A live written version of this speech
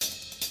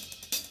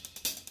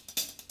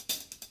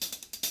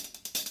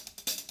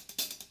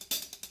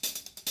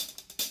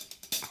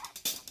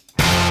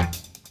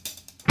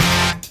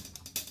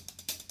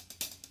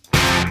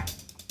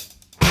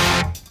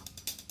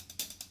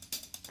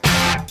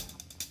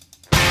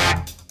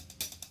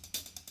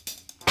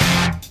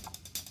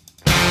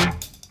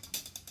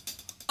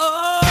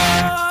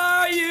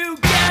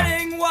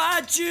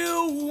what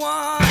you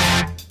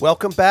want.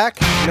 Welcome back,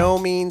 No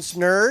Means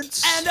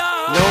Nerds,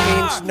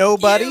 No Means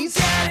Nobodies,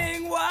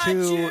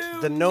 to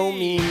the No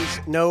Means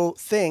No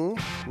Thing,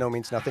 No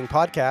Means Nothing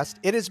podcast.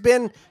 It has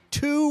been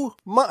 2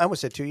 months, I almost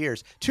said 2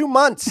 years, 2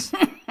 months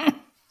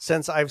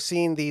since I've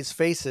seen these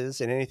faces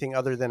in anything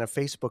other than a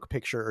Facebook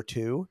picture or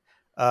two.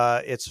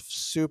 I'm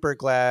super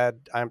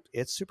glad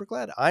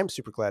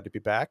to be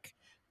back.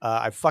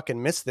 I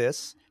fucking missed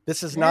this.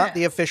 This is not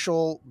the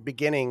official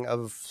beginning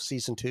of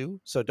season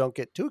 2, so don't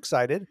get too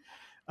excited.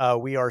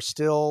 We are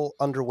still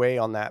underway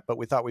on that, but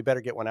we thought we better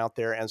get one out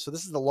there. And so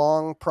this is the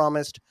long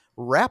promised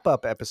wrap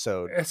up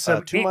episode. It's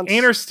some 2 months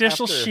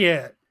interstitial after.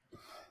 shit.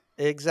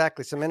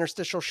 Exactly. Some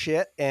interstitial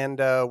shit. And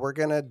we're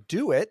going to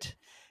do it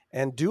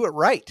and do it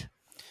right.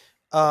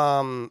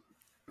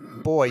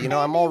 Boy, you know,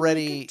 I'm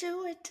already...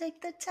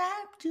 Take the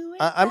time, do it.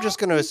 I'm just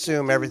going to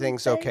assume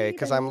everything's okay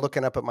because I'm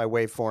looking up at my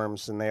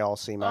waveforms and they all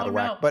seem out of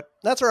whack. But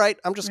that's all right.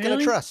 I'm just going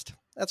to trust.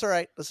 That's all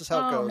right. This is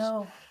how it goes.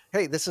 No.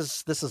 Hey, this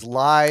is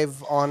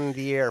live on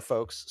the air,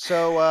 folks.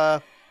 So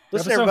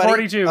listen, Episode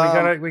everybody.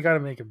 42. We gotta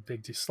make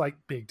a slight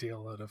big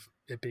deal out of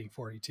it being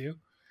 42.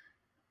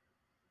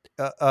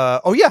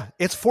 Oh yeah,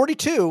 it's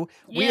 42.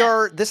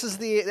 Yeah. This is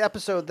the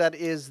episode that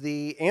is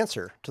the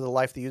answer to the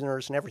life, the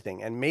universe, and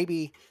everything. And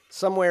maybe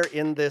somewhere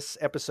in this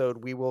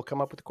episode we will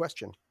come up with a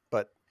question,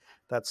 but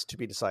that's to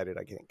be decided,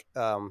 I think.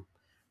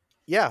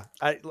 Yeah,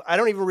 I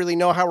don't even really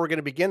know how we're going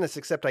to begin this,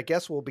 except I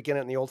guess we'll begin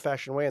it in the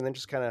old-fashioned way, and then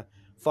just kind of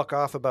fuck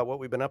off about what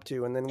we've been up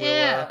to, and then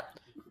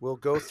we'll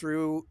go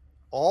through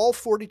all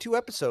 42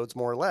 episodes,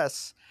 more or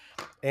less,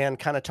 and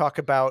kind of talk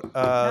about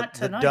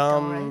the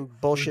dumb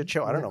bullshit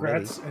show. I don't know,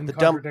 maybe and the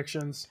dumb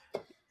contradictions.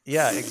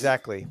 Yeah,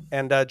 exactly.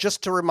 And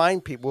just to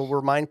remind people,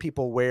 we'll remind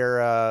people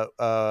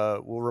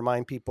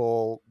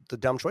the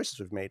dumb choices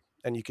we've made,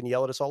 and you can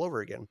yell at us all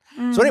over again.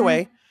 Mm-hmm. So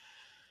anyway,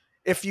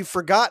 if you've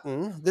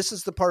forgotten, this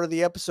is the part of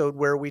the episode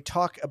where we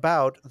talk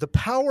about the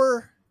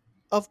power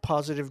of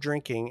positive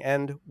drinking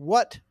and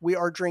what we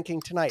are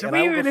drinking tonight. Did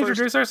we even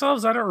introduce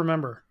ourselves? I don't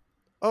remember.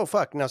 Oh,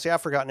 fuck. No, see,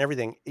 I've forgotten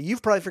everything.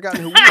 You've probably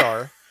forgotten who we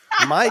are.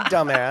 My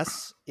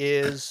dumbass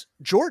is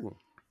Jordan.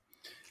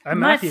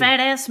 My fat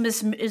ass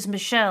is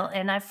Michelle,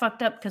 and I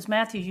fucked up because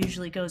Matthew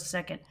usually goes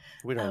second.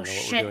 We don't know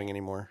what we're doing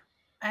anymore.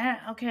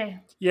 Okay.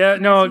 Yeah,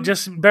 no,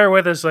 just bear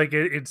with us. Like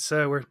it's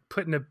we're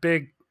putting a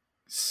big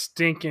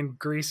stinking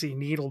greasy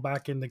needle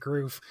back in the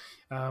groove.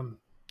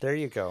 There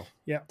you go.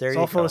 Yeah, there it's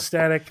you all go. full of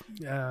static.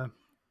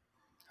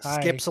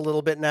 Skips a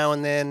little bit now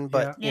and then,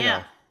 but yeah. you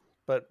know.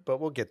 But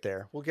we'll get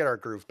there. We'll get our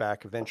groove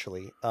back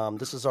eventually.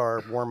 This is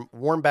our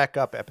warm back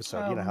up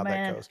episode. You know how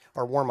that goes.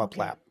 Our warm up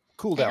lap,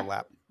 cool down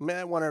lap.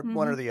 One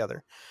or the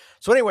other.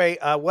 So anyway,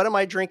 what am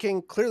I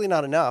drinking? Clearly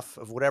not enough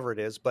of whatever it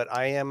is, but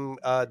I am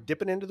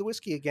dipping into the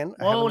whiskey again.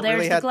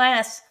 There's the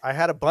glass. I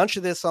had a bunch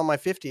of this on my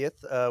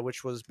 50th,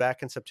 which was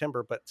back in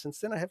September, but since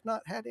then I have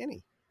not had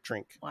any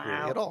drink really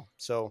at all.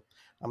 So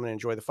I'm going to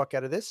enjoy the fuck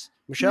out of this.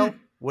 Michelle,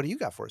 what do you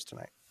got for us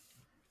tonight?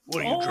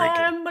 What are you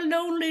drinking? I'm a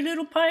lonely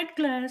little pint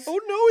glass. Oh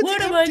no,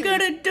 what am I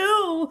gonna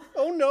do?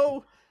 Oh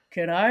no.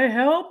 Can I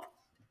help?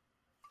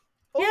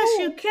 Oh. Yes,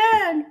 you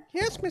can.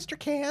 Yes, Mr.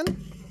 Can.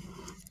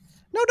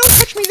 No, don't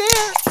touch me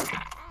there.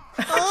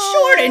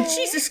 Jordan,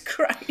 Jesus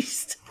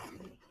Christ.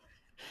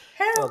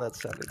 Help. Oh, that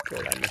sounded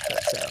good. I missed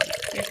that sound.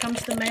 Here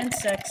comes the man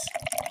sex.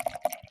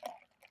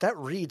 That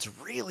reads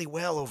really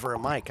well over a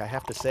mic, I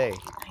have to say.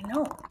 I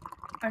know.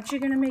 Aren't you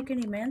going to make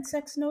any man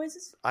sex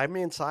noises? I'm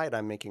inside.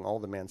 I'm making all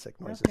the man sex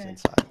noises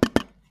inside.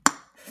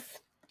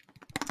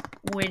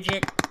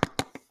 Widget.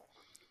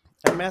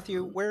 And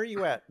Matthew, where are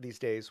you at these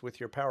days with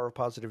your power of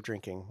positive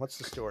drinking? What's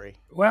the story?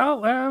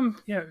 Well,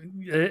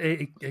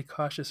 a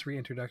cautious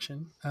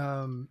reintroduction.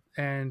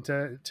 And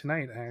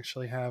tonight I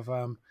actually have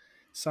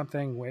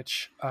something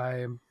which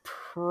I'm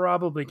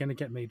probably going to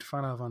get made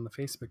fun of on the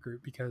Facebook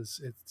group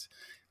because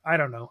I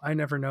don't know. I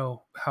never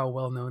know how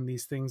well known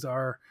these things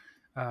are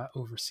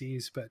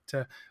overseas,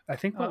 but I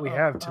think what we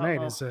have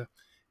tonight is a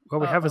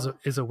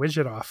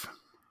widget off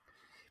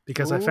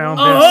because I found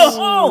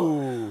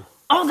this.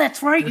 Oh,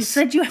 that's right. You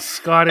said you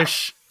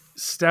Scottish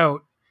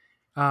stout,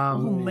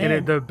 and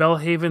the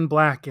Belhaven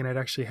Black, and it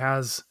actually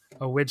has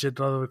a widget.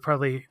 Although we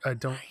probably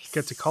don't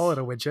get to call it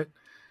a widget,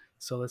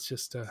 so let's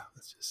just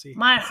see.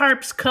 My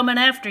harp's coming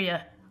after you.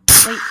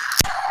 Wait.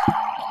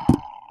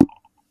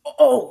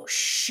 Oh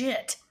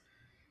shit!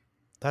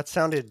 That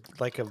sounded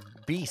like a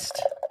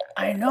beast.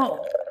 I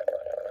know.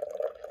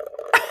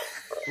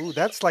 Ooh,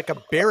 that's like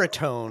a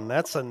baritone.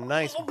 That's a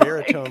nice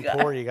baritone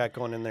pour you got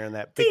going in there in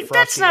that big frosty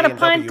That's not A&W a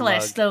pint mug.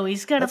 glass, though.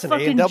 He's got That's a an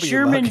fucking A&W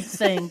German mug.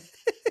 thing.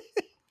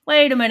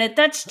 Wait a minute.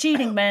 That's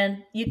cheating,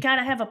 man. You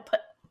gotta have a...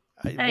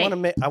 I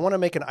want to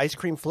make an ice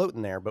cream float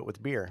in there, but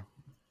with beer.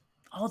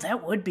 Oh,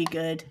 that would be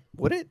good.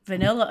 Would it?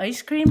 Vanilla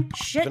ice cream?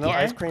 Shit, Vanilla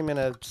ice cream in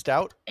a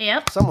stout?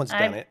 Yep. Someone's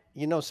done it.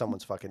 You know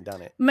someone's fucking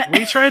done it.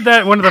 We tried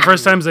that one of the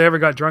first times I ever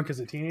got drunk as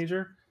a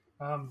teenager.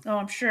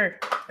 I'm sure.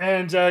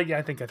 And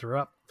I think I threw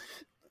up.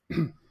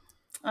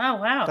 Oh,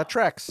 wow. That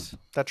tracks.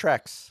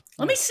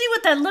 Let me see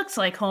what that looks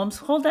like, Holmes.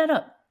 Hold that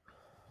up.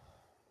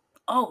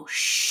 Oh,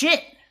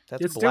 shit.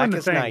 That's it's black doing the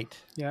as thing. night.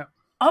 Yeah.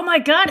 Oh my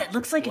God, it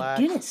looks like Black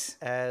a Guinness.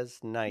 as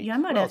night. Yeah, I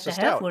might have to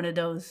have one of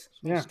those.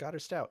 Yeah.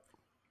 Scottish stout.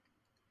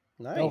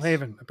 Nice.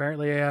 Belhaven,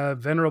 apparently a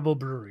venerable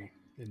brewery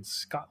in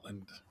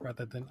Scotland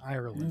rather than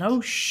Ireland. No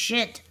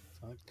shit.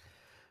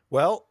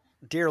 Well,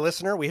 dear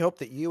listener, we hope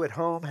that you at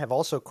home have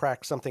also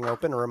cracked something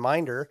open. A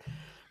reminder,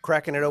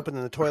 cracking it open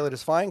in the toilet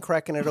is fine.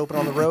 Cracking it open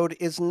on the road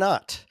is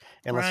not.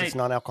 Unless it's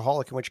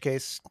non-alcoholic, in which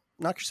case,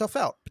 knock yourself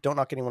out. But don't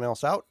knock anyone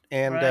else out.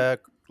 And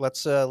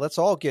let's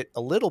all get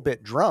a little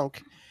bit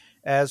drunk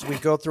as we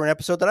go through an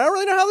episode that I don't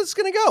really know how this is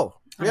going to go.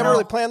 We haven't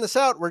really planned this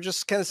out. We're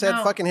just kind of said,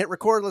 fucking hit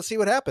record. Let's see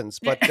what happens.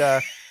 But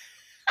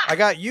I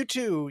got you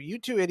two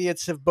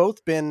idiots have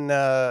both been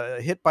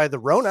hit by the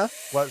Rona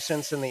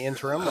since in the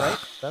interim, right?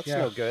 That's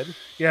no good.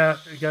 Yeah,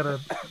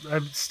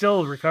 I'm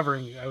still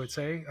recovering, I would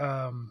say.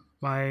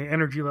 My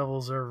energy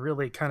levels are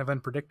really kind of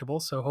unpredictable,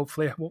 so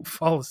hopefully I won't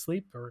fall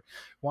asleep or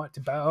want to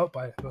bow out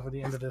before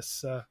the end of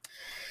this.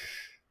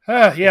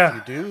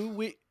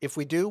 If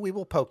we do, we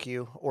will poke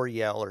you or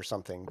yell or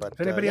something. But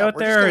if anybody out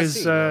there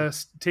is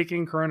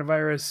taking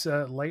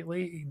coronavirus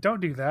lightly,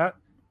 don't do that.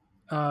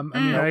 I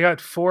mean, I got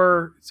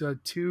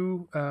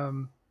two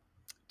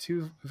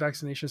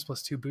vaccinations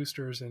plus 2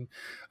 boosters, and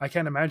I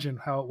can't imagine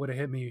how it would have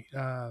hit me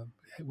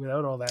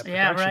without all that protection.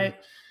 Yeah, right.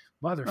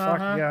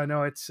 Motherfucker. Yeah,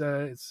 no, it's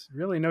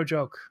really no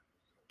joke.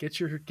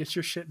 Get your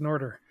shit in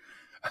order.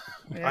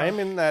 Yeah. I'm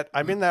in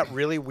that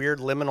really weird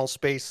liminal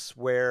space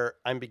where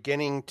I'm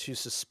beginning to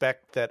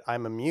suspect that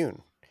I'm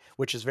immune,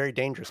 which is very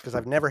dangerous because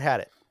I've never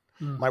had it.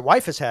 My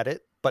wife has had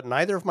it, but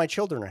neither of my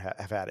children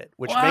have had it,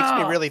 which makes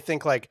me really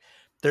think like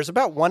there's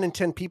about 1 in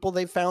 10 people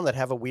they've found that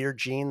have a weird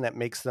gene that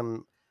makes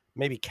them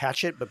maybe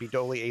catch it, but be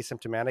totally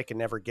asymptomatic and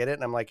never get it.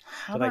 And I'm like,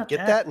 did I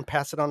get that and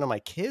pass it on to my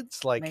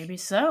kids? Like maybe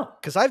so.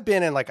 Cause I've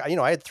been in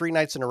I had 3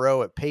 nights in a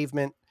row at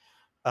Pavement,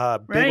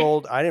 big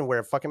old, I didn't wear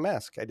a fucking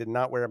mask. I did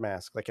not wear a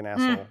mask like an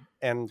asshole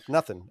and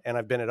nothing. And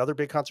I've been at other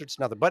big concerts,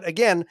 nothing. But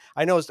again,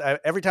 I know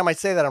every time I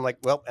say that, I'm like,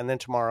 well, and then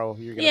tomorrow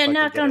you're going to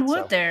knock on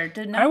wood there.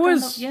 I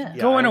was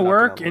going to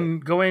work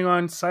and going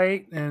on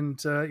site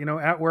and,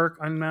 at work,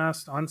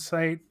 unmasked on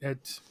site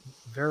at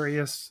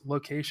various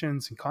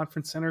locations and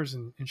conference centers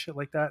and shit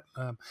like that.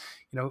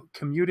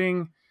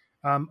 Commuting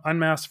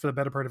unmasked for the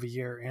better part of a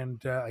year.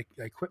 And I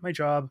quit my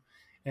job.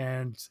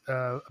 And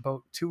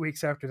about 2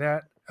 weeks after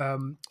that,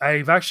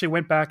 I've actually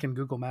went back in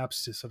Google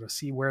Maps to sort of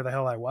see where the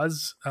hell I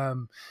was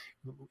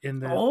in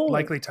the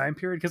likely time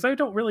period, because I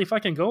don't really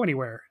fucking go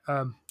anywhere.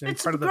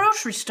 It's the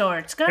grocery store.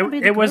 It's got to be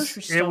the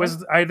grocery store. It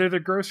was either the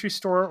grocery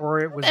store or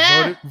it was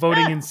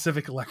voting in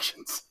civic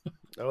elections.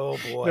 Oh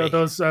boy!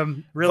 Those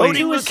really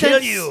voting will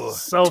kill you.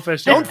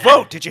 Selfish. Don't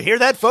vote. Did you hear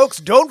that, folks?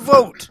 Don't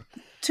vote.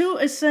 2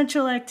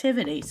 essential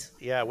activities.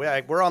 Yeah,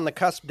 we're on the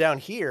cusp down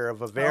here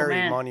of a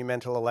very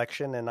monumental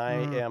election,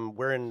 and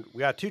we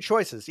got 2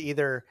 choices.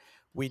 Either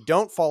we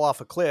don't fall off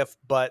a cliff,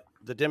 but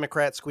the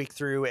Democrats squeak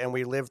through and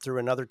we live through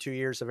another 2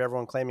 years of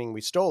everyone claiming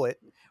we stole it,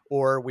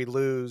 or we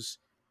lose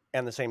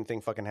and the same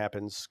thing fucking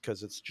happens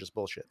because it's just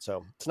bullshit.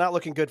 So it's not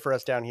looking good for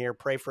us down here.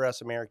 Pray for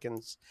us,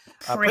 Americans.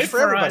 Pray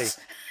for everybody. Us.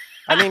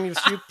 I mean,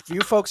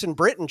 you folks in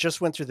Britain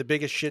just went through the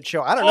biggest shit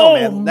show. I don't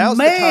know,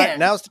 man.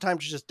 Now's the time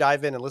to just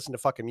dive in and listen to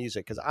fucking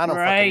music, because I don't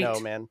fucking know,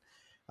 man.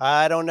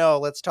 I don't know.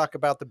 Let's talk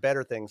about the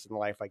better things in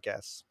life, I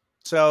guess.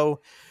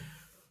 So,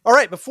 all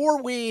right,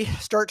 before we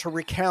start to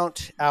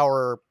recount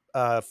our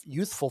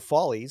youthful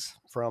follies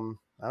from,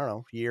 I don't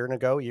know, year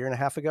and a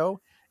half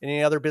ago,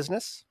 any other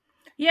business?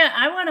 Yeah,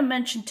 I want to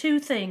mention 2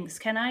 things.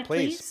 Can I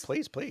please?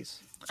 Please.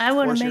 I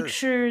want to make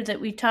sure that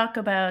we talk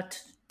about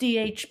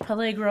D.H.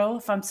 Peligro,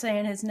 if I'm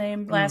saying his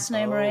last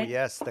name right.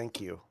 Yes, thank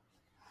you.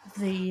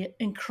 The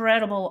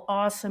incredible,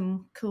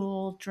 awesome,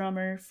 cool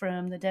drummer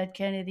from the Dead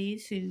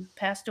Kennedys who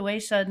passed away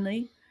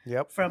suddenly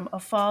from a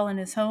fall in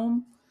his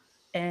home.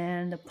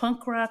 And the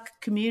punk rock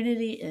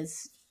community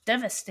is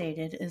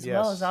devastated, as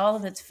well as all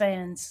of its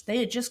fans. They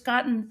had just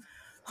gotten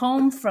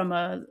home from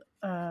a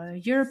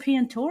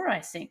European tour,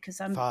 I think,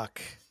 because I'm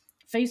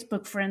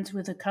Facebook friends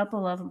with a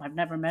couple of them. I've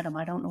never met them.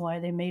 I don't know why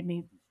they made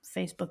me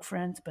Facebook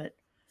friends, but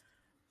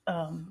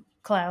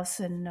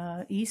Klaus and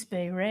East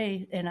Bay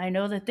Ray, and I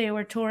know that they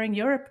were touring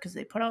Europe because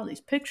they put all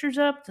these pictures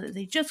up.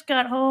 They just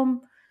got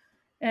home,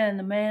 and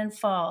the man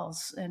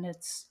falls, and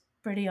it's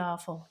pretty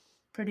awful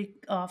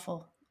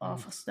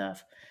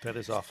stuff. That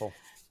is awful.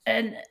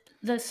 And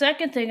the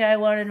second thing I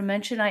wanted to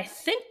mention, I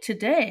think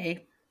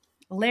today,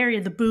 Larry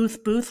the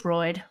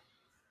Boothroyd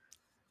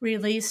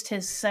released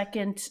his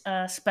second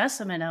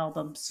Specimen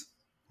albums.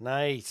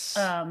 Nice.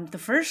 The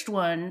first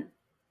one,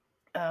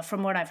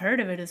 from what I've heard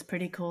of it, is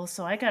pretty cool.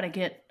 So I gotta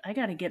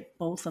get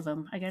both of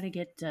them. I gotta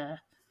get,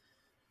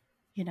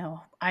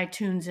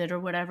 iTunes it or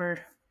whatever.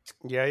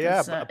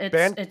 Yeah.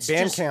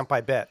 Bandcamp,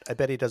 I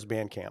bet he does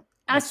Bandcamp.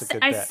 I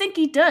think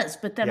he does,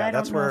 but then I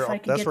don't know if I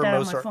can get that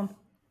on my phone.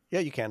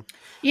 Yeah, you can.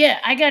 Yeah,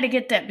 I got to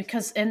get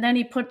that and then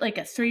he put like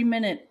a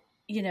 3-minute,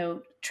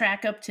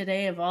 track up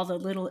today of all the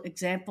little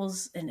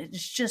examples, and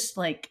it's just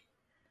like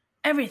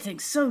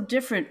everything's so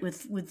different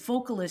with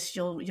vocalists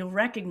you'll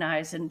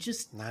recognize, and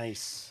just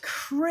nice,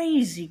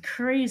 crazy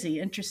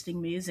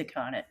interesting music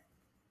on it.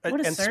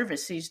 What a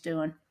service he's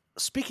doing.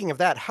 Speaking of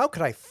that, how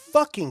could I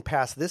fucking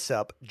pass this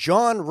up?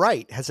 John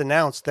Wright has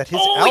announced that his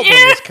album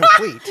is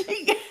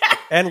complete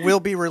and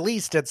will be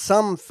released at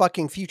some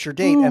fucking future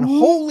date. And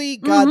holy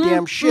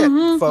goddamn shit,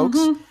 folks,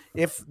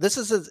 if this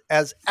is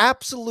as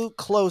absolute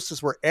close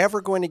as we're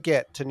ever going to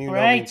get to New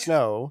No Means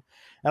No,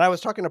 and I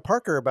was talking to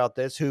Parker about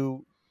this,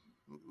 who,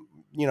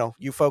 you know,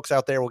 you folks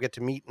out there will get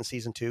to meet in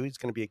season 2. He's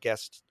going to be a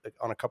guest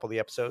on a couple of the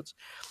episodes,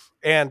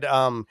 and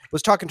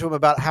was talking to him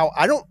about how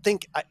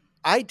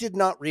I did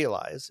not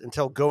realize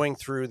until going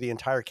through the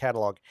entire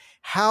catalog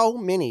how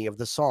many of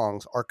the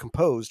songs are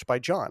composed by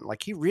John.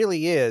 Like, he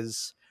really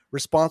is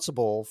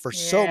responsible for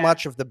so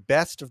much of the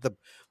best of the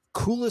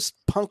coolest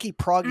punky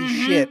proggy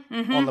shit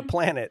on the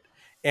planet.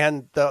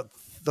 And the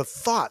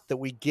thought that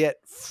we get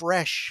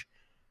fresh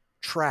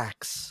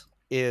tracks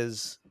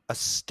is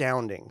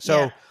astounding.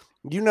 So,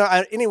 you know,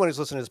 anyone who's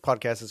listening to this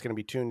podcast is going to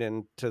be tuned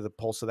in to the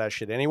pulse of that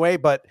shit anyway.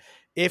 But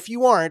if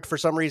you aren't, for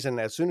some reason,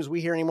 as soon as we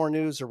hear any more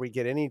news or we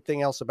get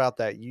anything else about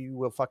that, you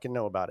will fucking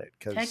know about it.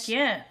 Heck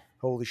yeah.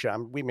 Holy shit.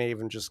 We may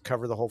even just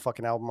cover the whole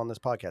fucking album on this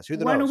podcast. Who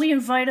knows? Why don't we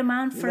invite him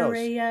on for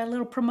a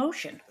little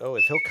promotion? Oh,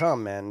 if he'll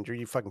come, man. Are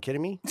you fucking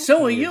kidding me?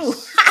 So are you.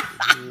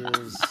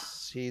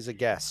 He's a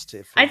guest.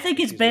 I think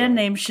his band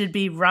name should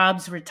be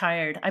Rob's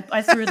Retired.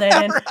 I threw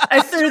that in.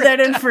 I threw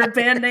that in for a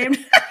band name.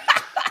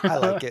 I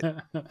like it.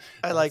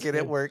 I like it.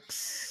 It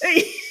works.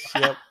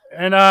 Yep.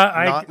 And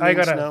I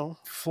got to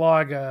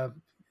flog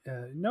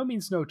No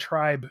Means No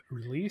Tribe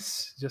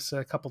release just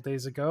a couple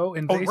days ago.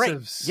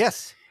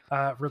 Invasive's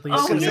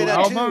released a new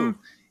album.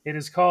 It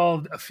is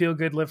called Feel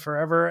Good Live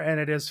Forever, and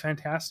it is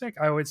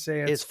fantastic. I would say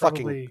it's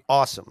probably fucking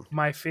awesome.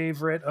 My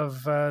favorite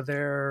of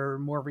their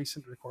more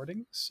recent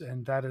recordings,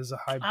 and that is a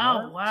high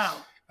bar. Oh, wow.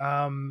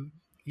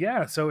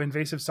 So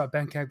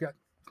invasive.bandcamp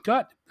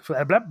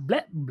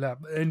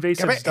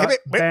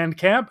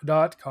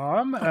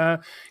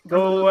invasive.bandcamp.com.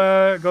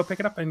 Go pick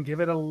it up and give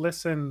it a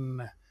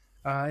listen.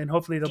 And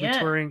hopefully they'll be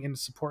touring in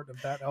support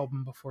of that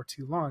album before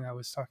too long. I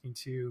was talking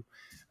to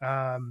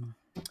Hans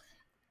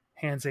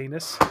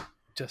Anus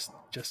just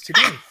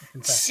today.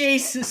 In fact.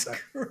 Jesus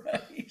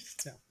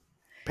Christ. Yeah.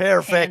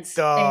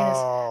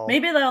 Perfecto.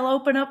 Maybe they'll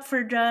open up for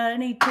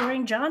any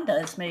touring John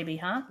does, maybe,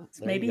 huh?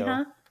 Maybe,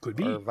 huh? Could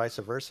be. Or vice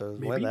versa.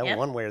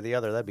 One way or the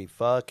other, that'd be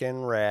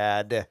fucking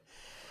rad.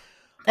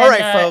 All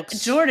right,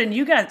 folks. Jordan,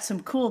 you got some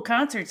cool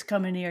concerts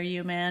coming near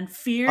you, man.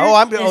 Fear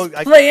is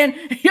playing.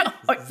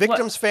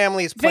 Victim's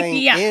Family is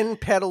playing in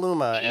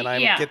Petaluma, and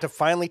I get to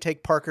finally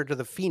take Parker to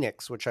the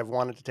Phoenix, which I've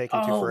wanted to take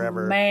him to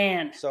forever. Oh,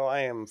 man. So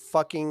I am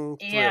fucking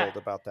thrilled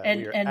about that.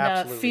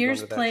 And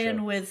Fear's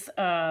playing with...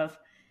 aren't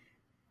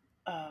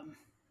they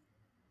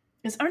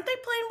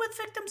playing with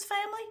Victim's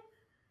Family?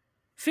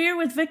 Fear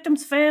with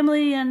Victim's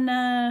Family and...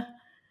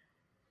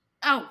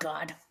 Oh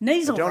God,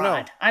 Nasal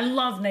Rod. I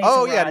love Nasal Rod.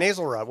 Oh yeah,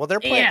 Nasal Rod. Well,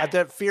 they're playing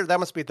Fear. That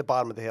must be at the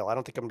bottom of the hill. I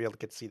don't think I'm gonna be able to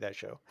get to see that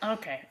show.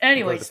 Okay.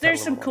 Anyways,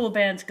 there's some cool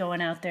bands going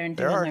out there and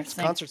doing their thing. It's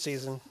concert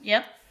season.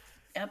 Yep.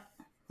 All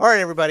right,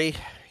 everybody.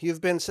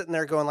 You've been sitting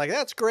there going like,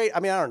 "That's great."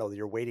 I mean, I don't know that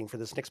you're waiting for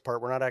this next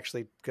part. We're not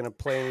actually gonna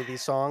play any of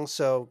these songs,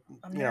 so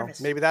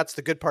maybe that's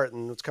the good part,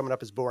 and what's coming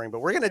up is boring.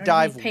 But we're gonna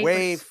dive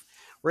way. You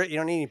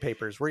don't need any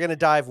papers. We're gonna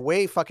dive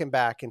way fucking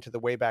back into the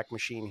Wayback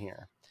Machine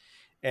here.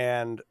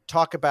 And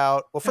talk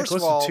about first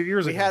of all, 2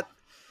 years ago.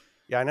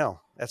 I know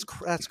that's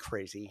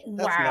crazy.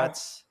 That's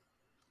nuts.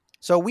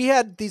 So we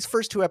had these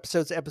first 2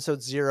 episodes,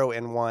 episodes 0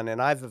 and 1, and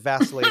I've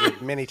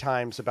vacillated many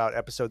times about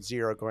episode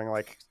 0, going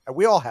like,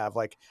 we all have,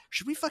 like,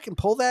 should we fucking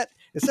pull that?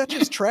 Is that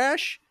just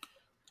trash?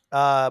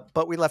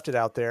 But we left it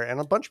out there, and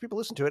a bunch of people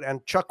listened to it.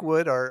 And Chuck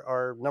Wood,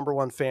 our number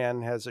one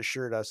fan, has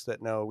assured us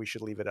that no, we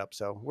should leave it up.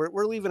 So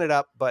we're leaving it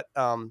up. But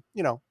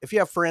if you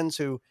have friends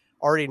who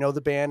already know the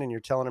band and you're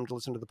telling them to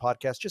listen to the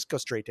podcast, just go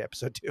straight to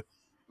episode 2.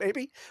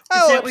 Maybe. Is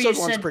that what you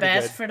said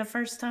best for the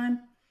first time?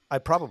 I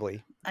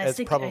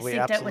think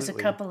that was a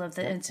couple of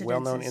the incidences.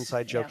 Well-known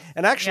inside joke. Yeah.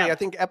 And actually, I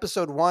think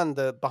episode 1,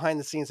 the behind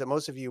the scenes that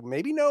most of you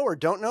maybe know or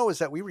don't know, is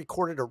that we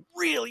recorded a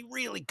really,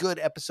 really good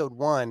episode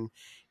 1,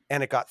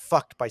 and it got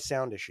fucked by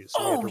sound issues. So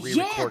we had to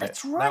re-record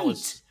that's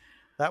right.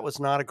 That was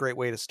not a great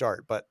way to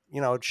start, but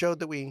it showed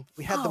that we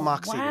had the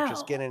moxie to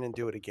just get in and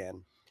do it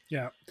again.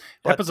 Yeah.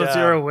 But, episode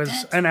 0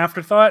 was an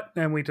afterthought,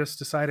 and we just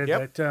decided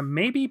that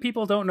maybe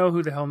people don't know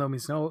who the hell No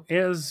Means No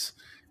is.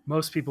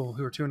 Most people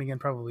who are tuning in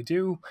probably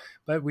do,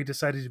 but we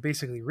decided to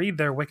basically read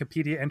their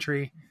Wikipedia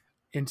entry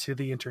into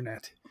the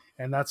internet.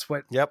 And that's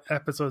what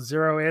episode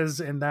 0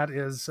 is, and that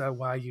is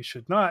why you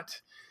should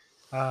not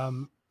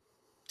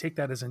take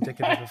that as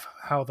indicative of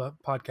how the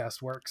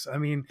podcast works. I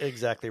mean,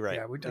 exactly right.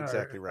 Yeah,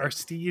 exactly right. Our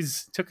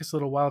steez took us a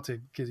little while to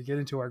get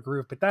into our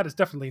groove, but that is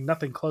definitely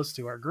nothing close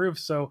to our groove.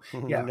 So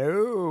yeah,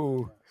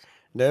 no.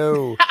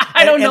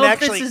 I don't know if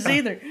this is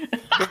either.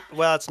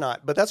 Well, it's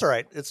not, but that's all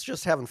right. It's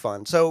just having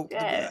fun. So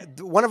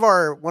one of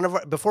our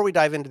before we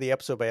dive into the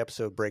episode by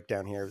episode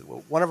breakdown here,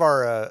 one of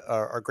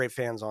our great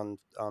fans on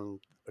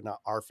not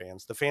our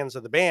fans, the fans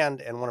of the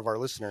band, and one of our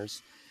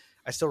listeners.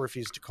 I still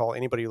refuse to call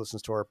anybody who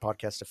listens to our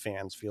podcast a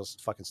fans. Feels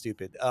fucking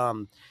stupid.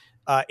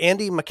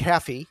 Andy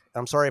McAfee.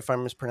 I'm sorry if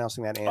I'm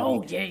mispronouncing that, Andy.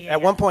 Oh, yeah.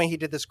 At one point, he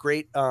did this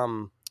great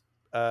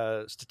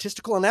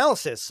statistical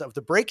analysis of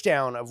the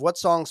breakdown of what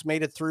songs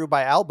made it through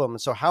by album.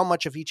 So how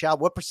much of each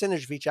album, what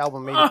percentage of each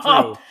album made it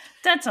through.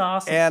 That's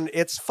awesome. And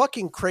it's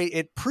fucking crazy.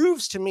 It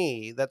proves to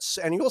me that's,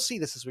 and you'll see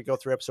this as we go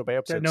through episode by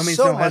episode. That no means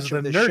so no much has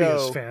of the the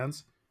nerdiest show,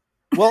 fans.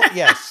 well,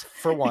 yes,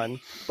 for one,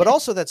 but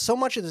also that so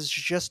much of this is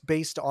just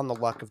based on the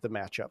luck of the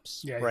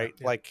matchups, right?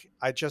 Yeah. Like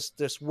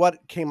this,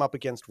 what came up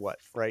against what,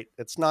 right?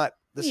 It's not,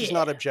 this is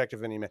not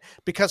objective anymore.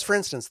 Because for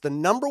instance, the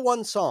number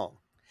one song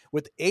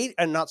with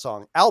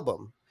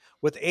album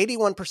with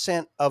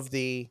 81% of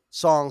the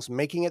songs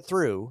making it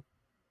through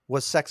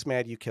was Sex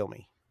Mad You Kill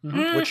Me.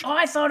 Which,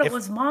 I thought it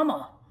was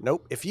Mama.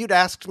 Nope. If you'd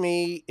asked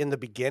me in the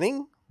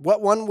beginning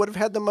what one would have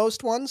had the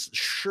most ones,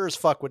 sure as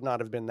fuck would not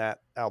have been that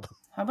album.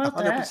 How about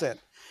 100%. that?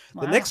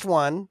 The next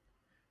one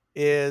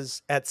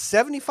is at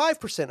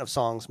 75% of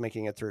songs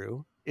making it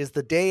through is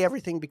The Day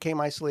Everything Became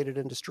Isolated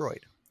and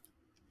Destroyed.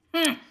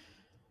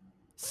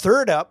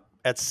 Third up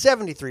at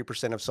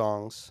 73% of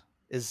songs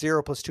is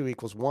 0 + 2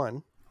 =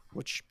 1,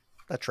 which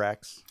that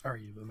tracks. Are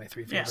you with my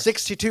three favorites?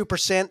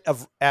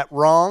 62% at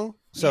Wrong.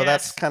 So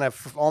that's kind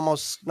of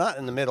almost not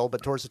in the middle,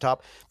 but towards the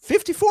top.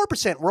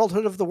 54%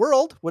 Worldhood of the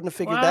World. Wouldn't have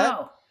figured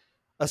that.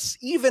 A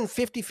even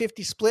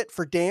 50-50 split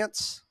for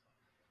Dance.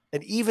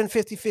 An even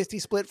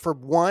 50-50 split for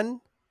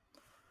One.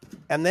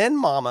 And then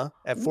Mama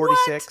at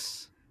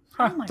 46.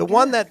 The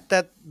one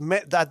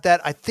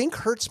that I think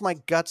hurts my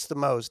guts the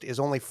most is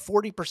only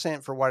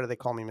 40% for Why Do They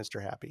Call Me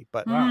Mr. Happy?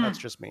 But that's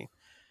just me.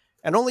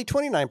 And only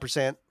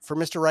 29% for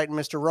Mr. Right and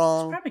Mr.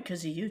 Wrong. It's probably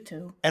because of you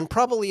two. And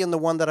probably in the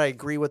one that I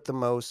agree with the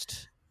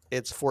most,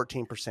 it's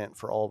 14%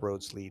 for All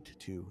Roads Lead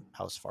to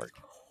House Fart.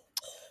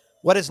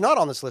 What is not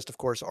on this list, of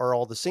course, are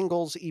all the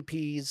singles,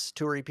 EPs,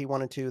 tour EP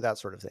 1 and 2, that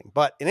sort of thing.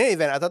 But in any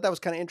event, I thought that was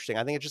kind of interesting.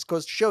 I think it just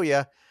goes to show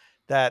you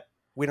that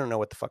we don't know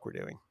what the fuck we're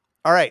doing.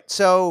 All right,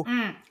 so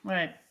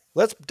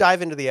let's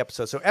dive into the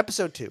episode. So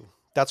episode 2,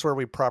 that's where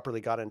we properly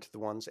got into the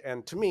ones.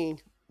 And to me,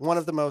 one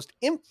of the most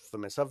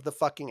infamous of the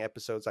fucking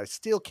episodes. I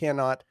still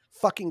cannot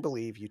fucking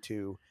believe you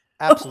two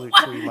absolute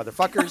tree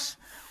motherfuckers.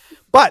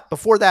 But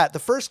before that, the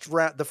first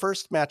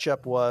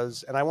matchup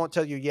was, and I won't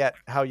tell you yet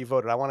how you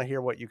voted. I want to hear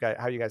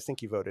how you guys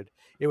think you voted.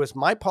 It was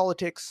My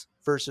Politics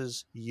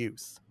versus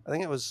Youth. I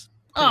think it was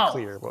pretty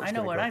clear. I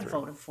know what I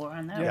voted for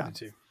on that. Yeah, me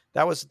too.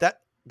 That was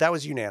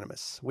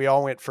unanimous. We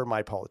all went for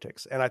My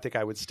Politics, and I think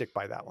I would stick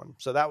by that one.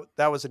 So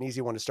that was an easy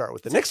one to start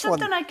with. The next one,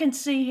 something I can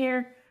see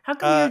here. How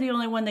come you're the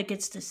only one that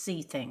gets to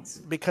see things?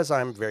 Because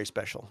I'm very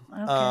special.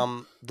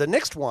 Okay. The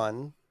next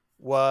one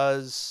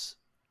was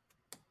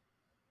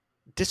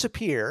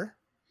Disappear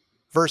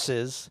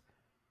versus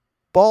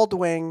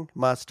Baldwin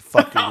Must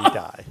Fucking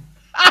Die.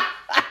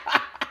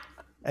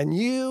 And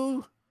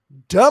you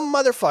dumb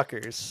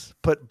motherfuckers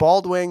put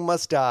Baldwin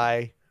Must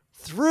Die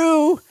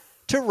through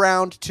to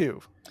round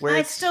 2. Where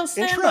I still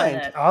stand by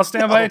that. I'll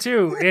stand by it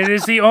too. It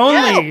is the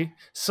only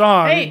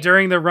song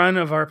during the run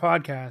of our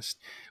podcast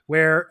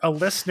where a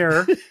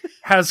listener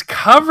has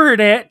covered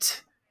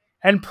it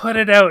and put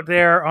it out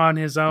there on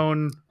his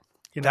own,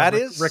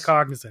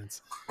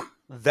 recognizance.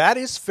 That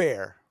is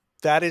fair.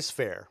 That is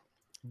fair.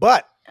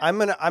 But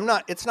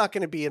it's not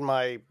going to be in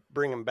my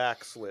bring 'em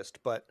backs list,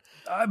 but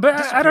I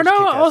don't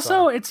know.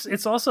 Also,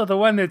 it's also the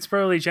one that's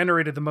probably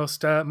generated the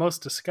most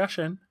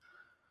discussion.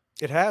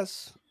 It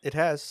has.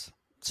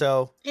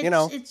 So,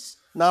 it's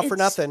not for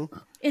nothing.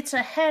 It's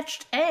a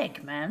hatched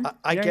egg, man.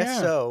 I guess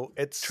so.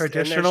 It's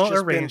traditional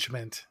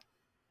arrangement.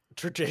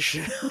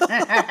 Traditional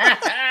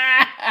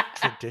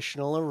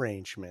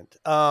arrangement.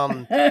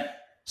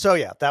 So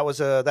yeah, that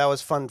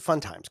was fun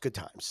times, good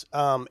times.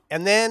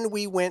 And then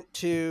we went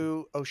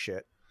to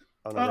there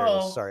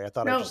it is. Sorry, I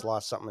thought I just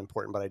lost something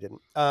important, but I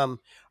didn't.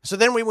 So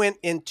then we went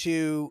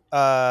into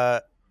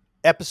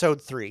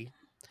episode 3,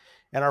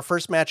 and our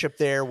first matchup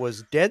there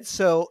was Dead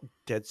Souls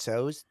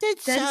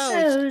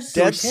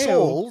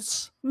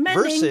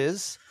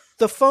versus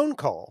The Phone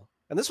Call,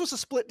 and this was a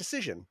split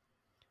decision.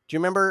 Do you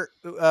remember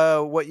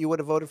what you would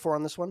have voted for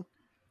on this one?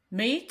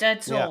 Me?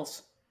 Dead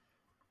Souls. Yeah.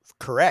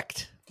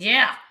 Correct.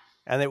 Yeah.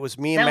 And it was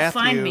me and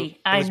Matthew. Find me.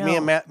 It was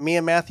me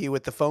and Matthew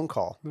with The Phone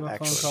Call.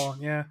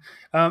 Yeah.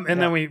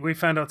 Then we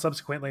found out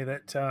subsequently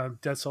that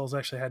Dead Souls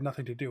actually had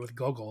nothing to do with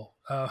Gogol.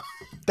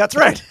 That's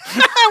right.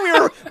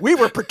 we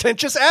were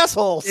pretentious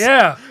assholes.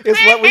 Yeah. Is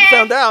what we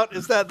found out,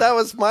 is that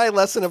was my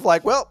lesson of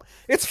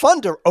it's fun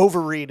to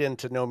overread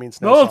into No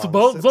Means No. No, it's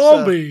about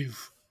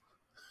zombies.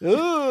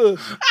 Well,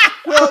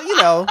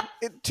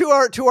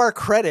 to our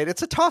credit,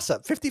 it's a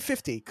toss-up,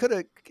 50-50. Could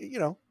have,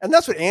 and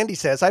that's what Andy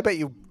says. I bet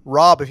you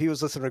Rob, if he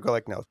was listening, would go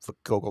no,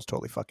 Gogol's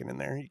totally fucking in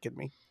there. Are you kidding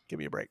me? Give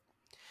me a break.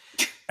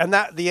 And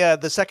that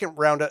the second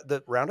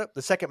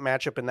the second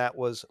matchup in that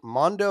was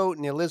Mondo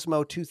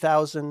Nihilismo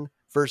 2000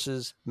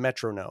 versus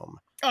Metronome.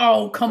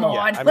 Oh, come on.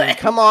 I mean,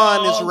 come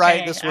on is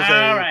right. This was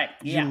a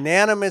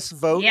unanimous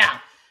vote.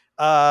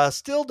 Yeah.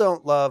 Still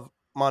don't love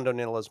Mondo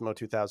Nihilismo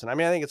 2000. I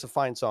mean, I think it's a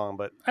fine song,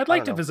 but I'd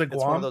like to visit Guam.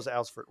 It's one of those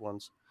Alsford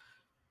ones.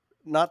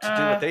 Not to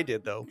do what they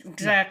did, though.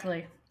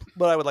 Exactly.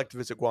 But I would like to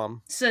visit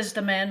Guam. Says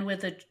the man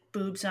with the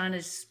boobs on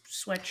his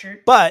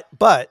sweatshirt. But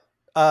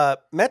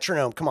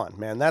Metronome, come on,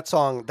 man. That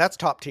song, that's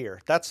top tier.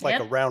 That's like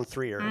a round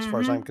 3-er as far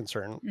as I'm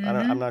concerned.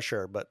 I'm not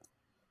sure, but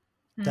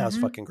that was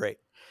fucking great.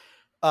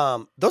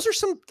 Those are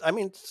some, I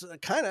mean,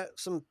 kind of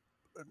some,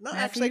 no, Matthew,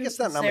 actually, I guess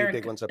not many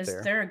big ones up there.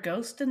 Is there a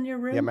ghost in your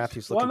room? Yeah,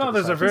 Matthew's looking. Well, no,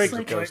 there's a very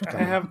good ghost.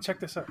 I have, check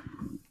this out.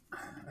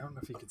 I don't know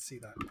if you can see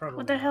that. Probably.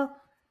 What the hell?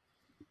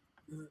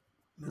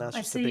 No,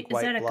 I see.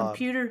 Is that a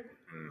computer?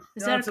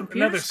 Is that a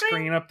computer another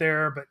screen up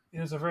there? But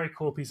there's a very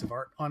cool piece of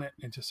art on it.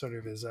 It just sort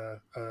of is a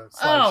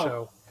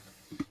slideshow.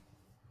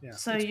 Yeah.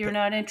 So you're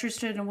not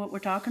interested in what we're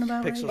talking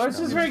about? Right? This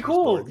is very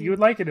cool. You would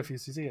like it if you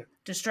see it.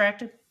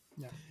 Distracted?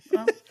 Yeah.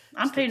 Well,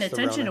 I'm paying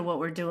attention to what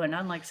we're doing,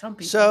 unlike some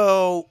people.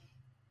 So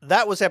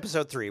that was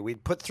episode 3. We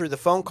put through the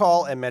phone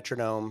call and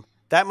Metronome.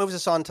 That moves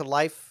us on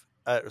to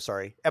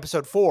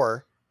episode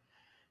 4.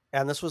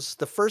 And this was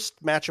the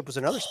first matchup was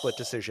another split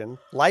decision.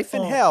 Life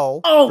in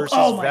Hell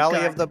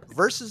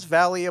versus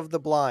Valley of the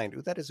Blind.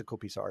 Ooh, that is a cool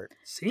piece of art.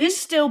 See? This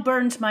still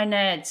burns my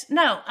nads.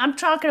 No, I'm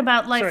talking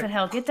about Life in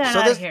Hell. Get that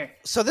out of here.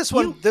 So this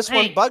one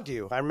bugged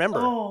you. I remember.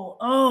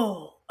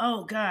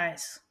 Oh,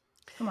 guys.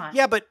 Come on.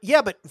 Yeah, but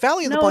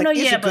Valley of the Blind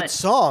is a good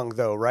song,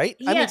 though, right?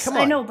 Yes, I mean, come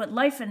on. I know, but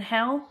Life in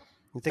Hell.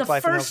 You think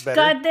Life in Hell's better?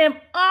 Goddamn.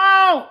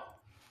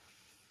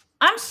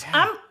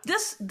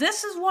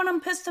 This is one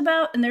I'm pissed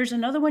about, and there's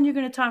another one you're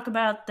going to talk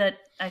about that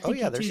I think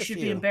you two should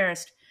be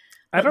embarrassed.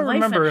 But I don't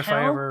remember if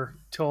I ever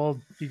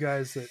told you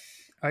guys that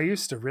I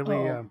used to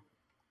really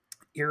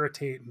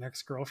irritate an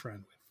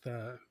ex-girlfriend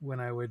with when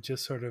I would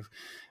just sort of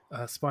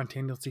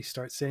spontaneously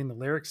start saying the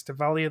lyrics to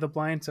Valley of the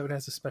Blind, so it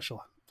has a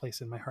special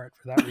place in my heart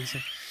for that reason.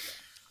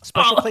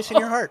 Special place in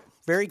your heart.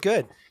 Very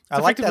good. I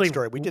like that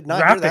story. We did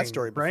not hear that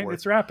story before. Right?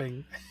 It's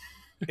rapping.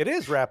 It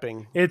is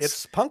rapping.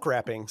 It's punk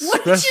rapping.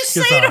 What did you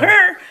say to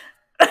her?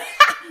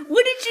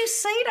 What did you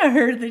say to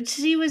her that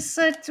she was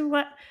such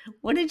what?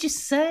 What did you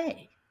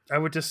say? I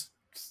would just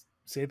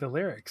say the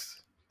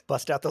lyrics.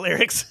 Bust out the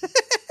lyrics.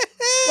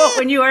 Well,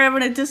 when you were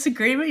having a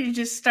disagreement, you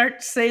just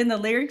start saying the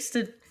lyrics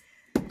to.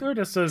 Or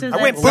just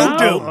I went boom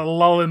doom. A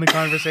lull in the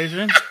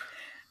conversation.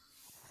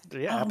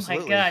 Yeah,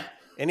 absolutely. Oh my god.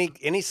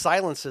 Any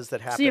silences that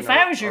happen. See, if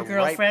I was your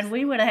girlfriend,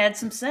 we would have had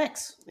some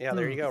sex. Yeah,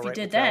 there you go. If right,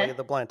 you did that. Valley of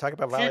the Blind. Talk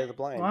about Valley of the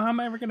Blind. Well, how am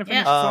I ever going to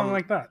finish a song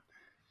like that?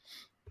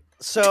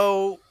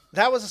 So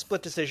that was a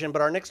split decision,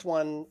 but our next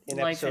one in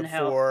episode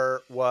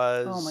 4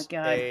 was. Oh my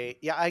god.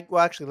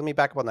 Actually, let me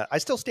back up on that. I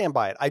still stand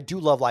by it. I do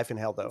love Life in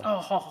Hell, though.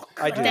 Oh,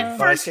 I do. That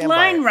first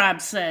line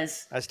Rob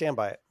says. I stand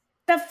by it.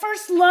 That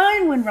first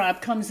line when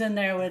Rob comes in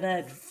there with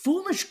that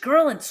foolish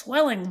girl and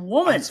swelling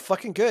woman. It's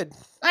fucking good.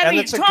 I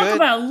mean, talk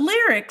about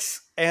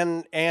lyrics.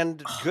 And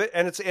good,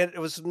 and it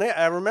was.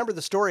 I remember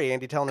the story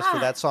Andy telling us for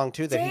that song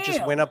too. That he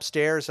just went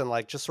upstairs and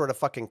like just sort of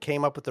fucking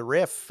came up with the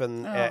riff,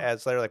 and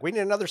as they're like, we need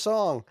another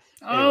song.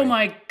 Anyway. Oh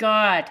my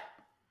god!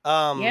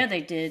 Yeah,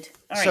 they did.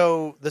 All right.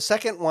 So the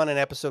second one in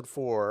episode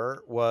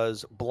 4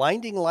 was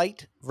Blinding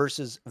Light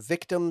versus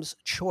Victim's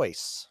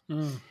Choice,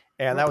 and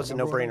that was a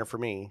no-brainer for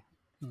me.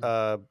 You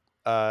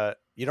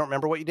don't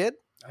remember what you did?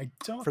 I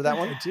don't. For that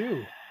one, I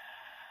do.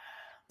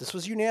 This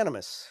was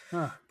unanimous.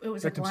 It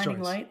was a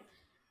Blinding Light.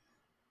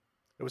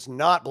 It was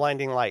not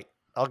Blinding Light.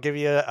 I'll give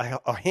you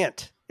a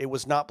hint. It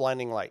was not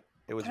Blinding Light.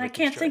 It was. I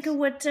can't think of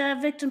what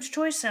Victim's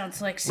Choice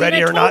sounds like. See,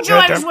 Ready or not?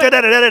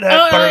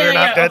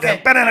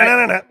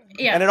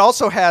 And it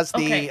also has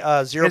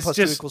the 0 +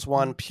 2 =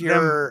 1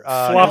 pure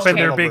flopping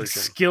their big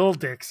skill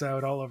dicks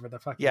out all over the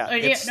fucking. Yeah,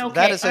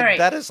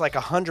 that is like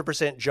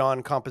 100%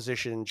 John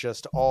composition,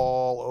 just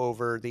all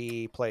over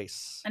the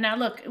place. And now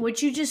look,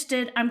 what you just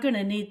did, I'm going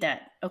to need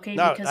that. Okay,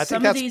 no, because I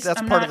think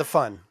that's part of the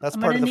fun. That's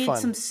part of the fun. I'm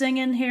going to need some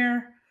singing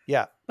here.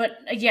 Yeah. But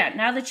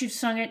now that you've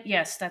sung it,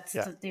 yes, that's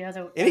the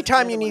other.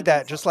 Anytime you need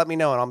that, just let me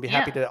know, and I'll be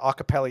happy to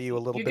acapella you a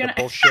little bit of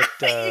bullshit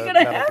metal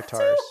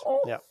guitars.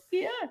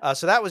 Yeah.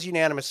 So that was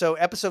unanimous. So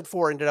episode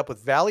 4 ended up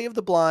with Valley of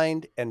the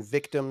Blind and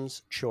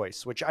Victim's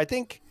Choice, which I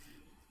think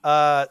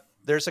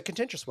there's a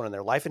contentious one in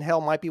there. Life in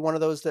Hell might be one of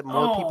those that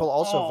more people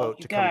also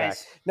vote to come back.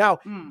 Now,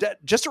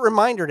 just a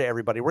reminder to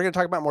everybody, we're going to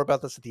talk about more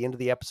about this at the end of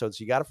the episode,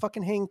 so you got to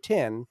fucking hang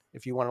 10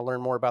 if you want to learn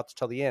more about this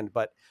till the end.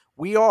 But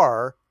we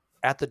are,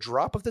 at the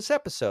drop of this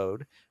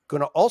episode,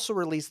 going to also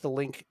release the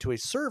link to a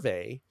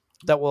survey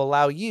that will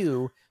allow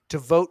you to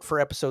vote for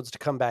episodes to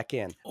come back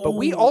in. But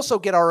we also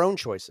get our own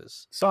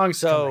choices. Songs.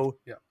 So,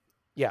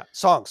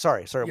 songs.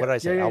 Sorry. What did I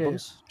say?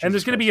 Albums? Yeah. And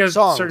there's going to be a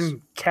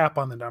certain cap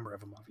on the number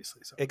of them,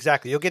 obviously. So.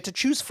 Exactly. You'll get to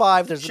choose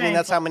 5.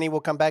 That's how many will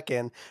come back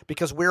in,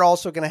 because we're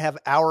also going to have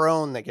our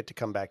own that get to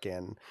come back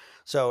in.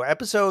 So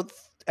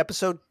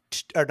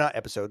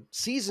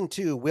season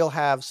 2, we'll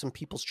have some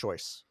People's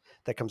Choice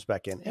that comes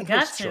back in. And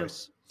Host's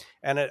Choice.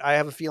 And I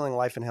have a feeling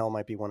Life in Hell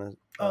might be one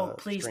of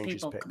please, Strange's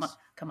people, picks.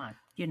 come on.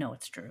 You know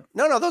it's true.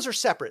 No, those are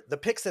separate. The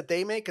picks that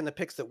they make and the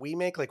picks that we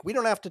make, like, we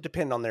don't have to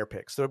depend on their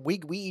picks. So we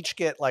each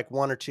get like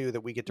 1 or 2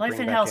 that we get to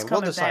bring back in.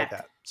 We'll decide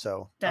that.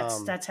 So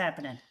that's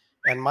happening.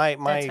 And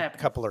my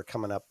couple are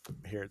coming up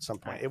here at some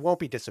point. Right. It won't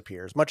be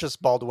Disappear. As much as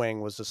Baldwing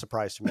was a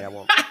surprise to me, I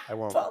won't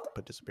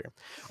put Disappear.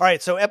 All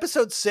right, so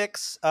episode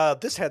 6,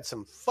 this had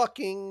some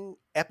fucking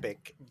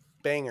epic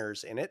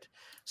bangers in it.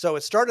 So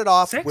it started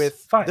off 6? with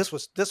 5. This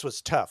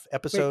was tough.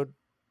 Episode Wait.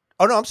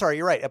 Oh no, I'm sorry,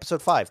 you're right.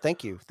 Episode 5.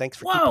 Thanks for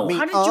keeping me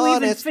honest. How did you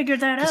even figure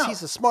that out?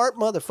 He's a smart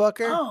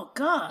motherfucker. Oh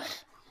God.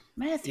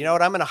 Matthew. You know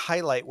what? I'm gonna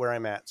highlight where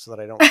I'm at so that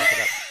I don't fuck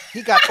it up.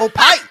 He got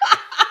pie.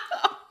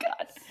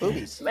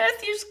 Boobies.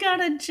 Matthew's got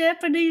a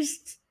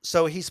Japanese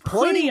he's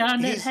pointing hoodie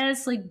on that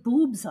has like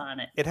boobs on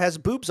it. It has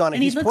boobs on it.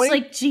 And he looks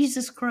like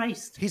Jesus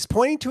Christ. He's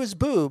pointing to his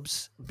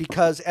boobs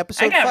because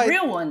episode 5 I got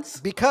real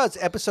ones. Because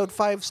episode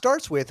 5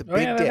 starts with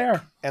Big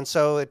Dick. And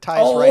so it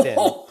ties right in.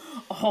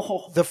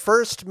 The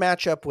first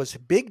matchup was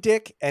Big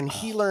Dick and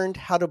He Learned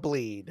How to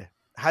Bleed.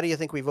 How do you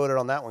think we voted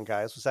on that one,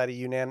 guys? Was that a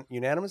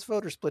unanimous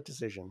vote or split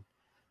decision?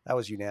 That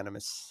was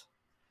unanimous.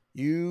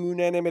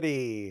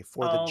 Unanimity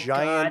for the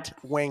giant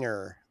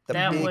winger.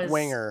 Big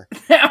winger.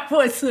 That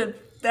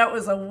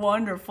was a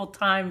wonderful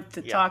time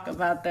to talk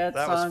about that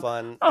song. That was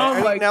fun. Oh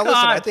my God. Now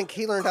listen, I think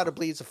He Learned How to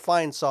Bleed is a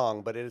fine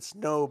song, but it's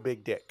no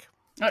Big Dick.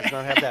 It does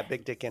not have that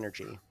Big Dick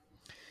energy.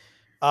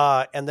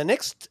 And the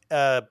next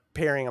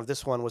pairing of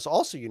this one was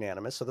also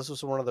unanimous. So this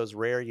was one of those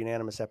rare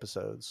unanimous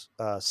episodes.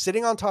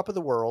 Sitting on Top of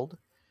the World,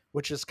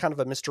 which is kind of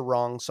a Mr.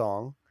 Wrong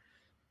song,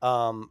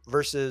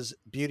 versus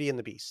Beauty and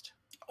the Beast.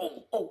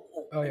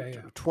 Oh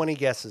yeah. 20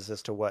 guesses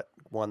as to what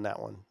won that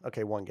one.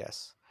 Okay, one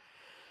guess.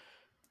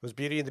 Was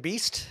Beauty and the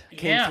Beast.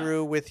 Came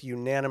through with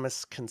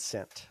unanimous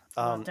consent.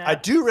 I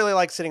do really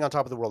like Sitting on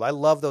Top of the World. I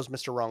love those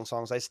Mr. Wrong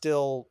songs. I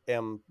still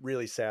am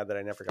really sad that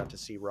I never got to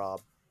see Rob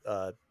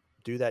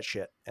do that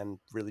shit, and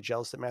really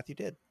jealous that Matthew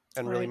did,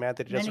 and really mad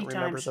that he doesn't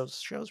remember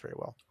those shows very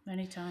well.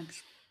 Many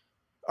times.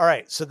 All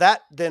right, so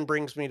that then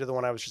brings me to the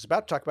one I was just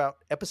about to talk about,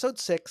 episode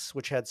 6,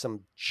 which had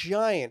some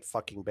giant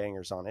fucking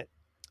bangers on it.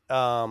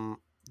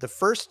 The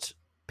first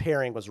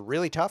pairing was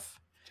really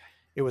tough.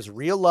 It was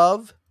Real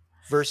Love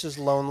versus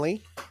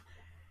Lonely,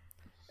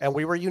 and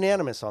we were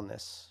unanimous on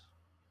this.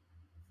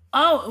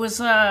 Oh, it was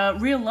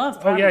Real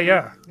Love. Probably. Oh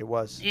yeah. It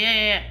was.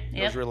 Yeah.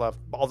 It was Real Love.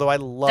 Although I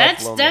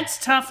love Lonely.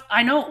 That's tough.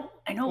 I know.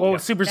 Oh,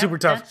 it's super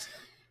tough.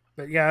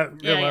 But Real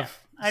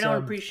Love. I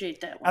don't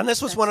appreciate that one. And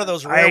this was one of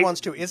those rare ones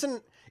too. Is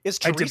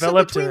Teresa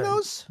developed between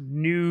those?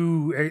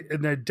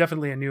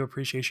 Definitely a new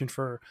appreciation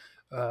for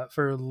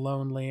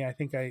Lonely. I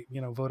think I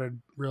voted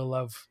Real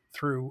Love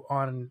through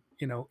on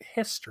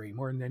history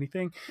more than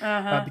anything,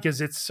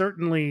 because it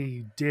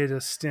certainly did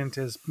a stint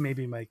as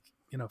maybe my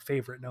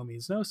favorite No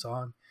Means No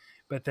song,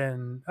 but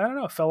then I don't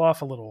know, it fell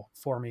off a little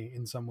for me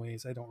in some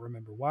ways. I don't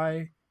remember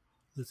why.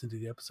 Listen to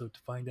the episode to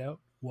find out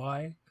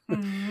why.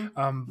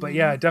 But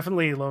yeah,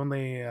 definitely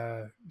Lonely.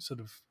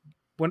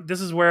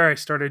 This is where I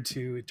started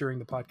to, during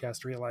the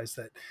podcast, realize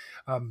that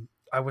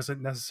I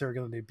wasn't necessarily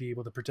going to be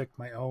able to predict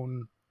my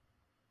own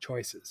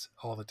choices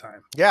all the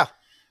time. Yeah,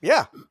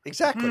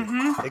 exactly.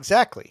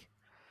 Exactly.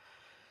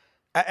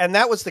 And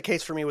that was the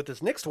case for me with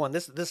this next one.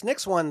 This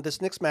next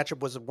matchup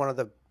was one of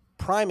the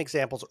prime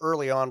examples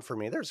early on for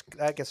me.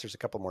 I guess there's a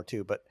couple more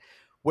too, but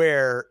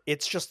where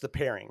it's just the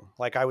pairing.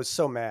 Like, I was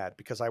so mad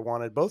because I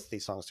wanted both of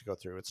these songs to go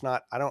through.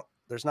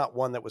 There's not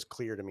one that was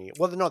clear to me.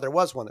 Well, no, there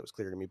was one that was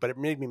clear to me, but it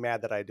made me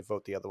mad that I had to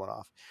vote the other one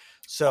off.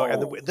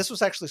 So, this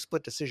was actually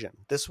split decision.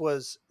 This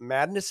was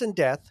Madness and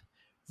Death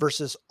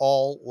versus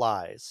All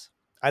Lies.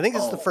 I think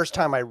this is the first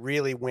time I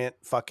really went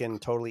fucking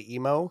totally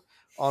emo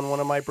on one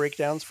of my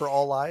breakdowns for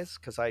All Lies,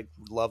 because I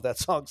love that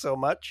song so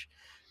much,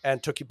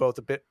 and took you both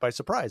a bit by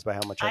surprise by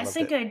how much I loved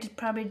it. I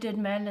probably did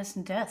Madness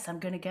and Death. I'm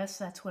going to guess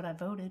that's what I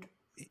voted.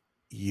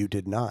 You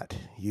did not.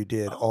 You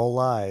did All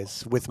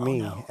Lies with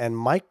me and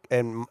Mike.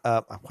 And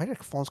why did I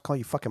call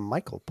you fucking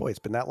Michael? Boy, it's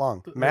been that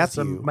long.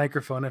 Matthew. There's a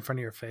microphone in front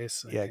of your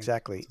face. Yeah,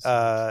 exactly.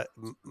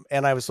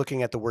 And I was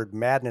looking at the word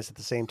madness at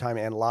the same time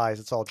and lies.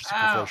 It's all just a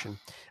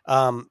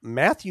conflation.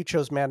 Matthew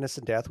chose Madness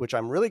and Death, which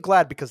I'm really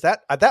glad, because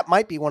that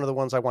might be one of the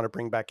ones I want to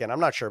bring back in.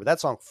 I'm not sure, but that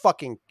song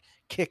fucking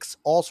kicks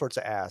all sorts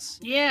of ass.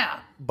 Yeah.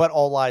 But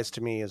All Lies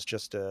to me is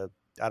just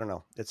I don't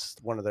know. It's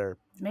one of their.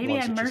 Maybe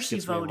I mercy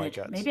voted.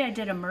 Maybe I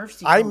did a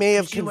mercy. I may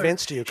have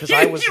convinced you, because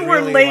I was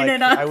really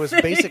like, I was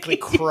basically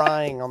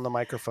crying on the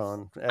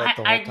microphone the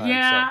whole time.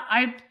 Yeah,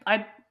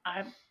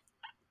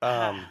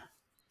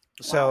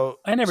 so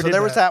I never. So did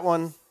there was that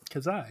one.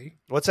 Because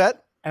What's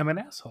that? I'm an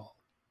asshole.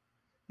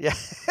 Yeah.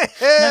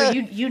 No,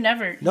 you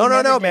never. No,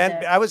 man.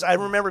 That. I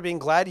remember being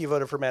glad you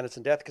voted for Madness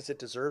and Death, because it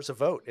deserves a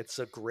vote. It's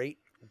a great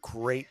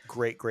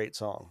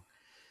song.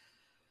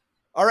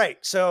 All right,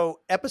 so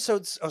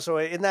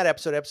in that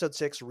episode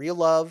 6, Real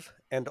Love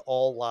and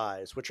All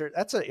Lies,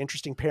 that's an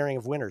interesting pairing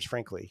of winners,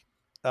 frankly.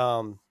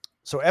 So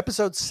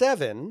episode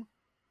 7,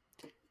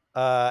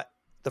 the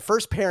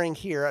first pairing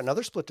here,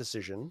 another split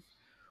decision,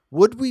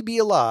 Would We Be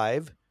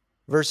Alive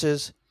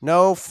versus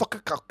No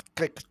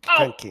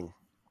Fucking.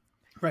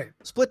 Right.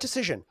 Split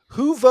decision.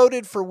 Who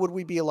voted for Would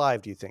We Be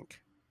Alive, do you think?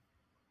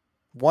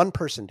 One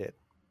person did.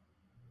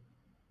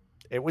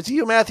 It was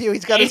you, Matthew.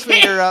 He's got his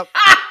finger up.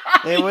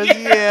 It was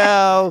you.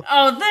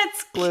 Oh,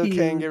 that's Blue cute.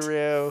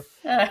 Kangaroo.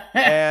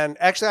 And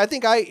actually, I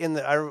think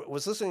I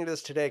was listening to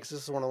this today because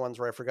this is one of the ones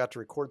where I forgot to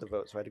record the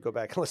vote, so I had to go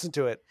back and listen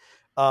to it.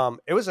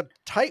 It was a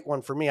tight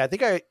one for me. I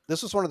think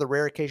this was one of the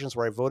rare occasions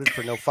where I voted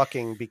for No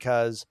Fucking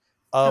because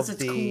of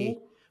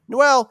cool.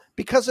 Well,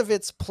 because of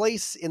its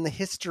place in the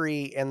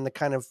history and the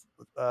kind of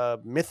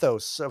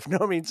mythos of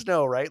No Means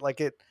No, right? Like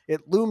it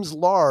looms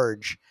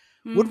large.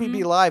 Mm-hmm. Would We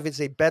Be Live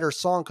is a better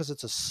song because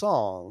it's a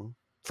song,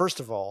 first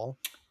of all.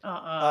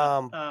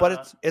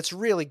 But it's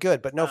really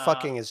good. But No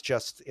Fucking is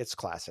just, it's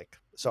classic.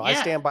 So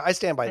yeah. I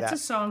stand by that.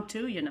 It's a song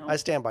too, you know. I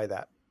stand by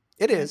that.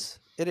 It is.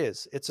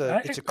 It's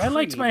a I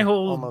liked my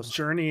whole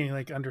journey,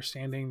 like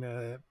understanding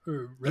the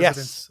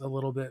residents a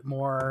little bit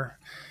more.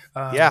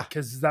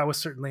 Because that was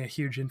certainly a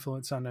huge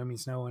influence on No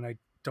Means No, and I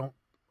don't.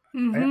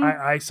 Mm-hmm.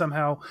 I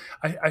somehow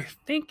I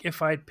think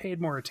if I'd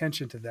paid more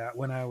attention to that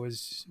when I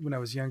was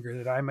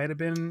younger, that I might have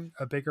been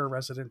a bigger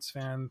Residents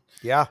fan.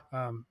 Yeah.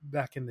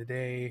 Back in the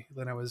day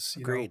when I was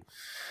Agreed.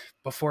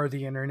 Before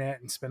the internet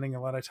and spending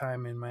a lot of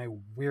time in my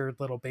weird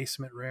little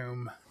basement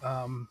room,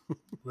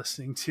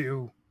 listening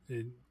to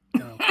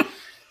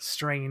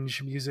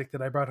strange music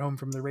that I brought home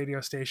from the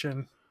radio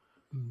station.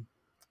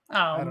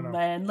 Oh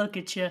man, look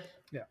at you.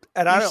 Yeah.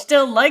 And you're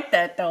still like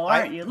that though,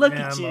 aren't you? Look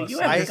at you. You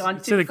haven't gone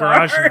too to the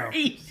garage far.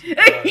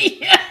 now.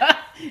 Yeah.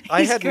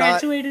 I had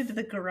graduated to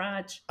the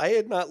garage. I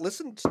had not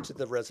listened to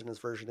the Residents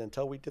version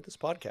until we did this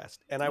podcast.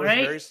 And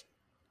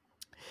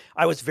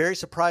I was very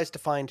surprised to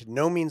find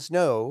No Means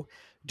No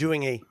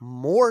doing a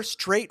more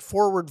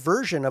straightforward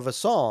version of a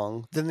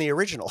song than the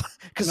original,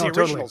 because the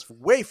original's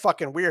way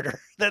fucking weirder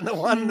than the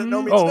one that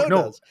No Means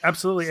No does.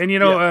 Absolutely.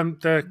 And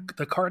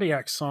the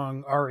Cardiac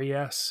song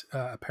RES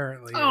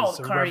apparently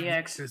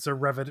is a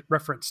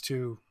reference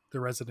to the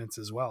Residents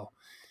as well.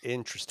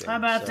 Interesting. How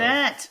about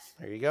that?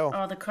 There you go.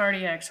 Oh, the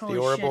Cardiacs. Holy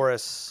shit. The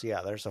Ouroboros.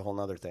 Yeah, there's a whole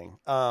nother thing.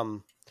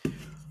 All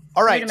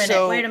right.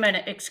 Wait a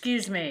minute.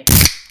 Excuse me.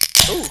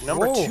 Oh,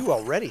 number 2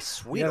 already.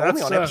 Sweet.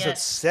 Only on episode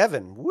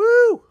 7.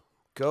 Woo!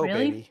 Go,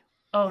 baby.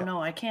 Oh,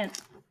 no, I can't.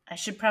 I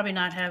should probably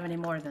not have any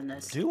more than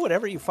this. Do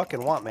whatever you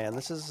fucking want, man.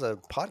 This is a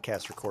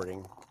podcast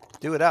recording.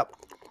 Do it up.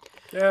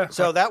 Yeah.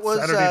 So that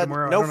was... Saturday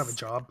tomorrow. I don't have a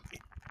job.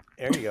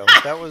 There you go.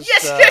 That was...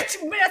 yes,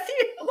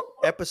 Matthew!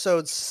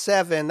 Episode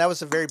 7. That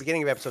was the very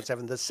beginning of episode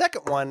 7. The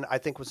second one, I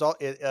think, was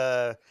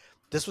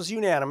this was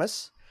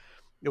unanimous.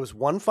 It was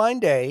One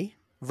Fine Day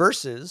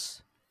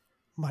versus...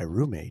 My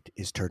Roommate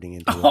Is Turning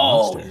Into a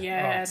Monster. Oh,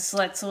 yes.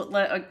 Let's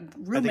let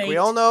Roommate. I think we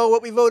all know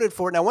what we voted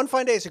for. Now, One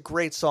Fine Day is a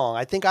great song.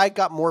 I think I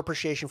got more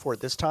appreciation for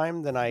it this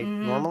time than I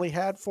normally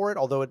had for it,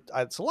 although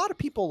it's a lot of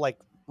people like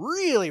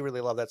really,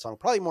 really love that song,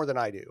 probably more than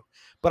I do.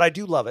 But I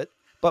do love it.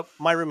 But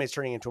My Roommate's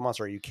Turning Into a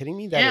Monster. Are you kidding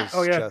me? That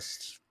is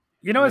just...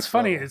 what's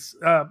funny is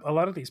a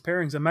lot of these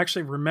pairings, I'm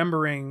actually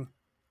remembering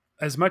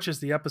as much as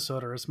the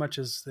episode or as much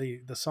as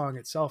the song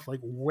itself,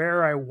 like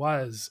where I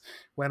was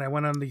when I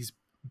went on these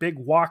big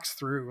walks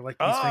through like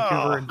East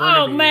Vancouver and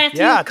Burnaby. Oh,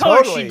 Matthew, of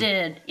course you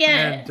did.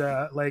 Yeah. And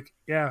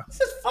This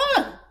is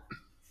fun.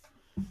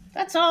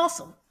 That's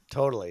awesome.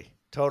 Totally.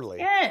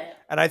 Yeah.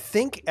 And I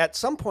think at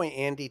some point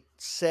Andy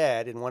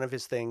said in one of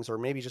his things, or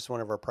maybe just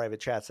one of our private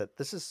chats, that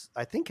this is,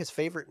 I think, his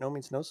favorite No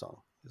Means No song.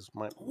 Is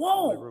really?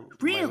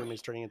 My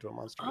Roommate's Turning Into a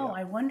Monster. Oh,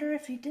 yeah. I wonder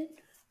if he did.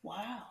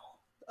 Wow.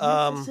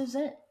 This is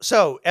it.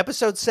 So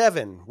episode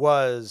 7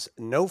 was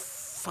No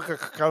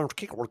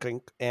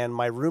Fucking, and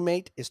My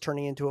Roommate Is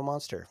Turning Into a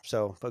Monster.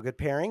 So a good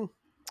pairing,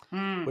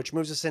 which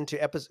moves us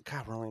into episode.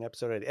 God, we're only in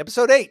episode 8.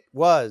 Episode 8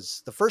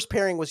 was the first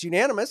pairing was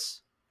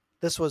unanimous.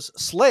 This was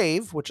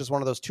Slave, which is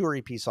one of those tour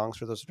EP songs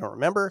for those who don't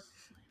remember,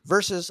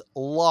 versus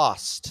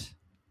Lost.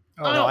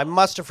 Oh no, I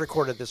must have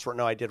recorded this wrong.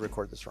 No, I did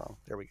record this wrong.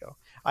 There we go.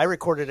 I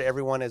recorded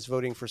everyone as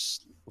voting for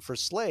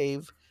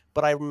Slave,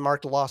 but I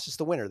marked Lost as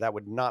the winner. That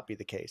would not be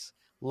the case.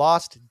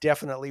 Lost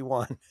definitely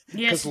won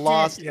because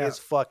Lost is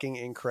fucking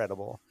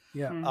incredible.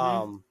 Yeah.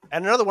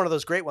 And another one of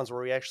those great ones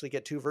where we actually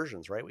get 2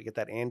 versions, right? We get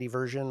that Andy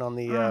version on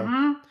the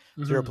 0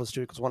 +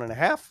 2 =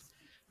 1.5,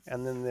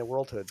 and then the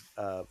Worldhood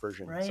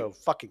version. Right. So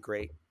fucking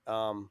great.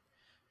 No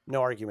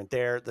argument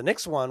there. The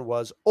next one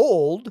was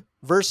Old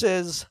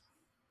versus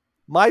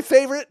my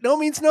favorite No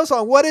Means No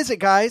song. What is it,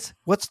 guys?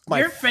 What's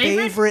my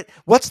favorite?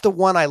 What's the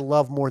one I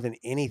love more than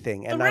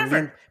anything? And I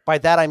mean by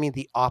that I mean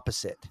the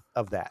opposite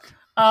of that.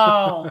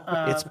 Oh,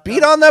 it's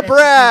Beat on the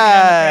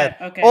Brat.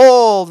 Okay.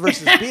 Old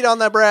versus Beat on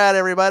the Brat,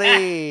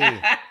 everybody.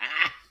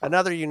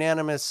 Another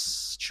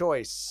unanimous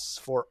choice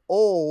for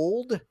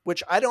Old,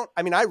 which I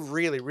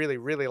really, really,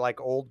 really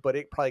like Old, but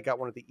it probably got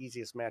one of the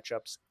easiest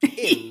matchups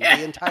in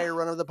the entire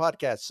run of the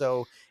podcast.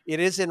 So it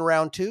is in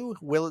round 2.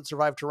 Will it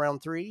survive to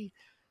round 3?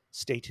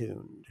 Stay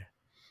tuned.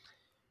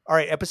 All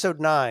right, episode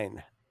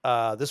 9.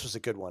 This was a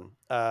good one.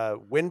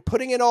 When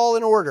Putting It All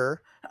in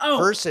Order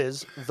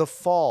versus The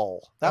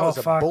Fall. That was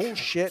a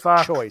bullshit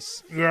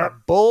choice. Yeah. A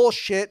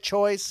bullshit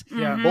choice.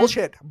 Yeah.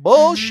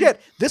 Bullshit.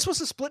 This was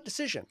a split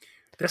decision.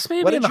 This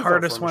may be the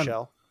hardest one.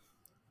 Michelle?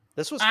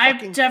 This was I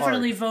fucking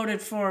definitely hard.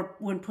 voted for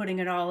When Putting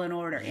It All in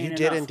Order. You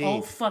did indeed.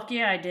 Oh, fuck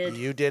yeah, I did.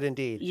 You did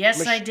indeed.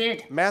 Yes, I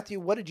did. Matthew,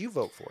 what did you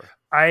vote for?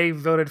 I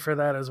voted for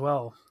that as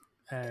well,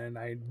 and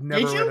I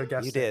never would have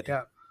guessed You did. it.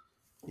 Yeah.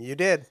 You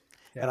did.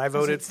 Yeah. And I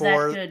voted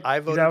for.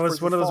 That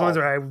was one of those ones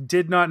where I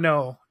did not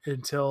know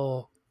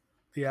until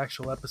the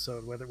actual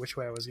episode which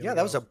way I was going to go. Yeah,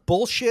 that was a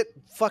bullshit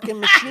fucking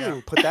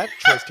machine. Put that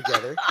choice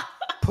together.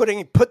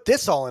 Put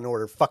this all in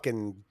order.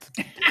 Fucking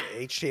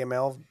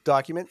HTML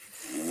document.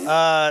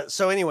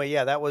 So anyway,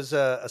 yeah, that was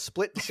a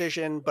split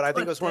decision, but I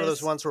think it was one of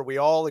those ones where we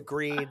all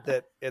agreed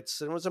that it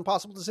was an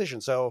impossible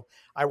decision. So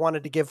I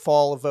wanted to give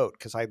Fall a vote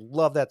because I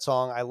love that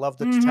song. I love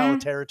the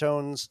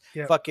totalitarians,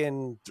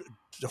 fucking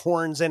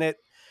horns in it.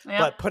 Yep.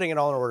 But Putting It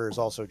All in Order is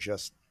also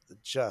just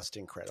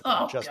incredible.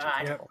 Oh, just God.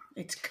 incredible.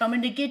 It's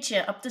coming to get you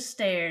up the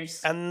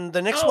stairs. And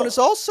the next one is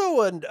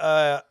also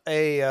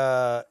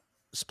a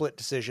split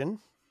decision.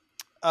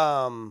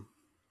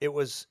 It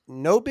was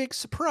No Big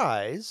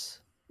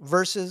Surprise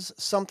versus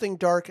Something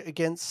Dark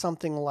Against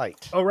Something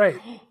Light. Oh, right.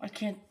 I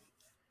can't.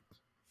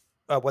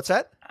 What's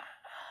that?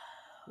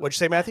 What'd you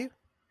say, Matthew?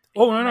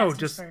 Oh, no,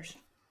 just first.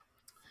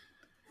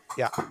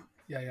 Yeah.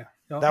 Yeah.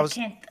 No,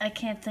 I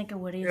can't think of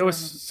what either. It was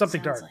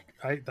Something Dark.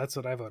 Like. That's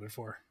what I voted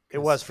for. It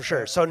was for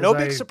sure. So No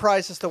Big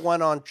Surprise is the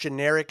one on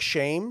Generic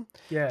Shame.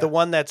 Yeah. The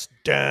one that's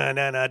right?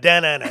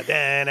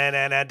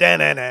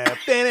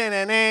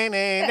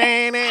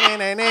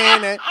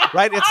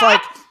 It's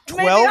like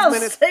 12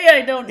 minutes. Say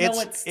I don't know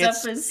what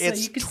stuff is, so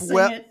you can sing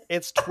it.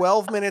 It's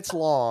 12 minutes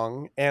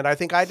long, and I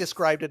think I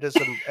described it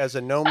as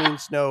a No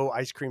Means No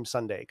ice cream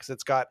sundae because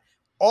it's got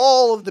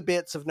all of the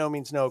bits of No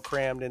Means No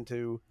crammed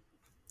into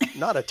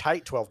not a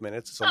tight 12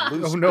 minutes. It's a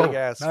loose, big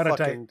ass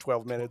fucking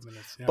 12 minutes.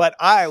 Yeah. But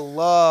I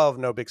love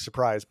No Big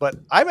Surprise. But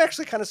I'm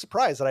actually kind of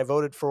surprised that I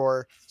voted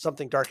for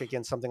Something Dark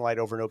Against Something Light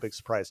over No Big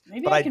Surprise.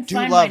 Maybe but I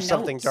do love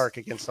Something Dark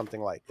Against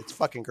Something Light. It's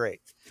fucking great.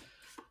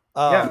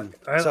 I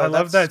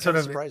love that sort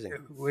of surprising.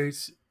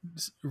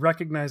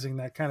 Recognizing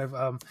that kind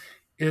of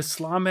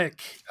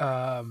Islamic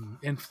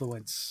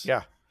influence.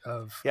 Yeah.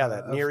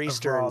 That Near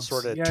Eastern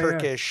sort of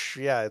Turkish.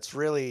 Yeah, it's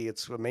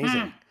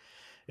amazing.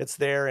 It's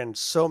there in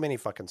so many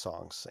fucking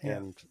songs,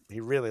 and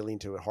he really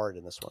leaned to it hard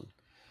in this one.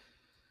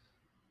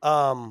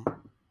 All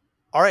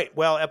right,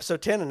 well,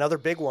 episode 10, another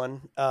big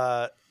one.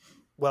 I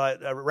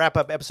wrap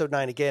up episode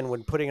 9 again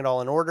when Putting It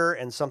All in Order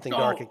and Something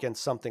Dark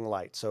Against Something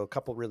Light. So a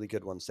couple really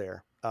good ones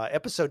there.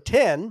 Episode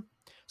 10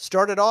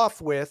 started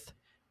off with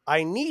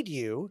I Need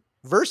You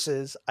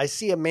versus I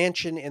See a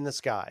Mansion in the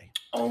Sky.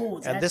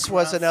 And this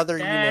was another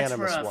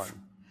unanimous one.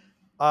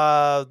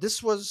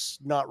 This was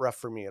not rough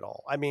for me at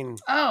all. I mean,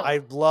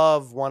 I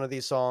love one of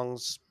these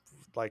songs,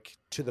 like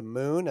To the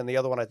Moon, and the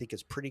other one I think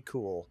is pretty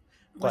cool.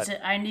 Was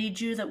it I Need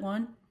You that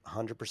won?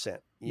 100%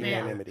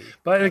 unanimity.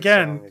 But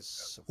again,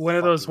 one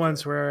of those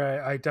ones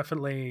where I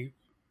definitely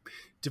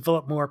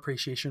developed more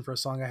appreciation for a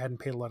song I hadn't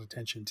paid a lot of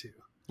attention to.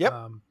 Yep.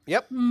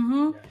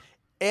 Mm-hmm. Yeah.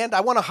 And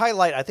I want to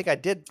highlight, I think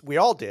we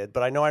all did,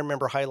 but I know I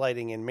remember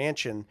highlighting in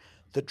Mansion,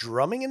 the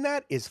drumming in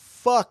that is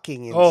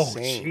fucking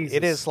insane. Jesus.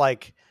 It is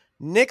like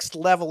next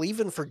level,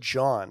 even for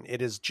John.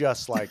 It is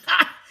just like,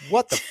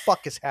 what the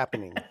fuck is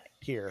happening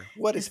here?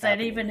 What is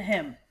happening? Is that even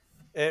him?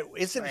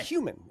 Is it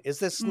human? Is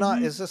this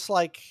not? Is this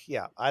like?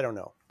 Yeah, I don't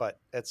know, but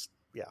it's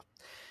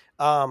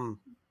And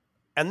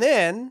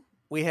then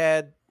we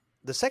had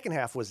the second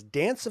half was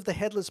Dance of the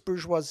Headless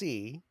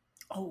Bourgeoisie.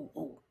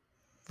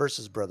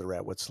 Versus Brother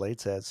Rat. What Slade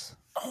says.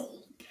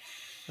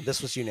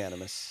 This was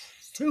unanimous.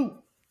 2.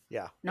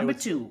 Yeah. Number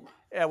 2.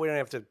 Yeah, we don't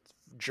have to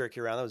jerk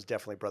you around. That was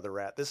definitely Brother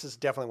Rat. This is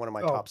definitely one of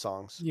my top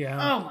songs. Yeah.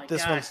 Oh my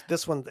God.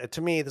 This one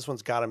to me, this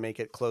one's got to make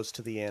it close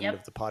to the end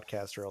of the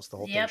podcast, or else the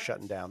whole thing's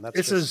shutting down. One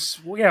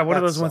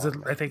of those ones that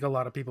I think a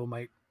lot of people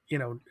might,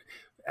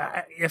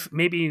 if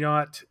maybe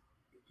not,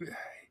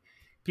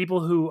 people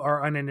who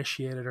are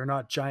uninitiated or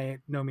not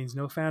giant No Means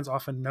No fans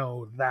often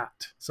know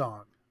that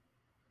song.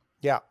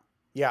 Yeah.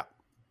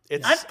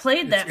 I've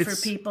played that for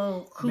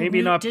people who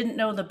didn't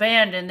know the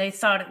band, and they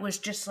thought it was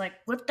just like,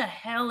 what the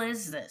hell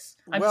is this?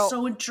 I'm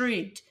so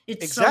intrigued.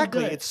 It's so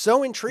good. It's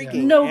so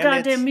intriguing. No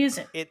goddamn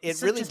music. It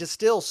really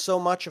distills so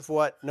much of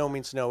what No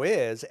Means No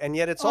is, and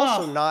yet it's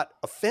also not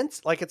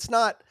offensive. Like, it's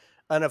not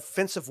an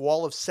offensive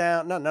wall of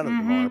sound. No, none of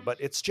them are,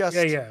 but it's just,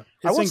 It's I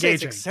won't engaging. say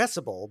it's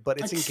accessible, but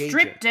it's engaging.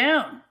 Stripped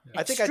down.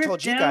 I think I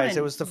told you guys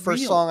it was the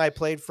first song I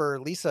played for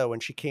Lisa when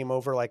she came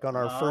over, like on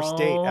our first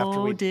date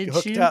after we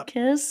hooked up. Did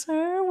you kiss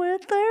her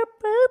with her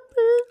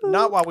boo-boo?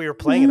 Not while we were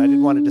playing it. I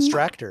didn't want to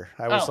distract her.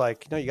 I was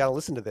like, no, you got to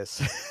listen to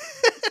this.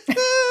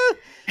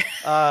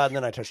 And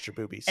then I touched her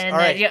boobies. And all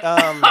right.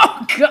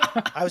 oh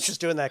God! I was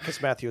just doing that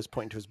because Matthew was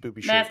pointing to his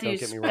booby shirt. Don't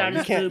get me wrong.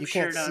 You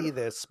can't see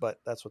this,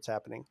 but that's what's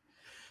happening.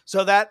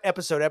 So that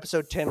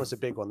episode 10 was a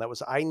big one. That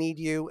was I Need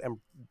You and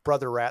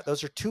Brother Rat.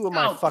 Those are two of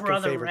my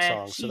fucking favorite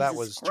songs. So that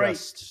was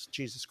just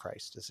Jesus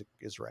Christ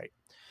is right.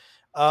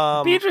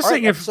 It'd be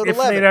interesting if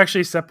they'd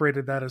actually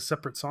separated that as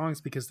separate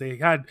songs, because they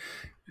had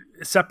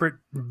separate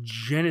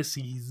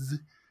geneses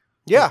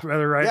Yeah,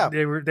 Brother Rat.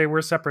 Yeah. They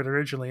were separate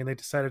originally, and they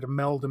decided to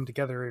meld them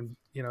together, and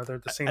they're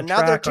the same. And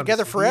now they're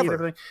together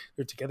forever.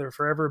 They're together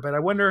forever. But I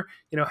wonder,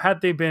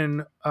 had they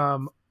been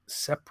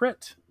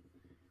separate,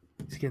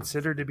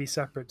 considered to be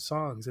separate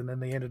songs, and then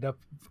they ended up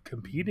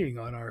competing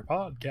on our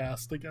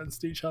podcast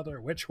against each other,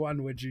 which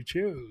one would you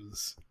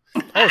choose?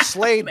 Oh,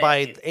 Slade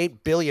by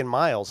 8 billion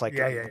miles. Like,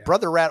 yeah.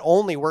 Brother Rat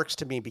only works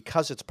to me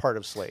because it's part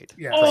of Slade.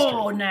 Yeah.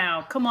 Oh,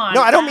 now come on.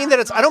 No, I don't mean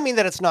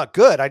that it's not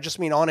good. I just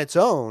mean on its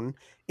own,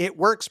 it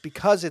works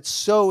because it's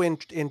so in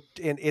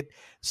it.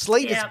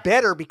 Slade is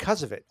better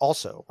because of it,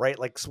 also, right?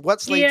 Like what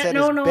Slade said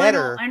is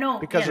better I know.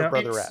 because of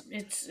Brother Rat.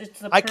 It's the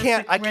perfect I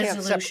can't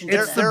resolution.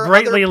 It's the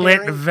brightly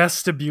lit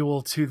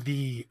vestibule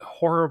to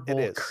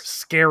horrible,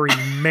 scary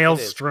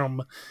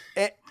maelstrom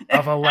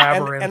of a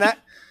labyrinth.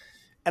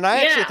 And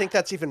I actually think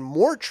that's even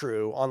more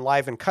true on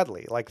Live and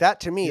Cuddly. Like that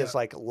to me is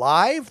like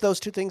Live, those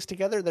two things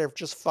together, they're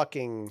just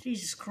fucking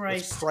Jesus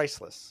Christ. It's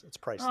priceless. It's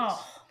priceless.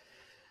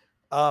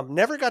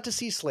 Never got to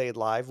see Slade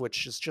live,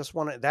 which is just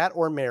one of that,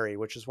 or Mary,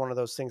 which is one of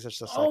those things that's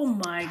just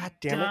like, God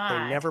damn it,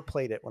 they never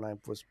played it when I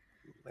was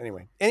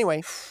anyway.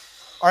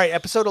 All right,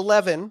 episode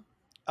 11.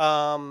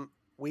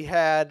 We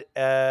had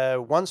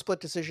one split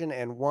decision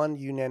and one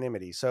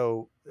unanimity.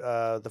 So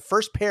the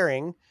first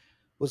pairing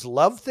was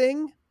Love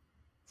Thing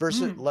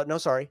versus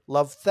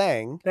Love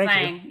Thang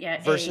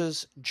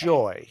versus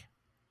Joy.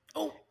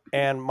 Oh.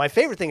 And my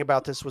favorite thing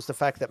about this was the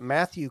fact that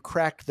Matthew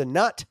cracked the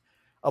nut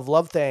of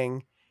Love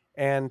Thang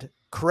and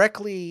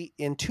correctly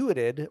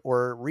intuited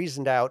or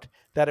reasoned out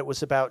that it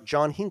was about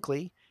John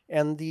Hinckley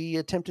and the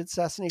attempted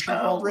assassination of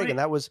Ronald Reagan.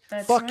 That was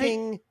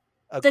fucking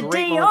a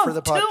great moment for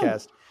the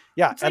podcast.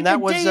 Yeah, it's and like that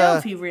was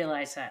if you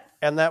realize that.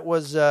 And that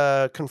was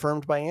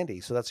confirmed by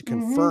Andy. So that's a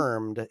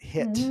confirmed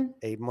hit,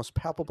 a most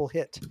palpable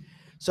hit.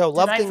 So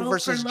Love Thing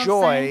versus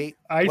Joy.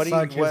 I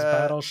fuck his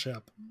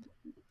battleship.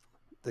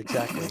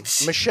 Exactly.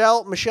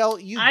 Michelle,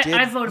 you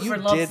did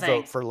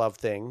vote for Love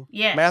Thing.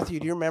 Yeah. Matthew,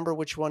 do you remember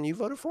which one you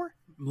voted for?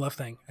 Love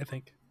Thing, I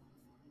think.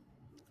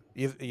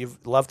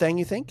 You've Love Thing,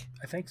 you think?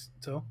 I think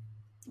so.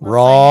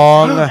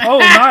 Wrong. Oh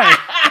my.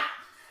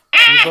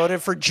 You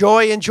voted for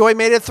Joy, and Joy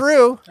made it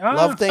through.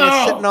 Love Thing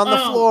is sitting on the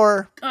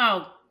floor.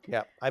 Oh.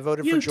 Yeah, I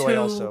voted for Joy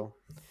also.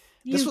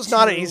 This was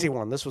not an easy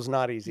one. This was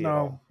not easy at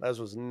all. This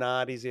was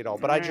not easy at all.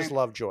 But I just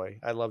love Joy.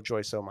 I love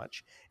Joy so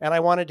much. And I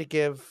wanted to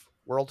give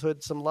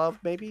Worldhood some love,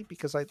 maybe,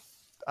 because I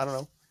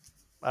don't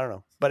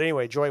know. But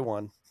anyway, Joy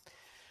won.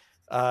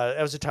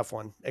 It was a tough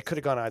one. It could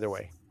have gone either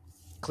way.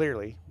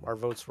 Clearly, our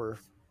votes were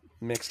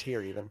mixed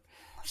here even.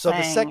 So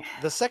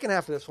the second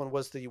half of this one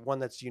was the one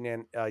that's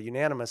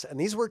unanimous. And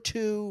these were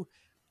two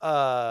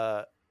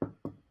rare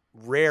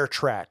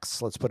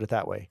tracks, let's put it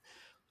that way.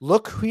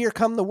 Look, Here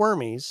Come the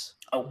Wormies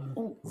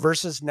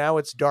versus Now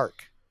It's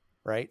Dark,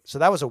 right? So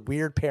that was a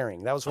weird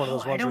pairing. That was one of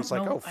those ones where it's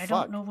like, oh, fuck. I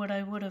don't know what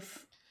I would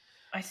have.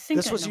 I think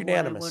this was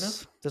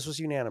unanimous. This was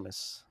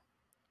unanimous.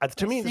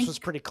 To me, this was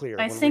pretty clear.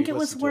 I think it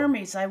was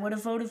Wormies. I would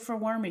have voted for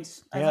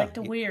Wormies. I like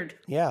the weird.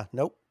 Yeah,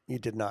 nope, you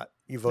did not.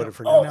 You voted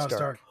for Now It's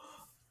Dark.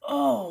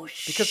 Oh,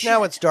 shit. Because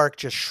Now It's Dark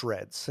just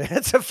shreds.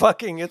 It's a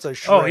shred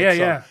song.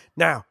 Yeah.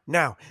 Now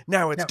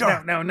it's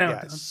dark. No.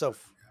 Yeah, it's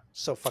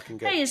so fucking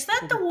good. Hey, is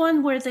that the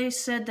one where they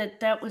said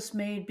that was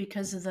made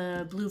because of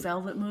the Blue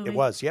Velvet movie? It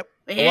was, yep.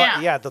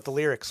 Yeah. That the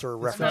lyrics are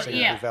referencing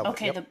Blue Velvet.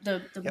 Okay, yep.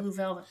 the Blue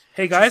Velvet.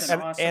 Hey, guys.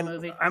 An awesome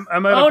movie.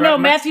 I'm out of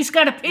Matthew's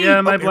got to pee.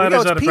 Yeah, my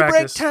bladder's out of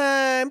practice.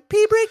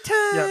 Pee break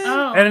time. Yeah.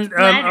 Oh, and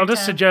I'll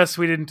just suggest,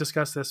 we didn't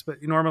discuss this,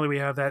 but normally we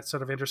have that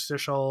sort of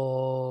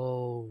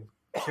interstitial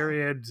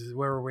period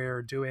where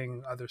we're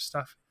doing other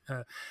stuff.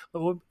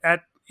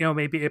 At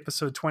maybe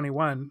episode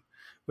 21,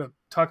 we'll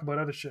talk about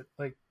other shit,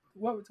 like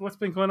what's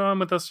been going on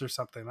with us or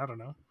something. I don't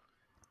know.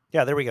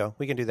 Yeah, there we go.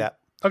 We can do that.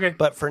 Okay.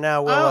 But for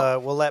now,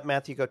 we'll let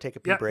Matthew go take a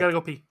pee break. Yeah, gotta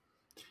go pee.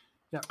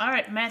 Yeah. All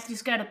right,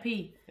 Matthew's got to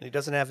pee. And he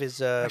doesn't have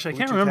his Actually, I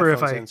can't remember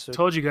if I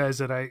told you guys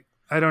that I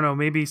don't know,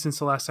 maybe since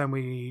the last time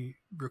we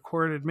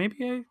recorded, maybe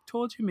I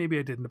told you, maybe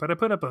I didn't, but I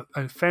put up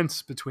a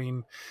fence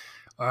between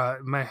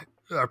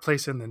our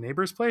place and the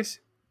neighbor's place.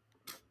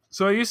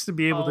 So I used to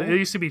be able to, it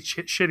used to be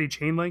shitty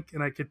chain link,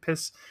 and I could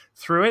piss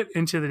through it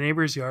into the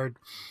neighbor's yard.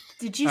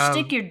 Did you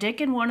stick your dick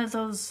in one of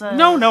those?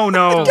 No.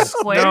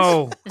 Squares?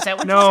 No. Is that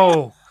what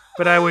you said?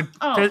 But I would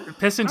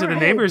piss into the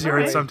neighbor's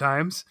yard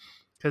sometimes,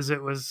 because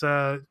it was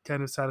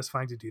kind of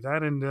satisfying to do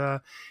that. And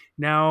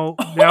now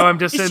I'm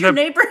just is your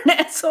neighbor an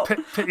asshole?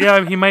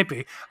 Yeah, he might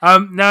be.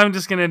 Now I'm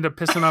just going to end up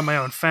pissing on my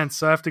own fence,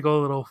 so I have to go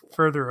a little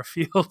further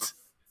afield.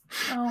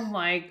 Oh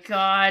my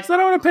god! So I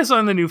don't want to piss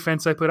on the new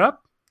fence I put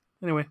up.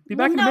 Anyway, be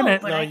back in a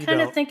minute. But I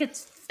kind of think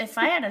if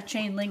I had a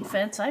chain link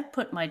fence, I'd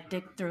put my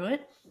dick through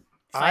it.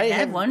 I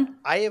had one.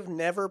 I have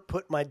never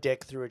put my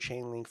dick through a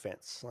chain link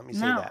fence. Let me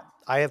say that.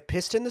 I have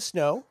pissed in the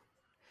snow.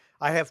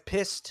 I've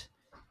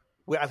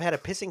had a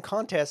pissing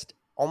contest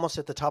almost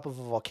at the top of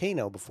a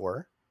volcano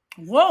before.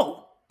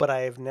 Whoa! But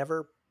I have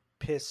never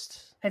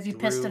pissed. Have you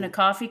pissed in a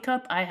coffee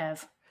cup? I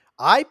have.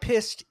 I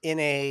pissed in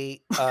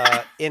a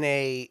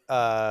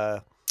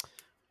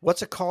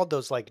what's it called?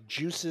 Those like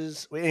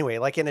juices. Anyway,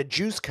 like in a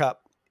juice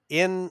cup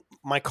in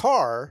my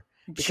car,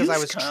 because I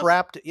was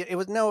trapped. It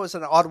was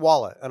an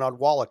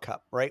Odwalla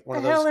cup, right? One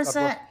of those. What the hell is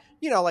that?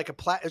 Like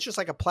it's just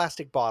like a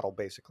plastic bottle,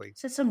 basically.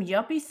 Is it some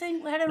yuppie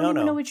thing? I don't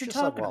even know what you're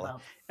talking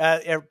about.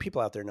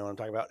 People out there know what I'm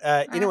talking about.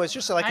 It's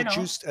just like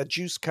a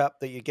juice cup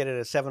that you get at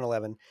a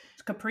 7-Eleven.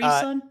 Capri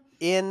Sun?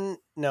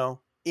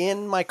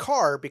 In my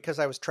car, because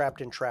I was trapped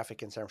in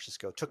traffic in San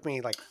Francisco. It took me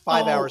like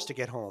 5 hours to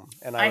get home.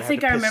 And I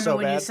think I remember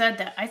when you said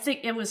that. I think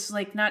it was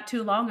like not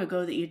too long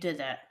ago that you did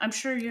that. I'm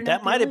sure you're not.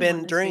 That might have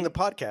been during the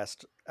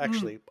podcast,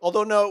 actually.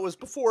 Although, no, it was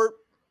before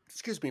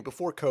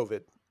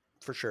COVID,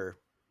 for sure.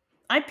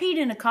 I peed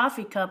in a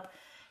coffee cup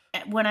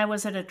when I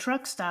was at a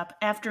truck stop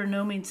after a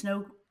No Means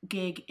No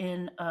gig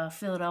in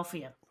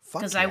Philadelphia.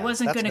 Because I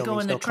wasn't going to go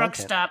in the truck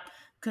stop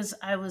because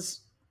I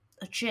was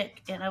a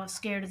chick and I was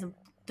scared of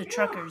the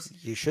truckers.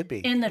 You should be.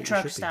 In the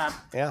truck stop.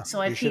 Yeah. So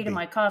I peed in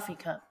my coffee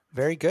cup.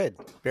 Very good.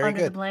 Very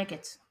under good. The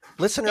blankets.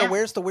 Listener,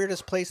 where's the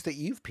weirdest place that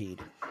you've peed?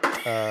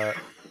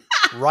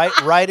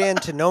 Write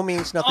into No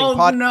Means Nothing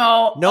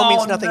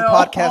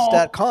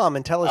podcast.com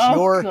and tell us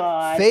your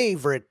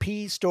favorite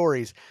pee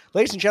stories.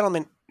 Ladies and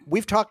gentlemen,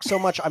 we've talked so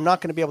much, I'm not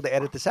going to be able to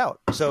edit this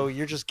out. So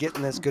you're just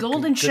getting this good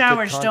Golden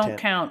showers don't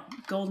count.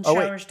 Golden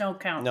showers don't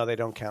count. No, they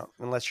don't count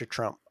unless you're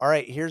Trump. All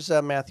right, here's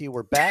Matthew.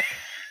 We're back.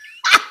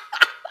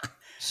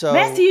 So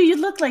Matthew, you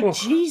look like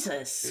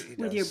Jesus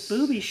with your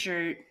booby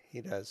shirt. He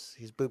does.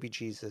 He's booby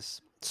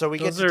Jesus. So we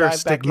get to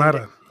dive back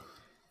into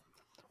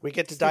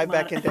dive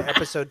back into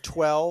episode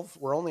 12.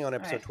 We're only on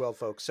episode 12,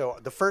 folks. So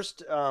the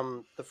first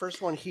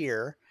one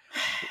here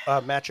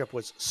matchup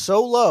was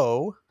So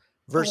Low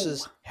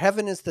versus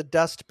Heaven is the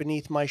Dust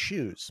Beneath My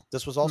Shoes.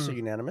 This was also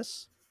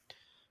unanimous.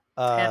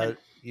 That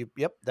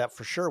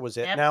for sure was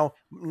it. Yep. Now,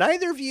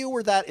 neither of you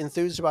were that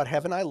enthused about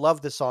Heaven. I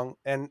love this song.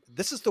 And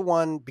this is the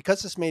one,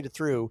 because this made it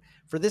through,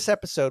 for this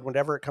episode,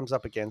 whenever it comes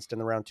up against in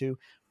the round 2,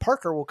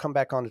 Parker will come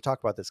back on to talk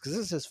about this, because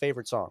this is his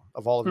favorite song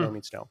of all of No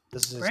Means No.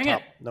 This is his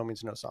top No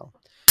Means No song.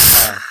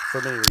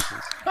 For many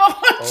reasons.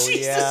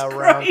 Jesus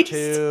round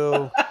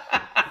 2.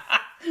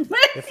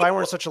 If I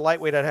weren't such a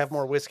lightweight, I'd have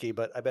more whiskey,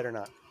 but I better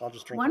not. I'll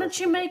just drink. Why don't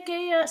you make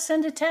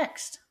send a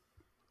text?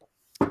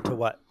 To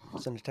what?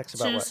 Send a text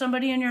about to what?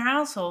 Somebody in your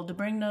household to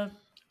bring the...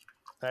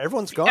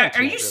 Everyone's gone.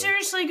 Are you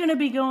seriously going to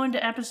be going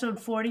to episode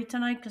 40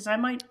 tonight? Because I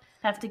might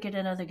have to get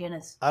another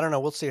Guinness. I don't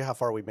know. We'll see how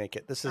far we make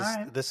it. This is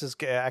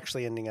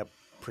actually ending up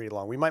pretty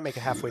long. We might make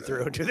it halfway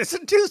through and do this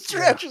in 2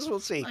 stretches.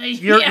 We'll see.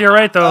 You're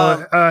right,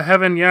 though.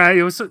 Heaven,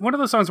 it was one of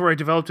those songs where I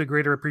developed a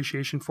greater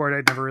appreciation for it.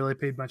 I'd never really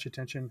paid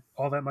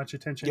all that much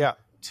attention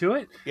to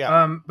it.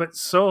 Yeah. But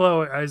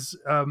Solo is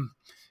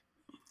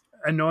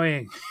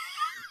annoying.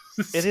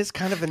 It is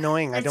kind of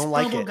annoying. I don't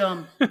like it.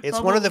 Gum. It's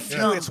one of the few.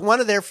 Gum. It's one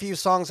of their few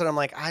songs that I'm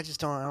like, I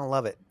don't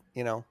love it.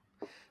 Don't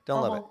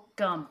love it.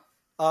 Gum.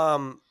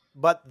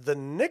 But the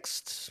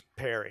next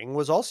pairing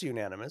was also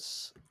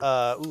unanimous.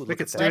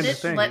 Look at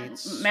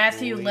that.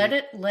 Matthew, let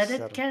it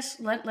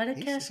cascade.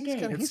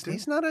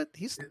 He's not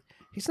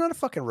a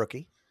fucking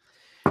rookie.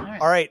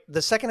 All right.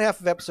 The second half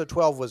of episode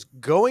 12 was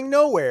Going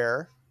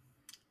Nowhere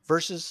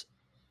versus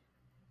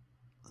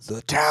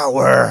The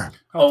Tower.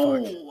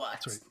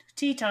 That's right.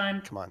 Tea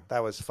time. Come on,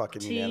 that was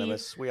fucking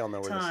unanimous. We all know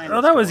where this is.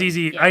 Oh, that was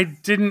easy. Yeah. I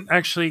didn't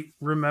actually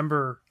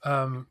remember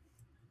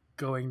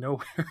Going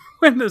Nowhere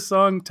when the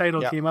song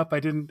title came up.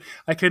 I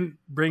couldn't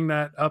bring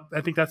that up.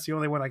 I think that's the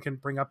only one I can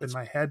bring up in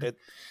my head.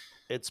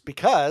 It's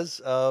because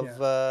of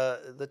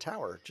the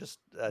tower, just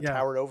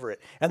towered over it.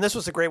 And this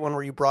was a great one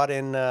where you brought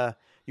in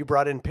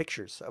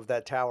pictures of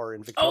that tower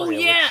in Victoria. Oh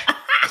yeah.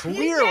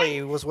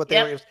 Clearly was what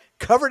they were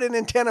covered in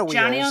antenna wheels.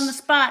 Johnny on the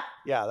spot.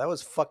 Yeah, that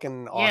was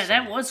fucking awesome. Yeah,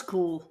 that was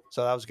cool.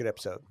 So that was a good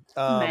episode.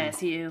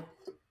 Matthew,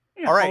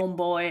 you're a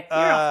homeboy. You're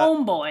a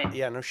homeboy.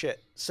 Yeah, no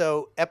shit.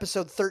 So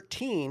episode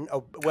 13.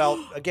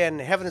 Again,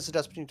 Heaven is the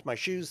Dust Beneath My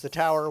Shoes. The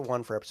Tower,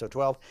 one for episode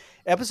 12.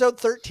 Episode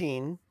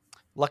 13,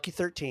 Lucky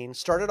 13,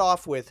 started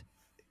off with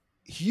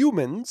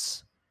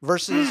Humans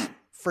versus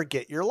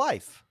Forget Your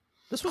Life.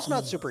 This was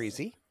not super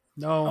easy.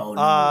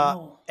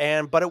 No.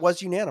 But it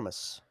was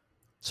unanimous.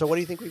 So what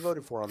do you think we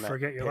voted for on that?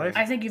 Forget Your Life?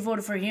 I think you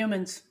voted for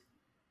Humans.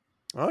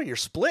 Oh, you're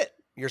split.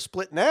 You're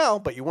split now,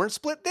 but you weren't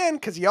split then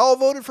because y'all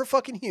voted for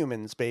fucking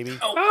Humans, baby.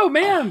 Oh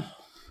man.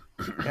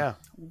 Yeah.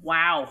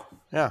 Wow.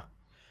 Yeah.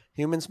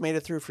 Humans made it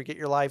through Forget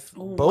Your Life.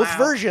 Both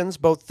versions,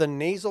 both the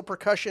nasal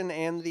percussion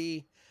and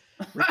the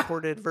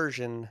recorded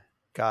version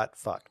got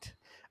fucked.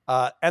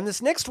 And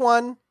this next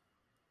one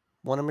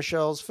of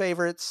Michelle's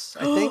favorites,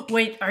 I think.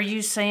 Wait, are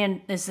you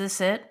saying, is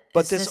this it?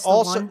 But this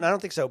also, I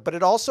don't think so. But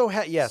it also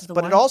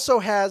it also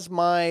has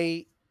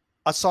a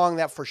song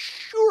that for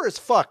sure as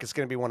fuck is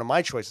going to be one of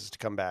my choices to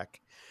come back.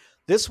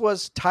 This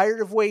was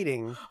Tired of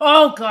Waiting.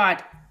 Oh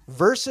God.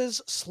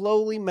 Versus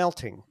Slowly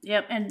Melting.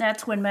 Yep, and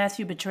that's when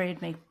Matthew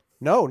betrayed me.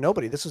 No,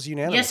 nobody. This was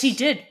unanimous. Yes, he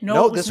did.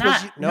 No, it was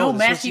not. This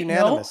was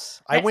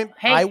unanimous.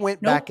 I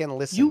went back and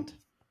listened.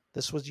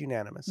 This was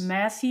unanimous.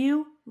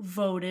 Matthew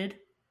voted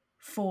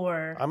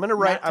for I'm gonna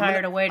write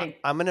Tired of Waiting.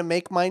 I'm gonna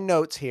make my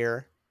notes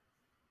here.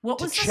 What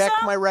was to check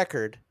my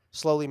record?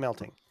 Slowly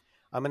Melting.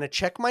 I'm gonna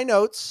check my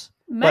notes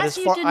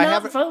Matthew did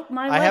not vote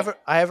my way.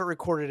 I have it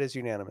recorded as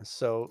unanimous.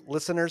 So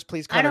listeners,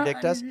 please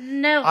contradict us.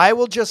 No. I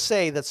will just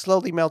say that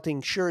Slowly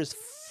Melting sure as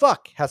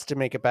fuck has to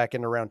make it back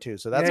into round 2.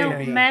 So that's going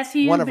to be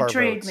Matthew one of our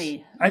betrayed votes.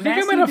 me. I think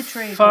Matthew I might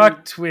have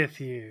fucked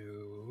with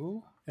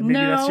you. And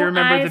maybe that's you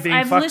remember the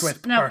being fucked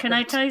with. No, can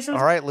I tell you something?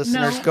 All right,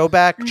 listeners, go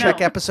back,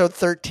 check episode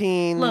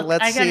 13. Look,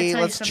 let's see.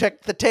 Let's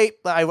check the tape.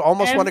 I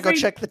almost want to go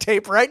check the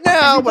tape right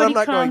now, but I'm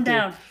not going to.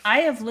 Calm down. I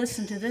have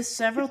listened to this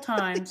several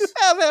times. You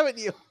have, haven't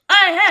you?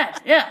 I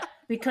have, yeah.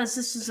 Because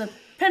this is a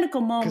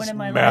pinnacle moment in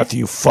my life.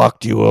 Matthew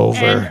fucked you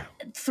over.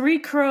 And 3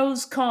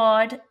 crows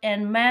cawed,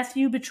 and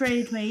Matthew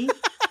betrayed me.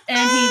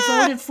 And he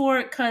voted for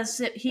it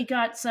because he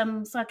got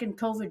some fucking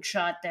COVID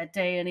shot that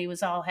day, and he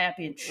was all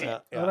happy and shit. Yeah.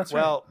 Oh,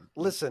 well,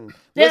 listen.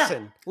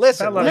 No,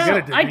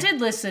 I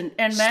did listen.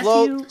 And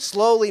Matthew...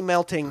 Slowly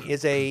Melting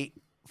is a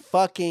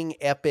fucking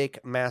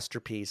epic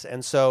masterpiece.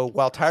 And so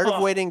while Tired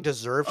of Waiting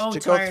deserves to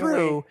go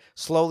through,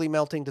 Slowly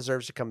Melting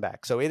deserves to come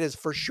back. So it is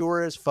for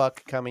sure as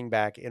fuck coming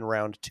back in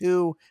round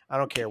 2. I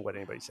don't care what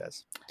anybody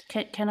says.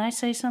 Can I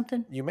say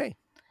something? You may.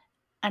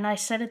 And I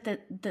said it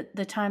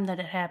the time that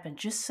it happened.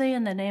 Just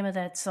saying the name of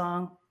that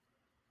song,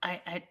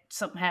 I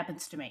something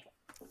happens to me.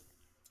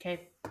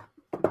 Okay?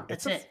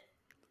 That's it.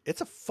 It's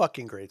a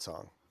fucking great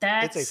song.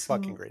 It's a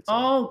fucking great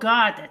song. Oh,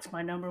 God, that's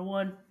my number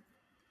 1.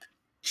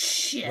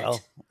 Shit. Well,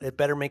 it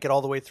better make it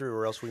all the way through,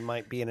 or else we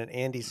might be in an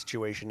Andy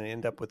situation and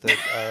end up with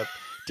a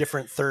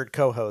different third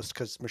co-host,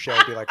 because Michelle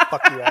would be like,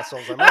 fuck you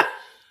assholes, I'm out.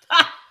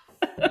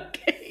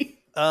 Okay.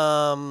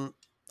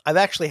 I've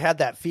actually had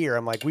that fear.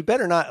 I'm like, we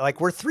better not, like,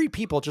 we're 3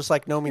 people, just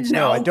like No Means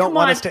No. I don't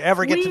want us to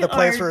ever get to the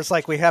place where it's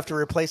like we have to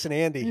replace an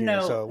Andy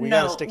here. So we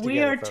got to stick together. We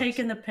are folks.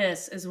 Taking the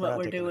piss is what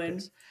we're doing.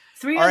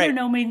 3 other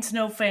No Means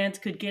No fans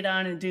could get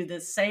on and do the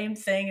same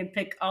thing and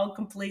pick all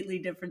completely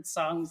different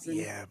songs. And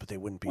yeah, but they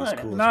wouldn't be as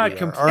cool not as we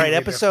completely are. All right,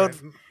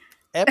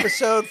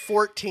 episode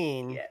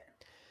 14.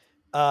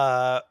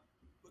 Yeah.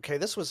 Okay,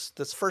 this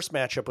first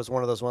matchup was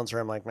one of those ones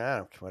where I'm like,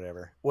 man,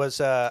 whatever.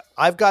 Was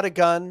I've Got a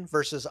Gun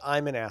versus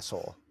I'm an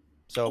Asshole.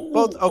 So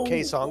both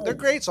okay songs. They're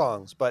great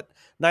songs, but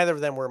neither of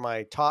them were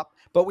my top.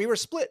 But we were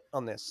split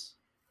on this,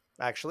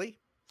 actually.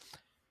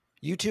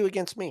 You 2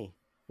 against me.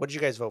 What did you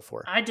guys vote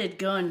for? I did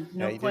Gun,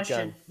 no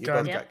question. You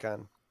both got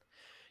Gun.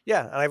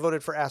 Yeah, and I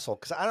voted for Asshole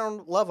because I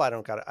don't love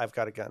I've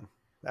Got a Gun,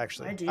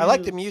 actually. I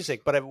like the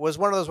music, but it was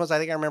one of those ones I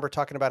think I remember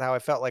talking about how I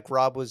felt like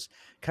Rob was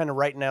kind of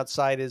writing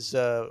outside his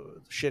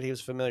shit he was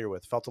familiar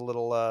with. Felt a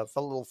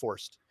little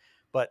forced.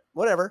 But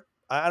whatever.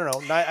 I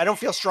don't know. I don't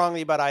feel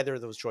strongly about either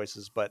of those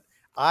choices, but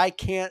I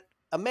can't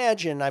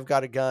imagine I've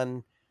Got a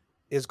Gun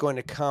is going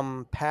to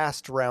come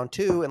past round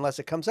 2 unless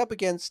it comes up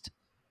against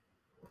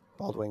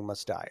Baldwin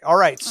Must Die. All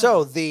right,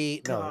 so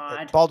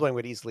Baldwin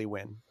would easily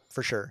win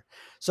for sure.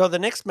 So the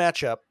next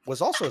matchup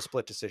was also a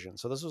split decision.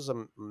 So this was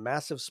a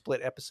massive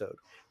split episode.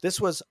 This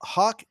was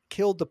Hawk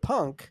Killed the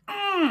Punk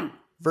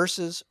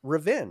versus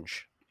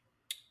Revenge.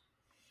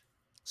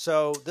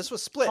 So this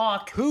was split.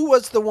 Hawk. Who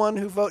was the one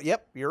who voted?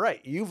 Yep, you're right.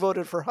 You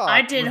voted for Hawk.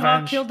 I did. Revenge.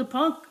 Hawk Killed the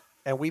Punk.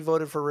 And we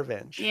voted for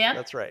Revenge. Yeah.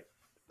 That's right.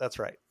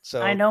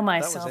 So I know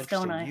myself,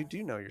 don't I? You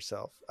do know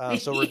yourself.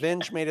 So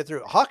Revenge made it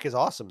through. Hawk is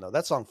awesome, though.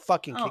 That song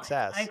fucking kicks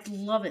ass. I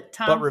love it.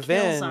 But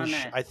Revenge, kills on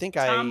that. I think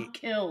Tom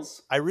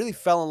kills. I really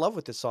fell in love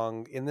with this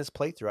song in this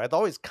playthrough. I'd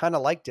always kind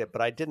of liked it,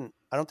 but I don't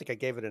think I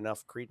gave it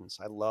enough credence.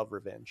 I love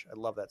Revenge. I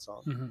love that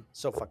song. Mm-hmm.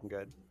 So fucking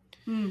good.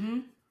 Mm-hmm.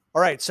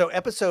 All right, so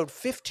episode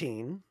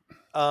 15,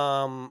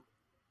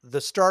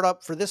 the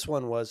startup for this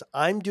one was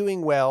I'm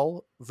Doing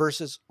Well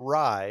versus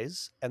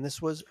Rise, and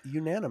this was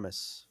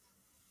unanimous.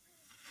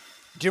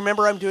 Do you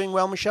remember I'm Doing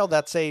Well, Michelle?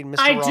 That's a Mr.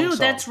 I Wrong do. song.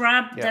 That's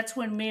Rob. Yeah. That's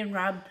when me and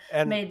Rob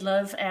made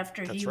love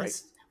after he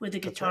was with the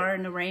guitar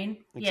in the rain.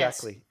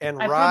 Exactly. Yes.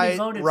 And I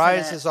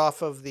Rise is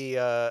off of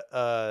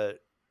the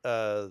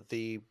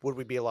Would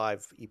We Be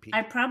Alive EP.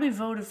 I probably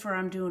voted for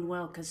I'm Doing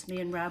Well because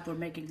me and Rob were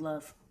making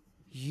love.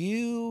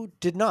 You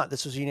did not.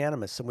 This was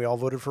unanimous, and we all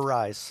voted for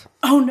Rise.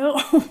 Oh no!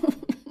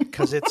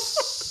 Because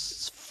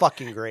it's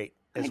fucking great.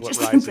 Is what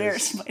just Rise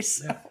embarrassed is.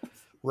 myself.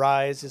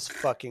 Rise is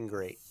fucking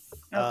great.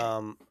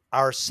 Okay.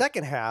 Our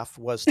second half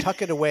was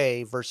Tuck It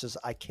Away versus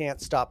I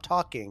Can't Stop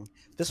Talking.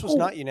 This was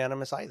not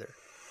unanimous either.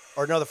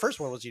 Or no, the first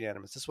one was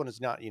unanimous. This one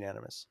is not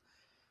unanimous.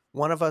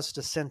 One of us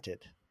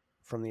dissented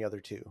from the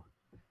other 2.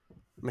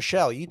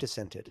 Michelle, you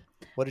dissented.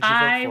 What did you vote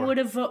for? I would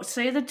have voted.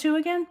 Say the 2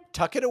 again.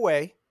 Tuck It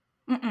Away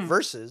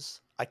versus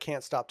I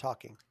Can't Stop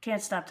Talking.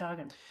 Can't Stop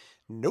Talking.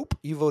 Nope.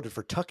 You voted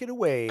for Tuck It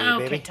Away,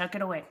 okay, baby. Tuck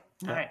It Away.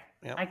 All right.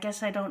 Yep. I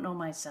guess I don't know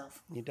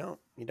myself. You don't.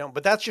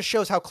 But that just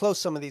shows how close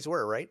some of these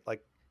were, right?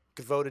 Like,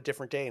 could vote a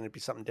different day and it'd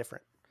be something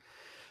different.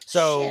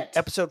 So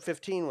episode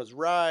 15 was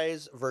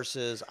Rise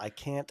versus I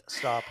Can't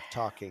Stop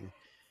Talking.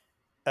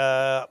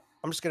 I'm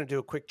just going to do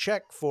a quick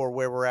check for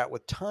where we're at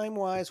with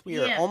time-wise. We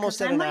are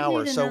almost at an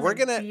hour. So we're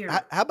going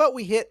to, how about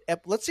we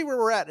let's see where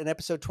we're at in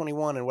episode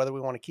 21 and whether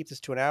we want to keep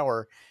this to an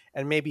hour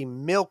and maybe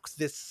milk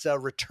this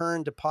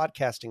return to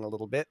podcasting a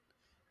little bit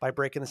by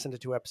breaking this into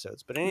 2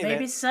 episodes. But anyway,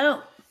 maybe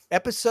so.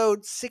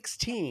 Episode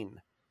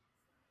 16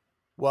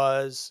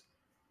 was,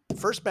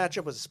 first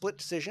matchup was a split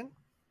decision.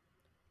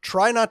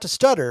 Try Not to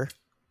Stutter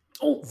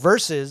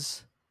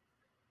versus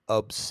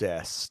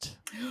Obsessed.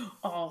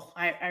 Oh,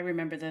 I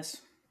remember this.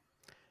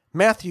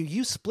 Matthew,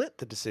 you split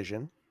the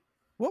decision.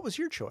 What was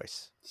your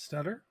choice?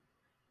 Stutter?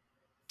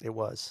 It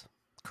was.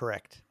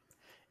 Correct.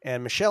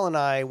 And Michelle and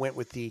I went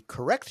with the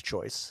correct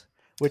choice,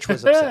 which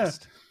was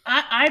Obsessed.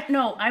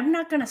 No, I'm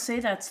not going to say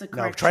that's the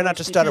correct Try Not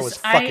to Stutter was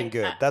fucking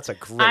good. That's a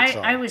great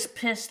song. I was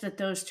pissed that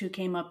those two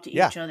came up to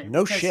each other.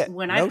 No shit.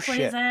 When I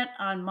play that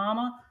on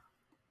Mama,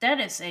 that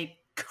is a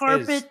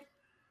carpet.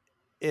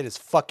 It is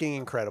fucking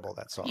incredible,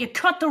 that song. You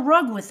cut the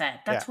rug with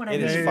that. That's what I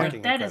mean. It is fucking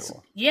incredible. Is,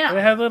 yeah.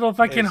 They have little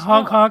fucking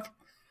honk.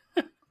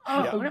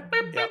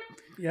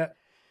 Yeah.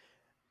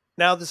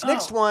 Now this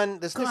next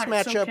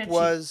matchup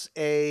was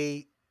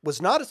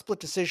not a split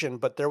decision,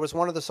 but there was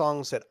one of the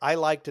songs that I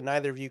liked and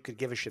neither of you could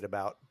give a shit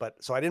about.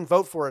 So I didn't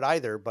vote for it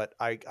either, but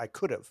I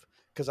could have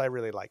because I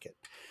really like it.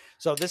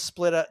 So this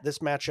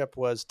matchup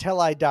was Till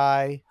I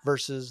Die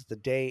versus The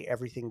Day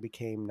Everything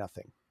Became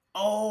Nothing.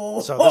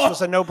 Oh, so this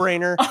was a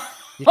no-brainer.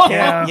 You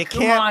can't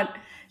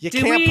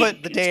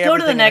put The Day Everything go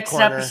to the next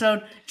corner.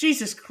 Episode.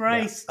 Jesus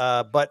Christ.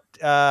 Yeah. But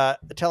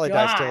Till I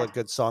Die is still a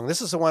good song.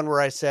 This is the one where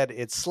I said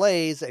it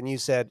slays, and you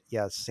said,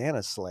 yeah,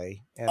 Santa's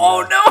sleigh. And,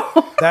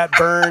 no.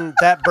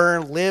 that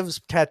burn lives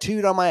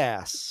tattooed on my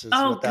ass. Is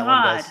what that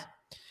one does.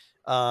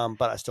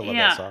 But I still love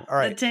that song. All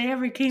right. The Day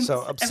Everything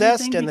So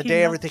Obsessed and The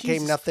Day Everything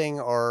Became Nothing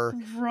are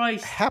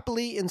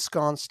happily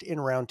ensconced in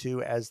round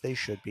 2 as they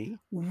should be.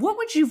 What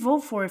would you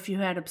vote for if you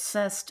had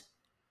Obsessed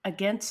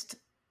against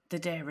The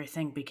Day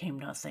Everything Became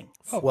Nothing?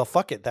 Oh. Well,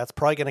 fuck it. That's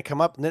probably going to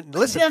come up.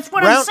 Listen, that's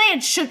what I'm saying.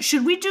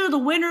 Should we do the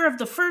winner of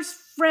the first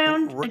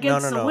round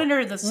against the winner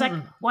of the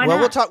second? Why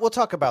not? We'll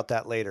talk about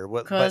that later.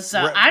 Because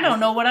I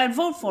don't know what I'd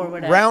vote for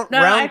with that.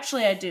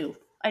 Actually, I do.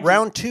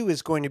 Round 2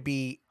 is going to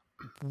be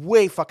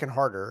way fucking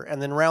harder,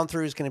 and then round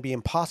 3 is going to be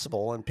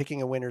impossible, and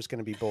picking a winner is going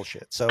to be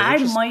bullshit. So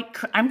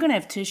I'm going to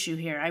have tissue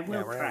here. I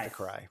will cry. We're going to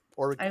cry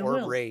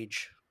or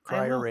rage.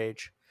 Cry or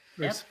rage.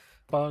 Yep.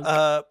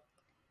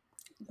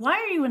 Why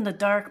are you in the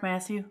dark,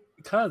 Matthew?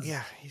 Because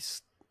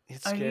it's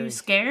Are scary. you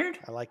scared?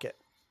 I like it.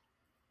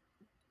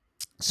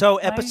 So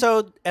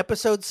episode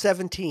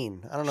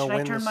 17. I don't know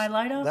when. Should I turn my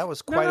light off? That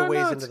was quite a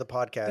ways into the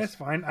podcast. That's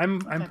fine. I'm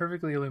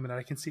perfectly illuminated.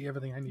 I can see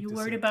everything I need to see. You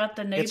worried about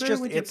the neighbor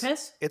with your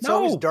piss? It's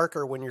always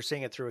darker when you're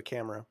seeing it through a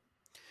camera.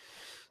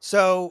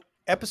 So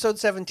episode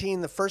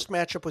 17, the first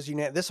matchup was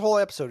unanimous. This whole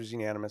episode is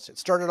unanimous. It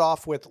started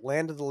off with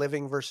Land of the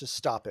Living versus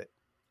Stop It.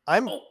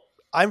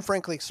 I'm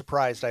frankly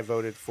surprised I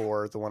voted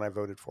for the one I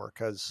voted for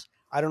because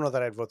I don't know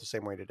that I'd vote the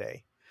same way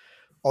today.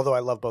 Although I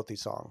love both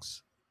these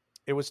songs.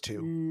 It was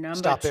 2. Number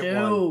Stop 2. It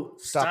 1.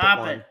 Stop It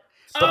 1.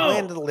 But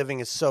Land of the Living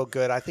is so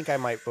good. I think I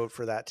might vote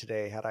for that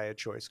today had I a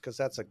choice because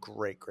that's a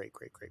great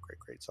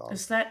song.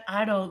 Is that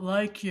I Don't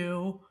Like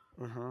You?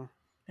 Mm-hmm.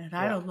 And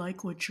I don't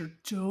like what you're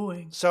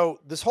doing. So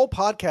this whole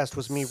podcast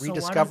was me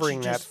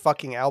rediscovering that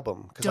fucking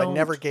album because I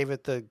never gave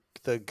it the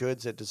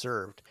goods it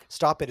deserved.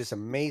 Stop It is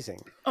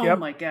amazing. Oh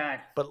my God.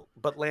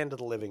 But Land of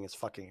the Living is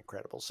fucking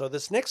incredible. So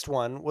this next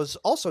one was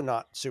also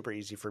not super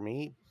easy for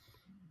me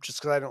just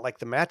because I didn't like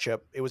the matchup.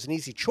 It was an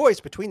easy choice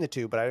between the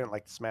two, but I didn't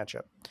like this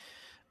matchup.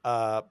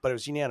 But it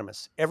was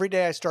unanimous. Every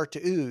Day I Start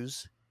to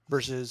Ooze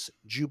versus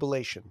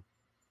Jubilation.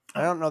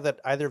 I don't know that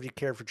either of you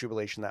cared for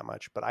Jubilation that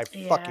much, but I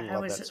fucking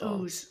love that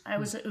song. I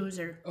was an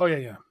oozer. Oh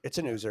yeah. It's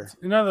an oozer.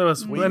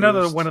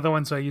 Another one of the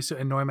ones I used to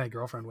annoy my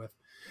girlfriend with.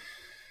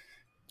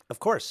 Of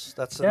course,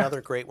 that's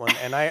another great one.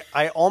 And I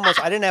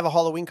didn't have a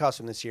Halloween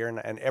costume this year,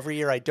 and every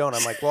year I don't.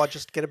 I'm like, well, I'll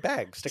just get a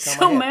bag, stick on my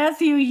head. So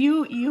Matthew,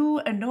 you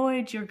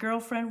annoyed your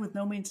girlfriend with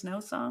No Means No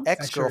song?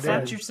 Ex-girlfriend. Is that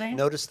what you're saying?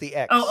 Notice the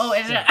X. Oh,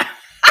 is it?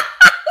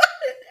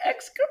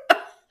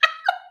 Ex-girlfriend.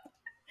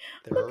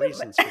 There are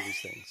reasons for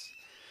these things.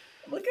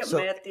 Look at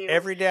Matthew.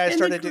 Every Day I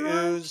started to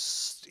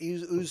ooze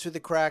through the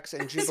cracks,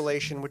 and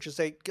Jubilation, which is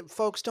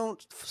folks,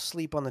 don't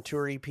sleep on the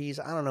tour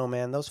EPs. I don't know,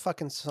 man. Those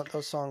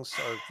songs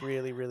are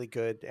really, really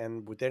good,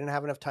 and they didn't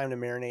have enough time to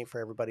marinate for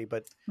everybody.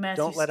 But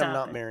Matthew, don't let them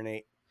not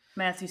marinate.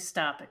 Matthew,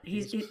 stop it.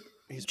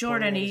 He's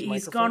Jordan.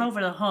 He's gone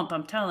over the hump.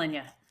 I'm telling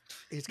you.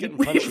 He's getting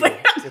punchy.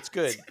 It's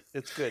good.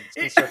 It's good. It's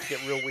gonna start to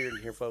get real weird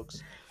in here,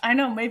 folks. I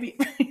know. Maybe.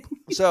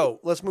 So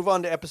let's move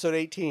on to episode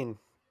 18.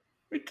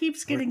 It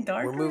keeps getting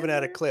darker. We're moving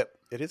at a clip.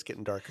 It is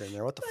getting darker in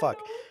there. What the fuck?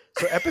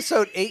 So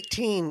episode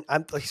 18,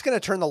 he's going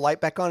to turn the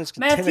light back on. His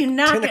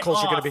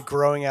tentacles are going to be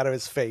growing out of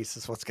his face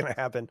is what's going to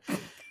happen.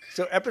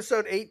 So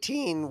episode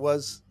 18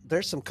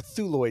 there's some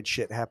Cthulhuoid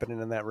shit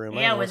happening in that room.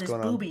 Yeah, with his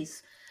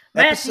boobies.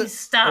 Matthew,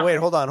 stop. Oh, wait,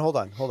 hold on.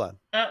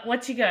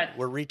 What you got?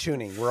 We're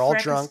retuning. We're all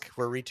drunk.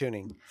 We're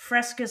retuning.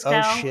 Frescas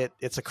cow. Oh, shit.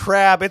 It's a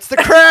crab. It's the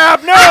crab.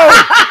 No!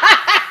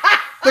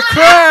 The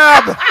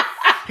crab!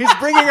 He's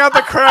bringing out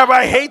the crab.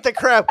 I hate the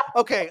crab.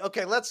 Okay.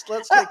 Let's take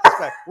this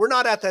back. We're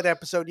not at that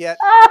episode yet.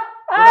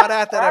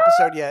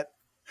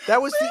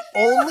 That was the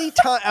only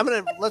time.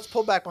 Let's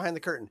pull back behind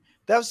the curtain.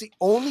 That was the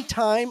only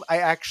time I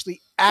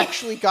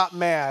actually got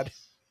mad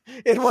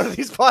in one of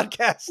these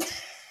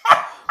podcasts.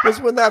 Was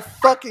when that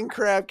fucking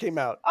crab came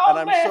out.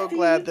 And I'm so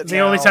glad that the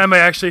only time I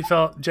actually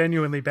felt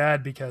genuinely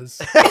bad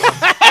because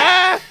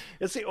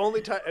It's the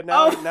only time. And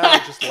now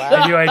I just laugh.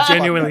 I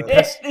genuinely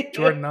pissed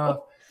Jordan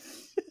off.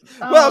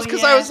 Well, it's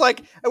because I was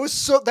like,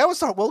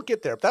 we'll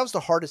get there. That was the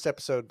hardest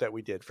episode that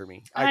we did for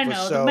me. I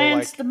know.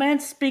 The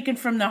man's speaking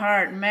from the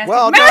heart. And Matthew,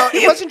 no,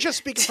 it wasn't just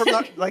speaking from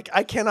the, like,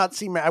 I cannot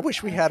see, I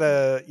wish we had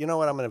you know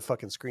what? I'm going to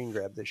fucking screen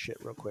grab this shit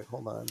real quick.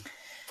 Hold on.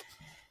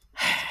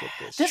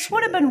 This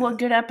would have been a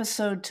good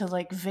episode to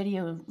like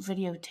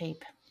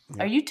videotape.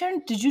 Yeah.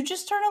 Did you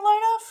just turn a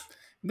light off?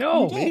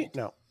 No.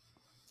 No.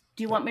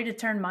 Do you want me to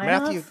turn mine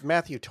off?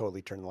 Matthew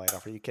totally turned the light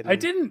off. Are you kidding me? I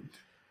didn't.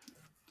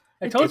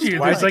 I told you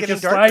there's like a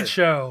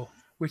slideshow,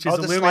 which is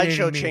illuminating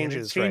the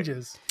slideshow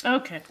changes. Right.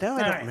 Okay. Now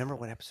I don't remember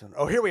what episode.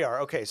 Oh, here we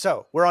are. Okay,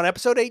 so we're on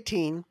episode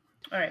 18.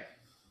 All right.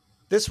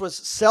 This was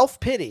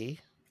self-pity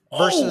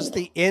versus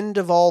the end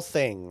of all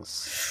things.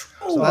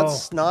 So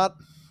that's not,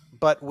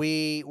 but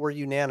we were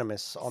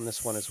unanimous on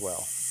this one as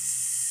well.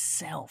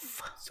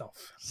 Self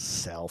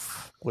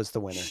was the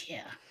winner.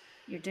 Yeah.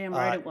 You're damn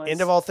right it was.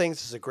 End of All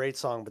Things is a great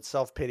song, but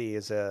Self-Pity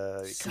is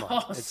it's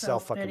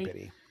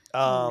self-fucking-pity.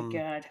 Oh, my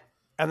God.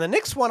 And the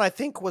next one, I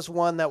think, was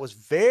one that was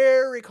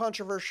very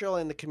controversial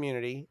in the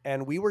community,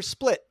 and we were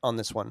split on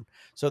this one.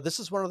 So this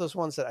is one of those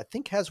ones that I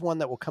think has one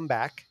that will come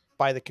back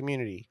by the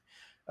community,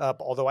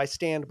 although I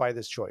stand by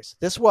this choice.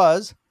 This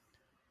was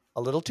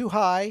A Little Too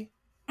High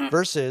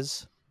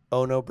versus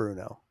Oh No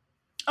Bruno.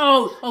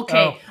 Oh,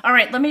 okay. Oh. All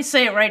right, let me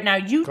say it right now.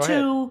 You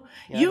two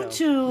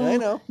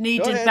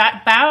need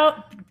to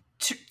bow.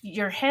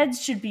 Your heads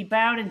should be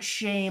bowed in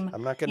shame.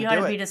 I'm not going to do it. You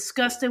ought to be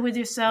disgusted with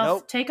yourself.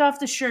 Nope. Take off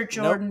the shirt,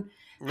 Jordan.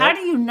 Nope. How do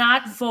you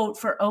not vote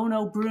for Oh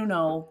No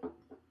Bruno?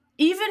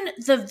 Even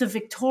the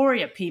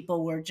Victoria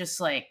people were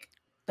just like,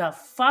 the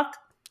fuck?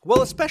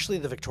 Well, especially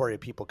the Victoria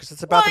people, because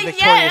it's about the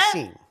Victoria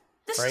scene.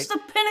 This is the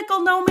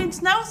pinnacle No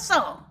Means No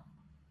song.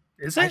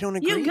 Is it? I don't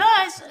agree. You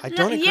guys. I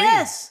don't agree.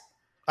 Yes.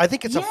 I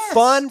think it's a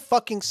fun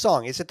fucking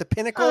song. Is it the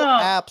pinnacle?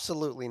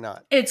 Absolutely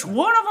not. It's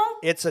one of them.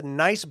 It's a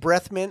nice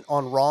breath mint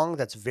on Wrong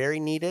that's very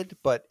needed,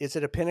 but is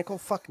it a pinnacle?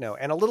 Fuck no.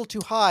 And A Little Too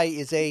High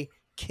is a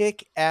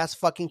kick-ass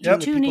fucking tune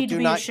that people do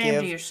not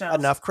give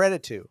enough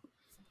credit to.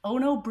 Oh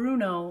No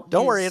Bruno.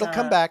 Don't worry, it'll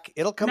come back.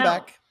 It'll come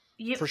back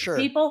for sure.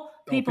 People,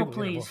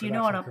 please. You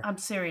know what? I'm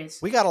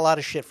serious. We got a lot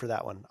of shit for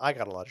that one. I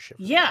got a lot of shit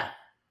for that one.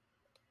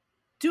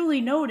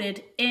 Duly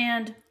noted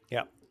and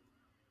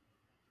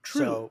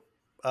true.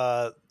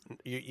 So,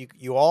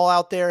 you all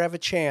out there have a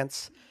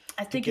chance.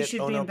 I think you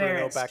should be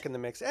embarrassed. Bruno back in the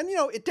mix, and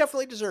it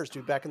definitely deserves to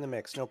be back in the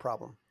mix. No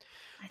problem.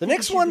 The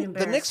next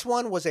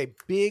one was a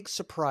big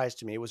surprise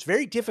to me. It was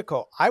very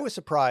difficult. I was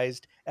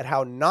surprised at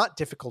how not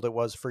difficult it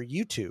was for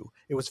you two.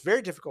 It was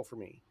very difficult for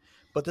me,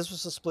 but this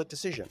was a split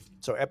decision.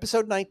 So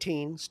episode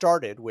 19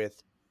 started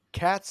with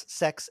Cats,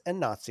 Sex, and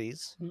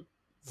Nazis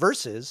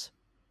versus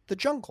The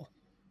Jungle.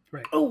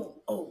 Right.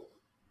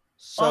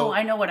 So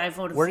I know what I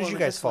voted for. Where did you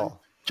guys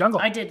fall? Jungle.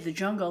 I did The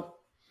Jungle.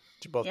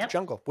 Both The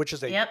Jungle, which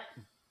is a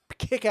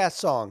kick-ass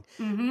song.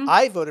 Mm-hmm.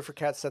 I voted for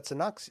Cats, Sets,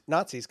 and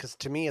Nazis because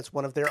to me it's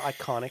one of their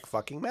iconic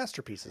fucking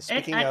masterpieces.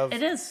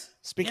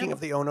 Speaking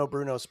of the Oh No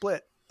Bruno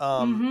split,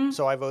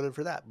 so I voted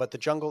for that. But The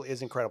Jungle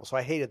is incredible, so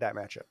I hated that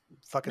matchup.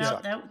 Fucking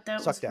sucked.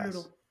 That was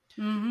brutal.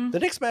 Mm-hmm. The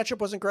next matchup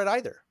wasn't great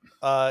either.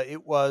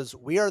 It was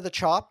We Are the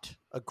Chopped,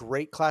 a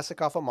great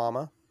classic off of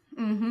Mama,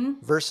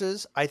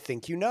 versus I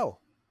Think You Know,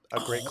 a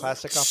great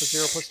classic off of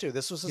 0+2.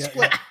 This was a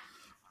split.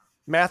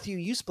 Matthew,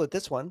 you split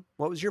this one.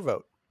 What was your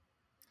vote?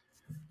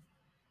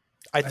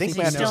 I think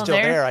Matthew's still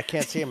there. I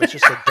can't see him. It's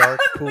just a dark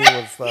pool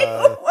of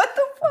what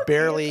the fuck?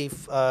 Barely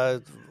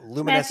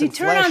luminescent Matthew,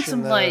 turn flesh on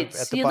some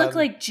lights. You look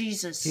like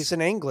Jesus. He's an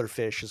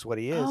anglerfish is what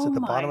he is at the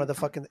bottom of the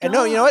fucking... And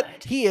no, you know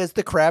what? He is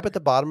the crab at the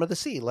bottom of the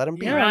sea. Let him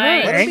be.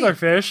 Right.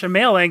 Anglerfish, a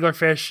male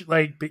anglerfish,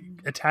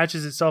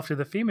 attaches itself to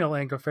the female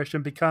anglerfish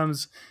and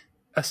becomes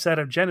a set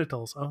of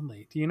genitals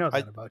only. Do you know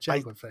that about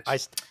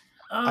anglerfish?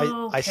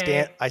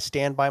 I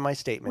stand by my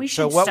statement. We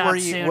should what stop were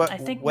you? soon.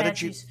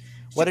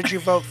 What did you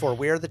vote for?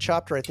 We Are the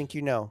Chopped, or I Think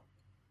You Know?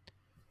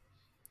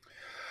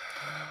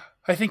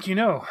 I Think You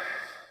Know.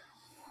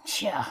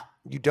 Yeah.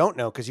 You don't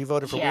know because you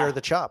voted for We Are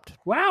the Chopped.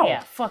 Wow.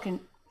 Yeah. Fucking.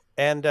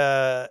 And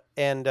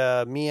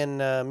me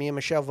and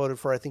Michelle voted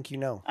for I Think You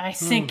Know. I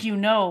Think You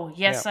Know.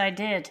 Yes, I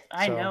did.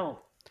 I know.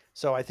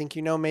 So I Think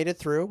You Know made it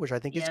through, which I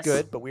think is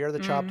good, but We Are the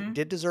Chopped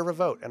did deserve a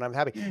vote, and I'm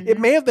happy. It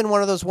may have been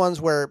one of those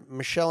ones where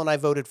Michelle and I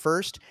voted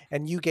first,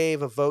 and you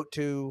gave a vote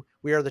to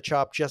We Are the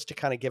Chopped just to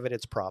kind of give it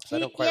its props. I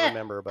don't quite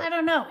remember. But I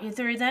don't know.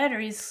 Either that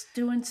or he's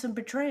doing some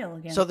betrayal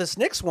again. So this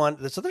next one,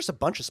 there's a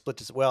bunch of split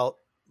decisions. Well,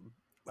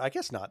 I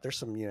guess not. There's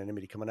some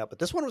unanimity coming up, but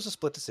this one was a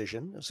split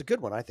decision. It was a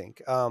good one, I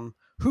think.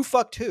 Who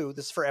Fucked Who?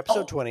 This is for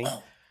episode 20.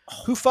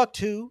 Who Fucked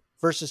Who?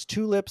 Versus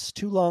Two Lips,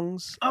 Two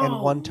Lungs,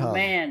 and One Tongue. Oh,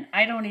 man.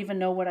 I don't even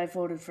know what I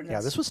voted for this. Yeah,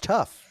 this was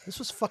tough. This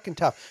was fucking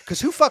tough. Because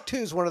Who Fucked Who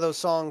is one of those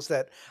songs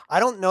that I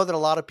don't know that a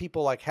lot of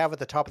people have at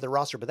the top of their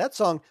roster, but that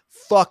song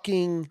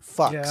fucking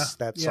fucks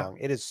that song.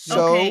 It is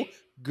so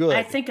good.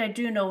 I think I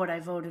do know what I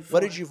voted for.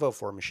 What did you vote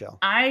for, Michelle?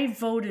 I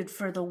voted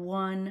for the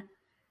one...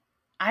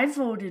 I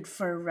voted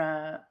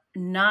for...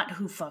 not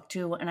Who Fucked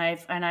Who, and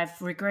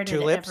I've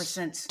regretted it ever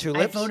since. Two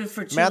Lips? I voted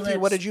for Two Matthew, Lips.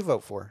 what did you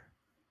vote for?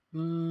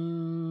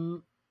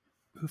 Who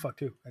Fucked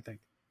Who, I think.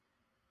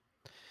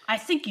 I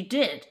think you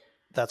did.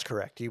 That's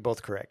correct. You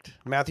both correct.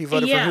 Matthew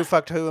voted for Who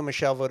Fucked Who, and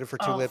Michelle voted for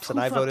Two Lips, and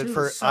I voted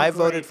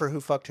for Who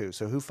Fucked Who.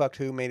 So Who Fucked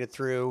Who made it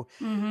through.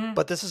 Mm-hmm.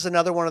 But this is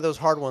another one of those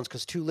hard ones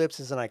because Two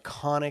Lips is an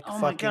iconic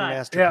fucking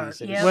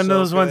masterpiece. Yeah, one of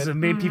those ones that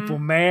made people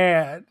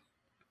mad.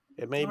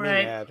 It made me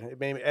mad. It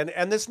made me,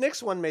 and this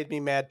next one made me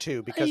mad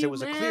too because it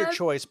was a clear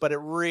choice, but it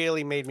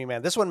really made me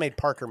mad. This one made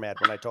Parker mad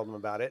when I told him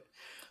about it.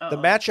 The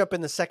matchup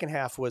in the second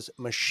half was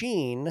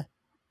Machine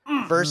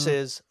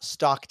versus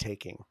Stock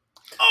Taking.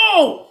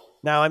 Oh!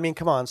 Now, I mean,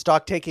 come on.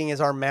 Stock Taking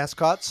is our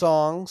mascot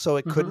song, so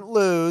it couldn't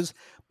lose.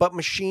 But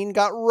Machine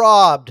got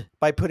robbed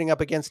by putting up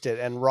against it,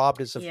 and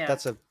robbed is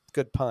that's a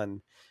good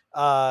pun.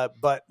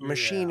 But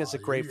Machine is a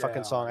great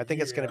fucking song. I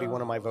think it's going to be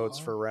one of my votes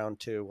for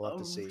round 2. We'll have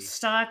to see.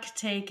 Stock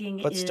Taking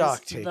is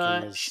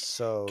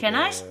so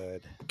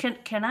good.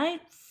 Can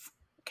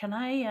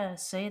I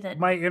say that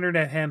my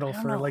internet handle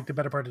for like the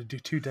better part of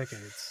 2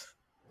 decades?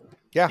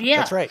 Yeah,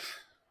 that's right.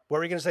 What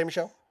were you going to say,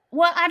 Michelle?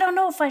 Well, I don't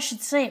know if I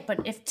should say it,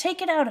 but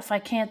take it out if I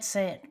can't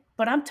say it.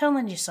 But I'm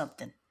telling you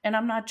something, and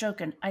I'm not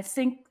joking. I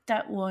think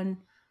that one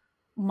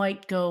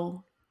might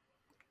go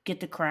get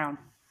the crown.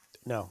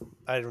 No,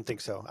 I don't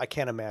think so. I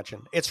can't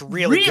imagine. It's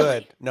really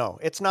good. No,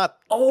 it's not.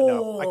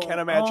 No, I can't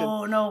imagine.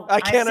 Oh, no.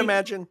 I can't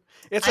imagine.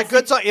 It's a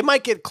good song. It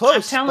might get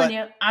close.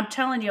 I'm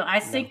telling you. I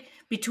think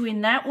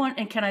between that one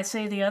and can I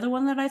say the other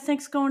one that I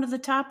think's going to the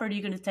top, or are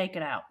you going to take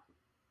it out?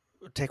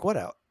 Take what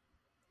out?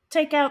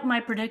 Take out my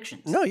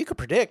predictions. No, you could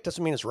predict.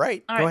 Doesn't mean it's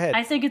right. Go ahead.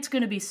 I think it's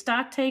going to be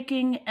Stock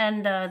Taking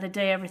and The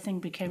Day Everything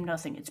Became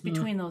Nothing. It's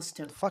between those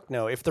two. Fuck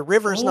no. If the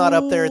river's not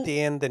up there at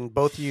the end, then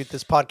both of you,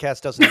 this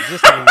podcast doesn't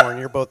exist anymore, and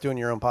you're both doing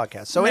your own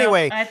podcast. So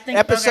anyway,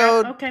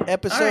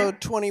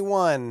 episode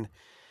 21.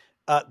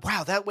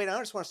 Wow, wait, I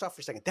just want to stop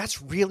for a second.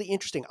 That's really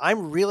interesting.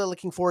 I'm really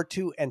looking forward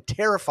to and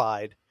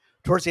terrified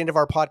towards the end of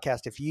our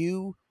podcast if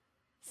you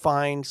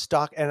find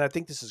Stock, and I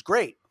think this is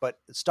great, but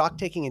Stock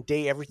Taking and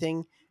Day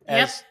Everything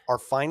as our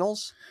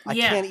finals, I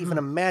can't even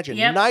imagine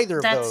neither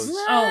of those.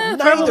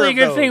 Probably a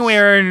good thing we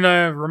are in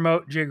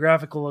remote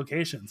geographical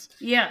locations.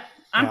 Yeah,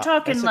 I'm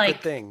talking like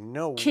good thing.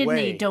 No kidney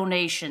way.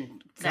 donation.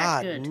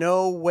 God, good.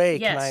 No way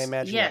can I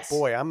imagine that.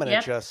 Boy, I'm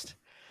gonna just.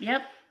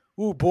 Yep.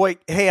 Ooh, boy.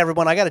 Hey,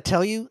 everyone, I got to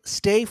tell you,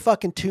 stay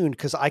fucking tuned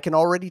because I can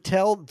already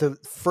tell the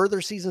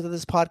further seasons of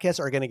this podcast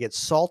are going to get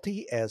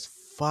salty as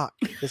fuck.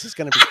 This is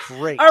going to be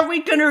great. Are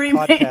we going to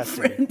remain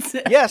friends?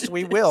 Yes,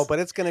 we will, but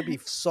it's going to be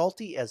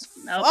salty as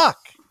fuck.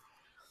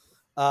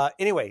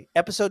 Anyway,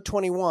 episode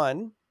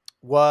 21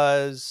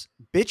 was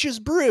Bitches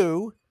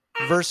Brew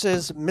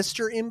versus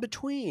Mr. In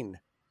Between.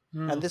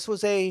 And this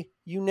was a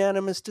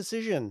unanimous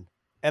decision.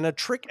 And a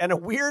trick and a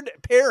weird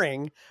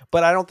pairing,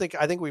 but I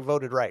think we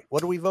voted right.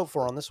 What do we vote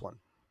for on this one?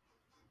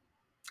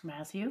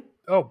 Matthew?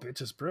 Oh,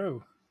 Bitches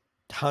Brew.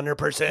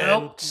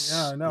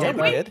 100%. Nope. Yeah,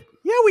 we did.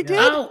 Yeah, we did.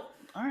 Oh,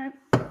 all right.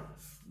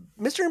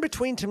 Mr. In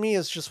Between to me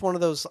is just one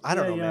of those, I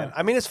don't know, man.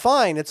 I mean, it's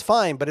fine,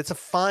 but it's a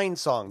fine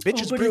song.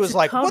 Bitches Brew is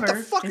like, cover. What the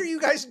fuck are you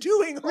guys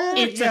doing?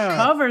 It's a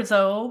cover,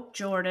 though,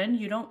 Jordan.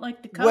 You don't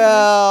like the cover?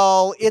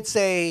 Well, I would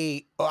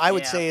say it's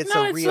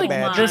a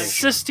reimagining. Like the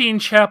Sistine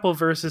Chapel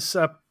versus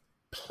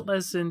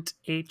Pleasant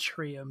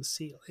Atrium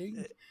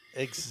Ceiling.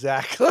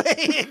 Exactly.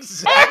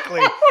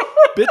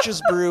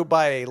 Bitches Brew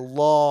by a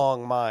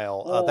long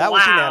mile. That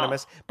was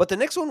unanimous. But the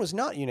next one was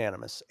not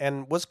unanimous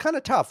and was kind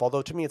of tough.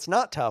 Although to me it's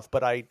not tough,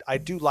 but I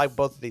do like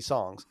both of these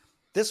songs.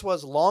 This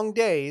was Long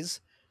Days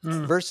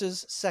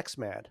versus Sex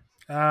Mad.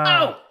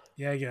 Yeah.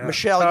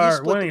 Michelle, you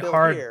split the bill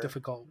hard, here.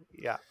 Difficult.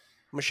 Yeah.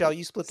 Michelle,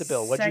 you split the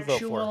bill. What'd you vote for?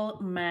 Sexual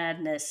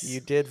Madness.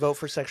 You did vote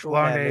for Sexual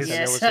Long Madness.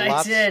 Days. Yes,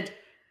 I did.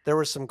 There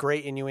were some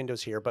great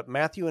innuendos here, but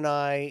Matthew and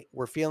I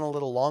were feeling a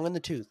little long in the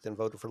tooth and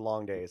voted for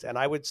Long Days. And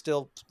I would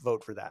still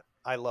vote for that.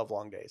 I love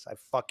Long Days. I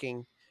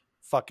fucking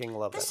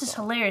love this that is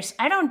song. hilarious.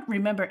 I don't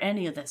remember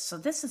any of this, so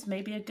this is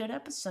maybe a good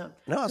episode.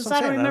 No, because I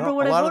don't remember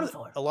what I voted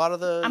for. A lot of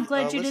the I'm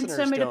glad you didn't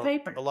send me the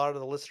paper. A lot of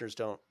the listeners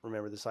don't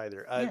remember this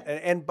either.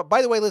 And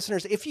by the way,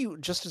 listeners, if you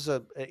just as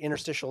an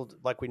interstitial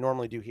like we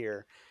normally do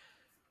here,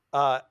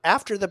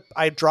 after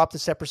I drop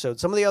this episode,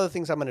 some of the other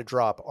things I'm going to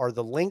drop are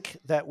the link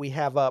that we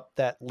have up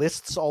that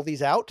lists all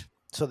these out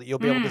so that you'll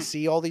be able to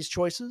see all these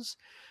choices.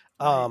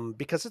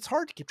 Because it's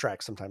hard to keep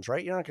track sometimes,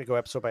 right? You're not going to go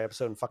episode by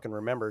episode and fucking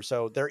remember.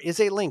 So there is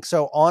a link.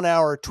 So on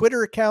our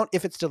Twitter account,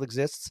 if it still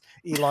exists,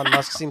 Elon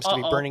Musk seems to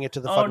be burning it to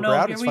the fucking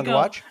ground. It's fun to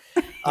watch.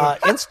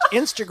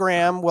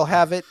 Instagram will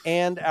have it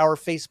and our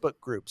Facebook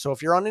group. So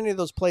if you're on any of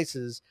those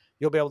places,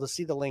 you'll be able to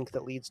see the link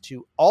that leads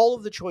to all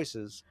of the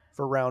choices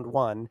for round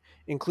 1,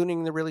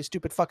 including the really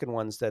stupid fucking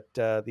ones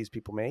that these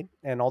people made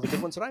and all the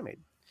good ones that I made.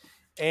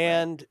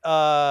 And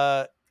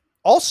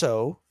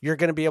also, you're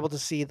going to be able to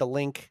see the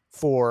link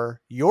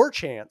for your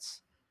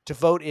chance to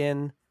vote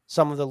in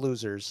some of the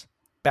losers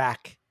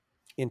back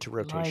into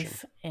rotation.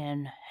 Life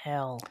and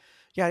hell.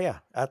 Yeah.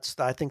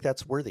 I think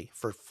that's worthy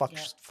for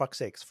fuck's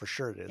sakes. For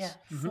sure it is.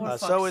 Yeah.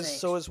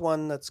 So is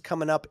one that's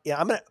coming up.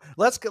 Yeah,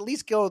 let's at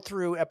least go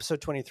through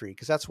episode 23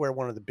 because that's where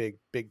one of the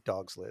big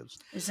dogs lives.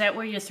 Is that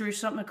where you threw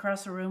something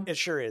across the room? It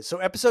sure is. So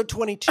episode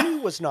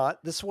 22 was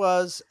not. This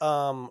was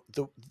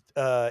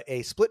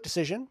a split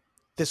decision.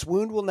 This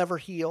Wound Will Never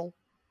Heal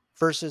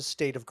versus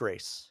State of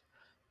Grace.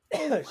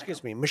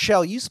 Excuse me,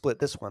 Michelle. You split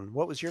this one.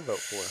 What was your vote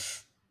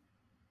for?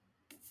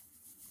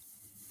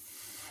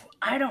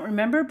 I don't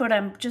remember, but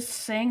I'm just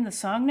saying the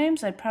song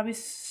names. I'd probably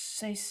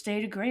say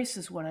State of Grace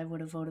is what I would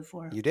have voted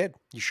for. You did.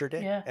 You sure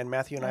did. Yeah. And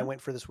Matthew and I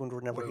went for This Wound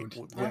Will Never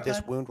Heal. Okay. This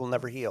Wound Will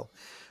Never Heal.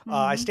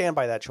 I stand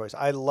by that choice.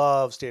 I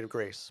love State of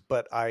Grace,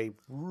 but I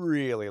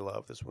really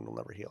love This Wound Will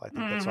Never Heal. I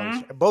think that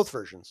song's both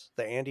versions,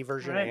 the Andy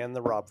version and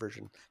the Rob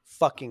version,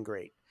 fucking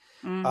great.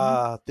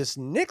 This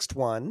next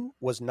one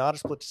was not a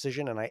split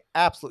decision, and I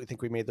absolutely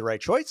think we made the right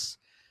choice.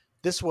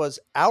 This was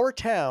Our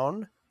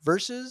Town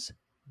versus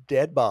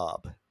Dead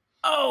Bob.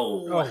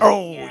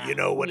 Yeah. You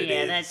know what it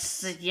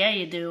is. Yeah,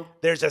 you do.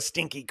 There's a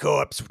stinky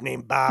corpse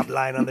named Bob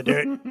lying on the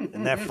dirt,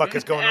 and that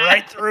fucker's going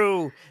right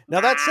through. Now,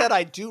 that said,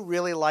 I do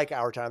really like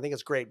Our Town. I think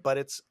it's great, but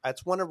it's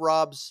one of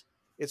Rob's.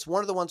 It's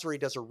one of the ones where he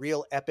does a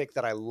real epic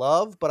that I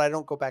love, but I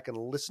don't go back and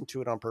listen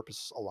to it on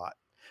purpose a lot.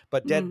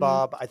 But Dead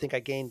Bob, I think I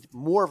gained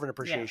more of an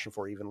appreciation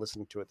for even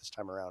listening to it this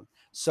time around.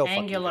 So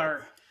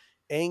Angular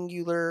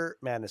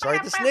Madness. All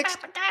right, this next.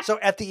 So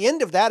at the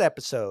end of that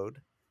episode.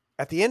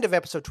 At the end of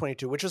episode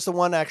 22, which is the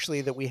one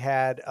actually that we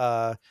had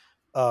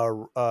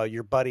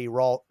your buddy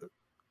Rolf.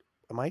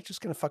 Am I just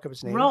going to fuck up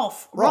his name?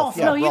 Rolf.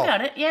 Yeah, no, you Rolf.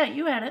 got it. Yeah,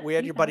 you had it. We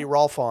had your buddy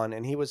Rolf on,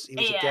 and he was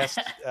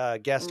a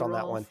guest on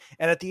that one.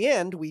 And at the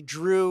end, we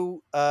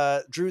drew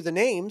the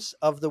names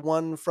of the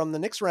one from the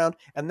next round,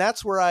 and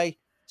that's where I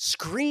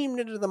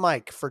screamed into the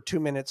mic for 2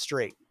 minutes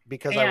straight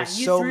because I was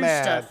so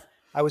mad.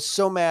 I was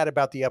so mad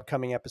about the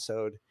upcoming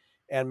episode.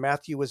 And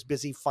Matthew was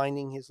busy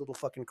finding his little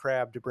fucking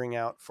crab to bring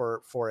out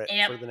for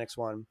the next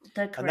one.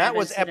 And that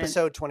was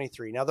episode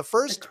 23. Now, the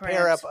first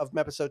pair-up of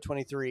episode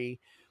 23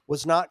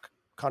 was not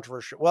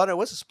controversial. Well, it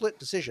was a split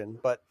decision,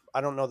 but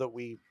I don't know that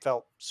we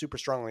felt super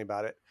strongly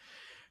about it.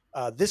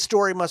 This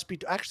story must be...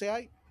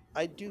 Actually,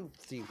 I do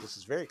think this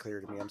is very clear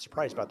to me. I'm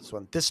surprised about this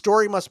one. This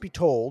story must be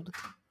told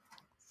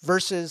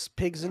versus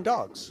Pigs and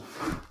Dogs.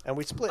 And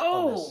we split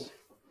on this.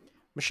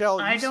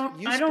 Michelle, I don't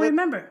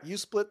remember. You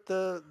split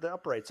the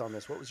uprights on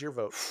this. What was your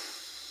vote?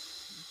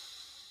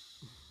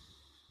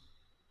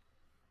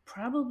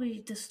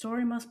 Probably The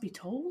Story Must Be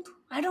Told.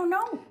 I don't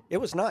know. It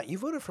was not. You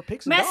voted for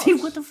Pigs and Matthew,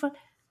 Dogs. what the fuck?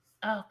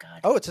 Oh,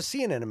 God. Oh, it's a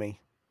sea anemone.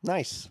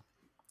 Nice.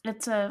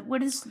 It's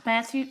what is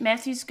Matthew?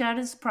 Matthew's got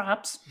his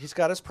props. He's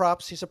got his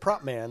props. He's a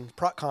prop man,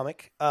 prop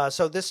comic.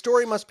 So This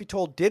Story Must Be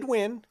Told did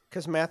win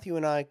because Matthew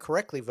and I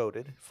correctly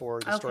voted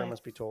for The Story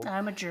Must Be Told.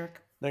 I'm a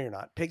jerk. No, you're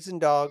not. Pigs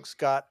and Dogs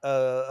got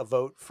a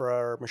vote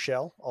for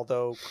Michelle,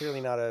 although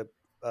clearly not a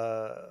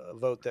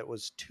vote that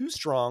was too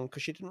strong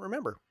because she didn't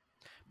remember.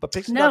 But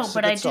Pigs and Dogs is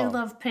a good song. I do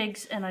love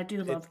pigs and I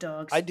do love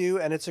dogs. I do,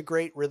 and it's a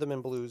great rhythm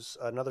and blues.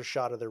 Another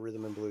shot of their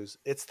rhythm and blues.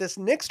 It's this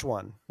next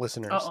one,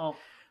 listeners.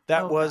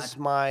 That was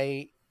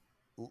my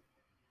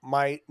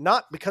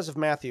not because of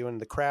Matthew and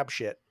the crab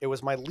shit. It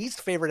was my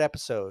least favorite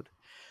episode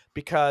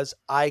because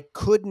I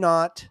could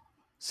not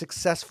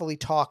successfully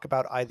talk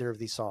about either of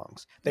these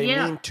songs. They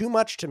mean too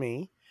much to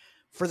me.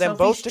 For them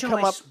both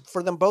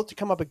to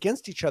come up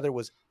against each other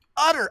was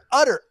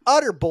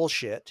utter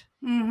bullshit.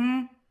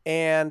 Mm-hmm.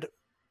 And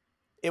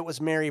it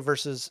was Mary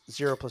versus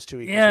 0 +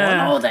 2 = 1.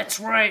 Oh, that's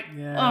right.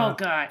 Yeah. Oh,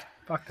 God.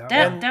 Fuck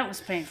that was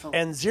painful.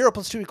 And 0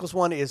 + 2 =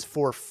 1 is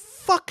for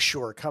fuck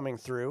sure coming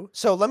through.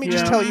 So let me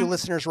just tell you,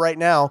 listeners, right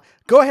now,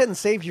 go ahead and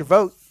save your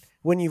vote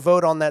when you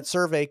vote on that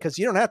survey because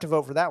you don't have to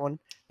vote for that one.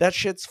 That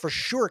shit's for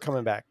sure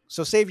coming back.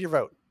 So save your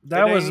vote.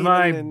 That was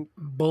my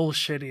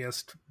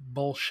bullshittiest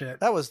bullshit.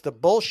 That was the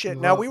bullshit.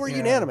 Now, we were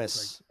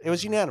unanimous. It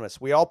was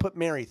unanimous. We all put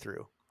Mary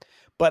through.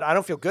 But I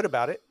don't feel good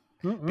about it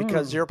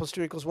because 0 +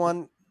 2 =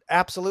 1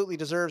 absolutely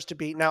deserves to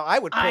be. Now, I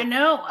would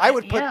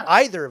put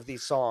either of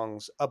these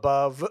songs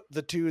above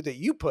the two that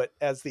you put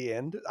as the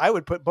end. I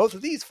would put both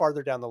of these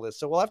farther down the list.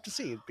 So we'll have to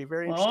see. It'd be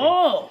very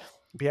interesting.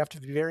 It'd have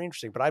to be very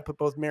interesting. But I put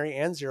both Mary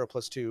and 0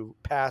 + 2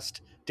 past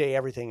Day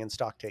Everything and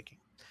Stock Taking.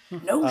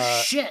 No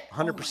shit.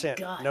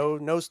 100%. Oh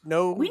no hesitation at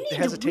all. We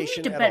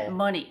need to bet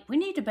money. We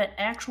need to bet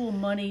actual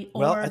money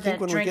or that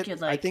drink you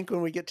like. I think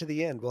when we get to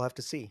the end, we'll have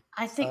to see.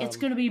 I think it's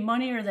going to be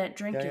money or that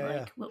drink you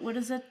like. What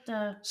is it?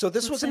 So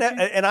this was and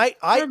I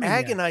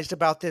agonized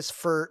about this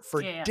for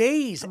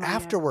days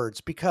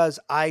afterwards because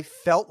I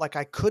felt like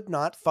I could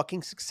not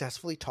fucking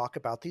successfully talk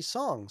about these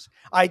songs.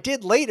 I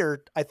did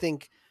later, I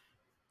think.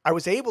 I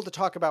was able to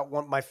talk about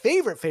my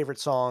favorite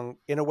song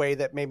in a way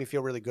that made me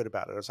feel really good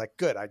about it. I was like,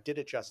 good, I did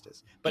it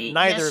justice. But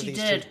neither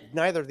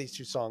of these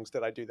two songs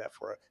did I do that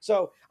for.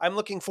 So I'm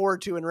looking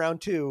forward to in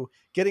round 2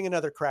 getting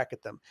another crack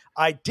at them.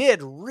 I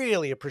did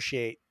really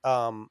appreciate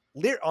on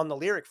the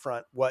lyric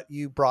front what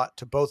you brought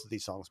to both of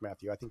these songs,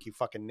 Matthew. I think you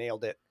fucking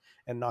nailed it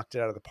and knocked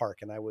it out of the park.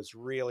 And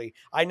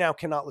I now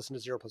cannot listen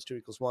to 0 +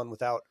 2 = 1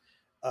 without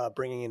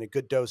bringing in a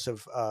good dose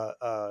of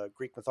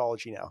Greek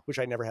mythology now, which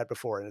I never had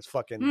before, and it's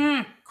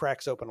fucking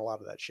cracks open a lot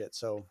of that shit.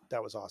 So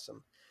that was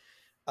awesome.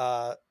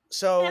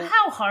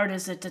 How hard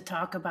is it to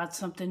talk about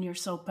something you're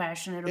so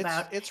passionate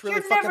about? It's really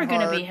you're never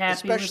going to be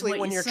happy, especially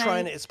when you're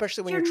trying to.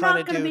 Especially when you're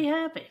trying to do. Be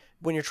happy.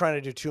 When you're trying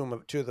to do two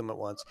of them at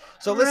once.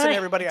 So listen,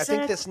 everybody.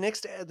 Exactly. I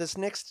think this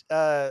next.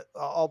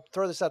 I'll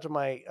throw this out to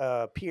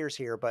my peers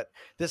here, but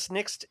this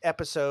next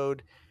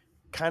episode,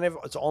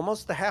 it's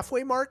almost the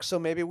halfway mark. So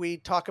maybe we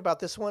talk about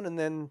this one and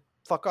then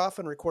fuck off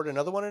and record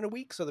another one in a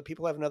week so that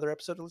people have another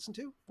episode to listen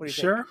to. What do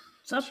you think?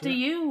 It's up to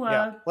you.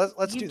 Yeah.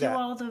 Let's do that.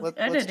 All the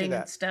editing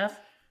and stuff.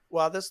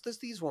 Well,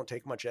 these won't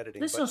take much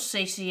editing. This will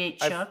satiate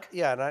Chuck.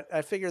 And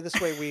I figure this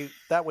way we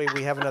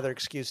have another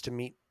excuse to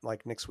meet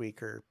like next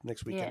week or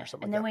next weekend or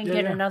something. And then we can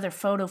get another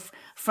photo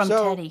from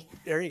Teddy.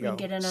 There you go. We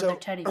can get another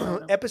Teddy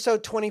photo.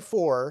 Episode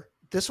 24.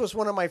 This was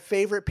one of my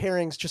favorite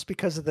pairings just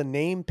because of the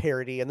name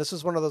parody, and this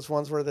was one of those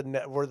ones where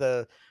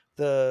the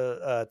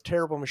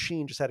Terrible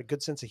Machine just had a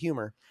good sense of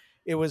humor.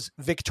 It was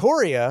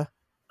Victoria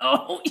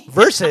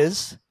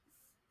versus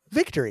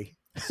Victory.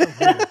 So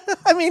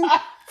I mean,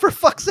 for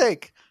fuck's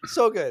sake.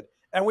 So good.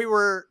 And we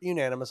were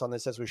unanimous on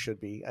this, as we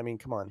should be. I mean,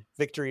 come on.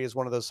 Victory is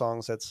one of those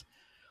songs that's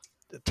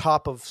the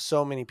top of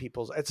so many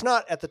people's. It's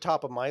not at the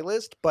top of my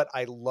list, but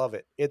I love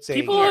it.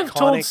 People have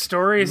told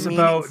stories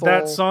about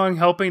that song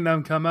helping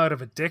them come out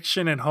of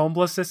addiction and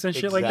homelessness and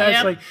shit like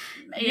that. It's like,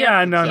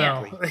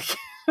 no. It's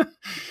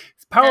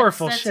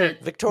powerful shit.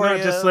 It. Victoria,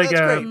 not just like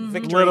a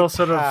little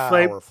sort of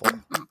like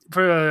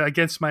for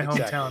against my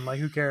hometown.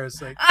 Like, who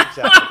cares? Like,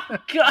 exactly.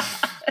 God.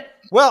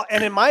 Well,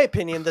 and in my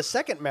opinion, the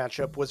second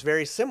matchup was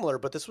very similar,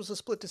 but this was a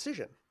split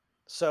decision.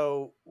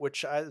 So,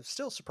 which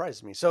still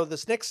surprises me. So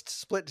this next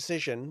split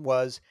decision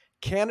was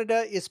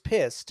Canada is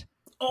Pissed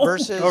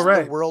versus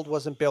The World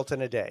Wasn't Built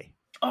in a Day.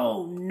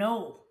 Oh,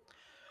 no.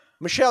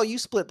 Michelle, you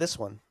split this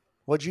one.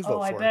 What'd you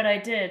vote for? I bet I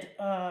did.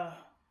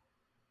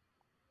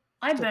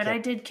 I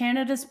did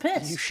Canada's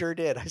Pissed. You sure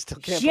did. I still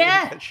can't believe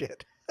that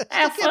shit.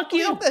 Fuck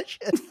you. That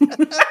shit.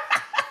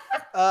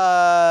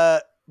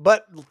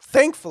 But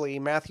thankfully,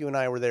 Matthew and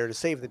I were there to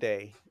save the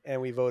day,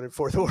 and we voted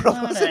for The World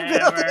Wasn't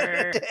Built in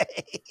a Day.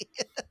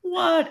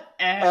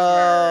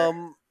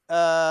 Whatever.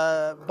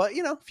 But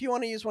if you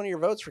want to use one of your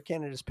votes for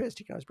Canada's Pissed,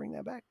 you can always bring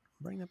that back.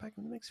 Bring that back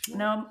in the mix.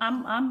 No,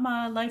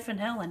 I'm life and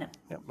hell in it.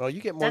 Yeah, well, you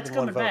get more than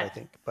one vote, I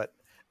think. But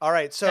all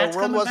right, so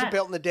World Wasn't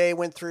Built in a Day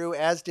went through,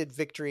 as did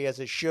Victory, as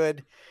it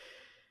should.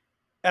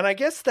 And I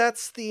guess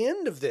that's the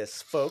end of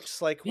this,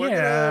 folks. Like, we're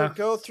going to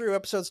go through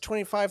episodes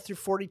 25 through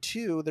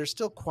 42. There's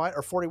still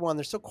 41.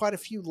 There's still quite a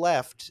few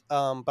left.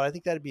 But I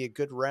think that'd be a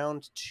good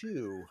round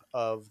 2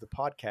 of the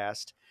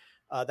podcast.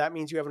 That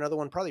means you have another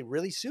one probably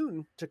really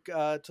soon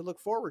to look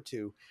forward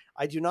to.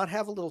 I do not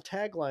have a little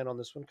tagline on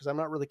this one because I'm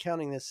not really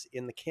counting this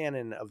in the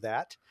canon of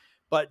that.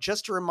 But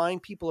just to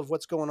remind people of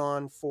what's going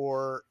on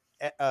for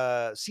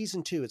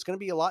season 2, it's going to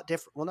be a lot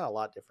different. Well, not a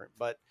lot different,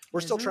 but we're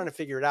still trying to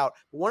figure it out.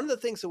 One of the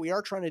things that we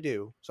are trying to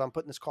do, so I'm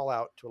putting this call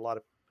out to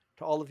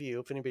all of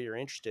you, if anybody are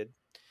interested.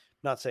 I'm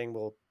not saying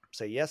we'll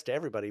say yes to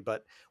everybody,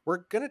 but we're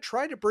going to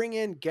try to bring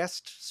in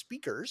guest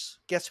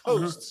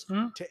hosts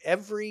to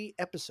every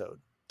episode.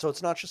 So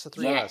it's not just the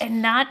three of us.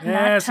 And not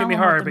it's tell gonna be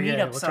them hard, what the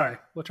but meetups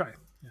are. We'll try.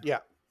 Yeah.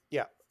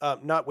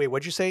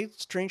 What'd you say,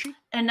 Strangey?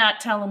 And not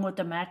tell them what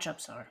the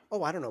matchups are.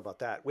 Oh, I don't know about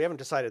that. We haven't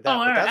decided that,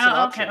 but that's an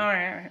option. Okay, all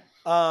right.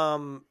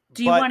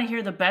 Do you want to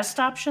hear the best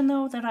option,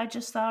 though, that I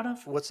just thought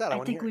of? What's that?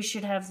 I think we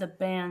should have the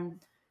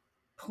band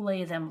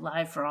play them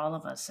live for all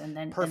of us, and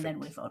then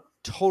we vote.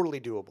 Totally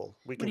doable.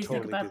 We can totally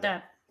think about do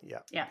that.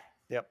 Yeah.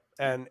 Yep.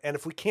 And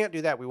if we can't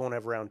do that, we won't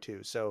have round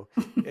 2. So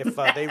if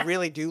they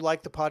really do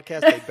like the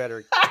podcast, they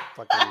better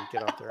fucking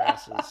get off their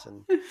asses.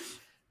 And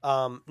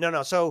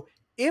no. So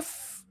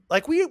if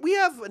we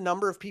have a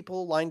number of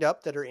people lined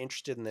up that are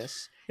interested in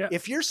this. Yeah.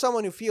 If you're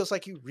someone who feels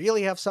like you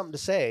really have something to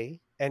say,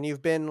 and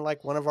you've been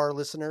like one of our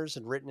listeners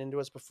and written into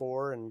us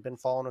before and been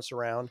following us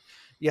around,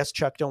 yes,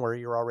 Chuck, don't worry,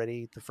 you're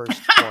already the first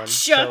one,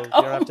 so you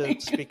don't have to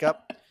speak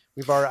up.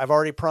 I've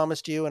already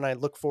promised you, and I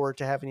look forward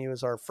to having you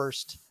as our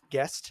first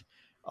guest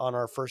on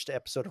our first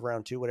episode of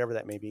round 2, whatever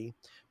that may be.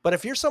 But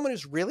if you're someone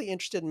who's really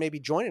interested in maybe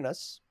joining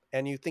us,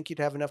 and you think you'd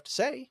have enough to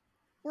say,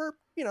 or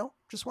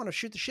just want to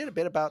shoot the shit a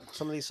bit about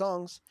some of these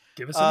songs,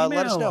 give us an email.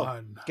 Let us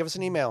know. Give us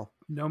an email.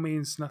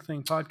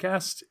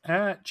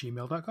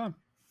 nomeansnothingpodcast@gmail.com.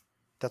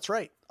 That's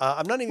right.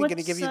 I'm not even going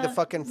to give you the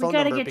fucking phone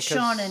number because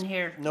Sean in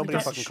here. Nobody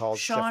fucking calls.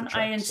 Sean,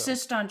 I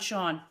insist on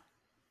Sean.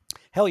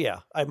 Hell yeah!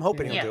 I'm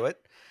hoping he'll do it.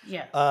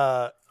 Yeah.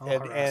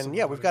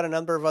 We've got a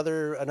number of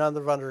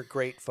other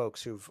great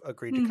folks who've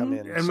agreed to come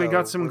in, and we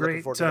got some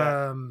great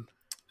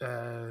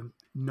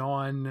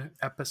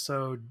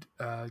non-episode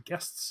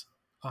guests.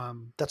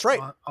 That's right.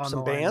 On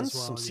some bands,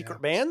 some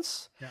secret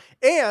bands. Yeah.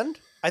 And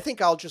I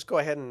think I'll just go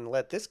ahead and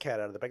let this cat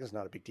out of the bag. It's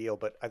not a big deal,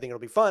 but I think it'll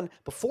be fun.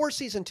 Before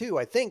season 2,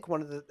 I think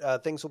one of the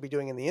things we'll be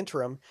doing in the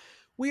interim,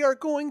 we are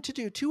going to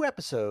do 2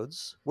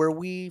 episodes where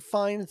we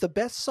find the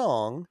best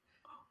song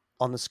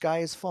on The Sky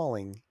is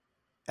Falling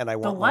and I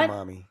Want My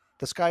Mommy.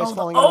 The Sky is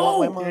Falling and I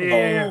Want My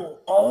Mommy.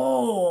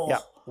 Oh. Yeah.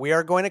 We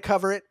are going to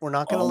cover it. We're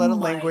not going to let it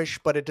languish,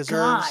 but it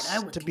deserves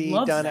to be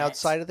done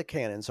outside of the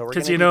canon. So we're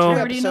going to do 2 episodes. I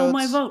already know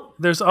my vote.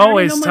 There's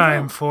always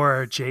time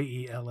for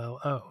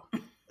JELLO.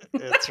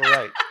 That's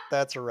right.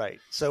 That's right.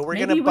 So we're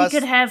going to bust. Maybe we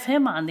could have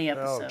him on the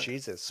episode. Oh,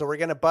 Jesus. So we're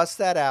going to bust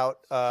that out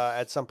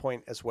at some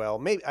point as well.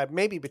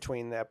 Maybe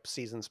between the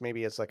seasons,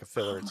 maybe it's like a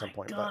filler at some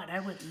point. Oh, my God. I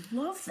would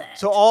love that.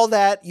 So all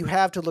that you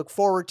have to look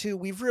forward to.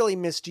 We've really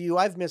missed you.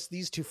 I've missed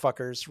these two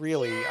fuckers,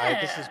 really.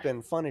 Yeah. This has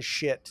been fun as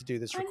shit to do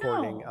this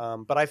recording.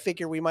 But I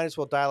figure we might as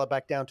well dial it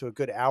back down to a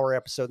good hour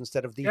episode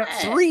instead of the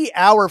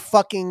 3-hour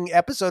fucking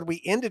episode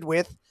we ended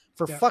with,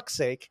 for fuck's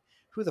sake.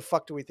 Who the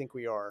fuck do we think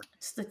we are?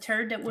 It's the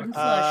turd that wouldn't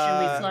flush, and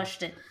we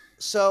flushed it.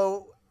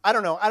 So, I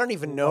don't know. I don't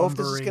even know if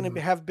this is going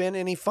to have been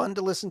any fun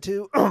to listen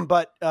to,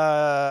 but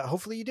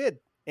hopefully you did.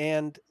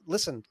 And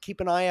listen, keep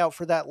an eye out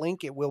for that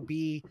link. It will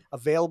be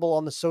available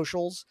on the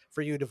socials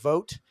for you to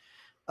vote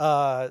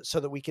so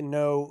that we can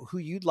know who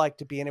you'd like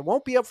to be. And it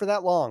won't be up for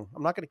that long.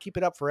 I'm not going to keep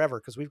it up forever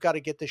because we've got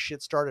to get this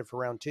shit started for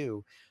round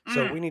 2.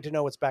 So we need to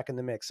know what's back in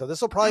the mix. So this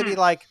will probably be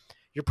like,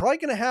 you're probably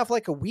going to have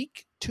like a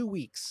week, 2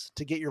 weeks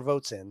to get your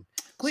votes in.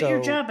 Quit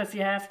your job if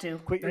you have to.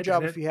 Quit your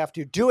job if you have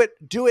to. Do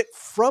it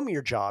from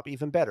your job,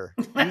 even better.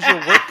 Use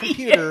your work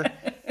computer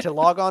to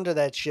log on to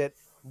that shit.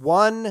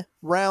 1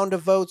 round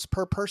of votes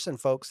per person,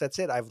 folks. That's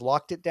it. I've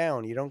locked it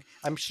down.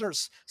 I'm sure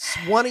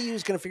one of you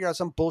is going to figure out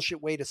some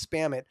bullshit way to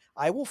spam it.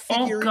 I will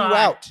figure you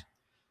out.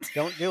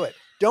 Don't do it.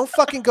 Don't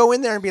fucking go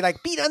in there and be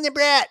like, beat on the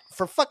brat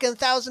for fucking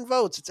 1,000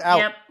 votes. It's out.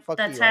 Yep, fuck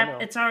that's you.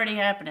 It's already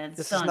happening.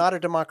 This is not a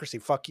democracy.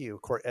 Fuck you,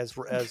 as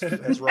Rob has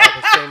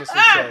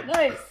famously said.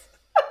 Nice.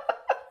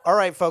 All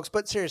right, folks,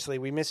 but seriously,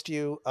 we missed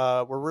you.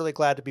 We're really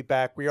glad to be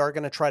back. We are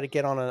going to try to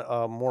get on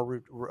a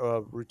more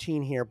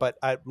routine here, but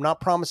I'm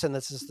not promising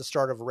this is the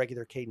start of a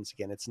regular cadence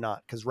again. It's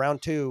not, because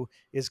round 2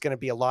 is going to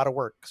be a lot of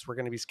work because we're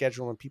going to be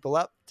scheduling people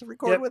up to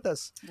record with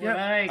us. Yep.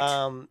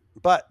 Right.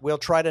 But we'll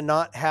try to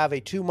not have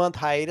a 2-month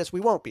hiatus.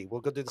 We won't be.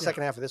 We'll go do the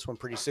second half of this one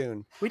pretty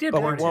soon. We did,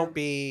 but we won't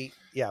be.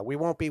 Yeah, we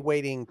won't be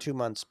waiting 2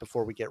 months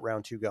before we get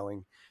round 2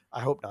 going. I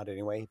hope not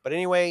anyway. But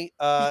anyway.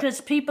 Because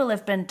people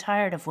have been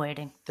tired of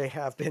waiting. They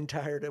have been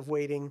tired of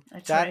waiting.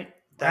 That's right.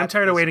 I'm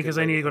tired of waiting because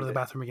I need to go to the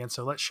bathroom again.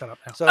 So let's shut up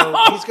now. So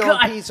he's going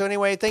pee. So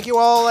anyway, thank you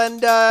all.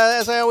 And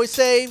as I always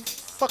say,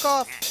 fuck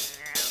off.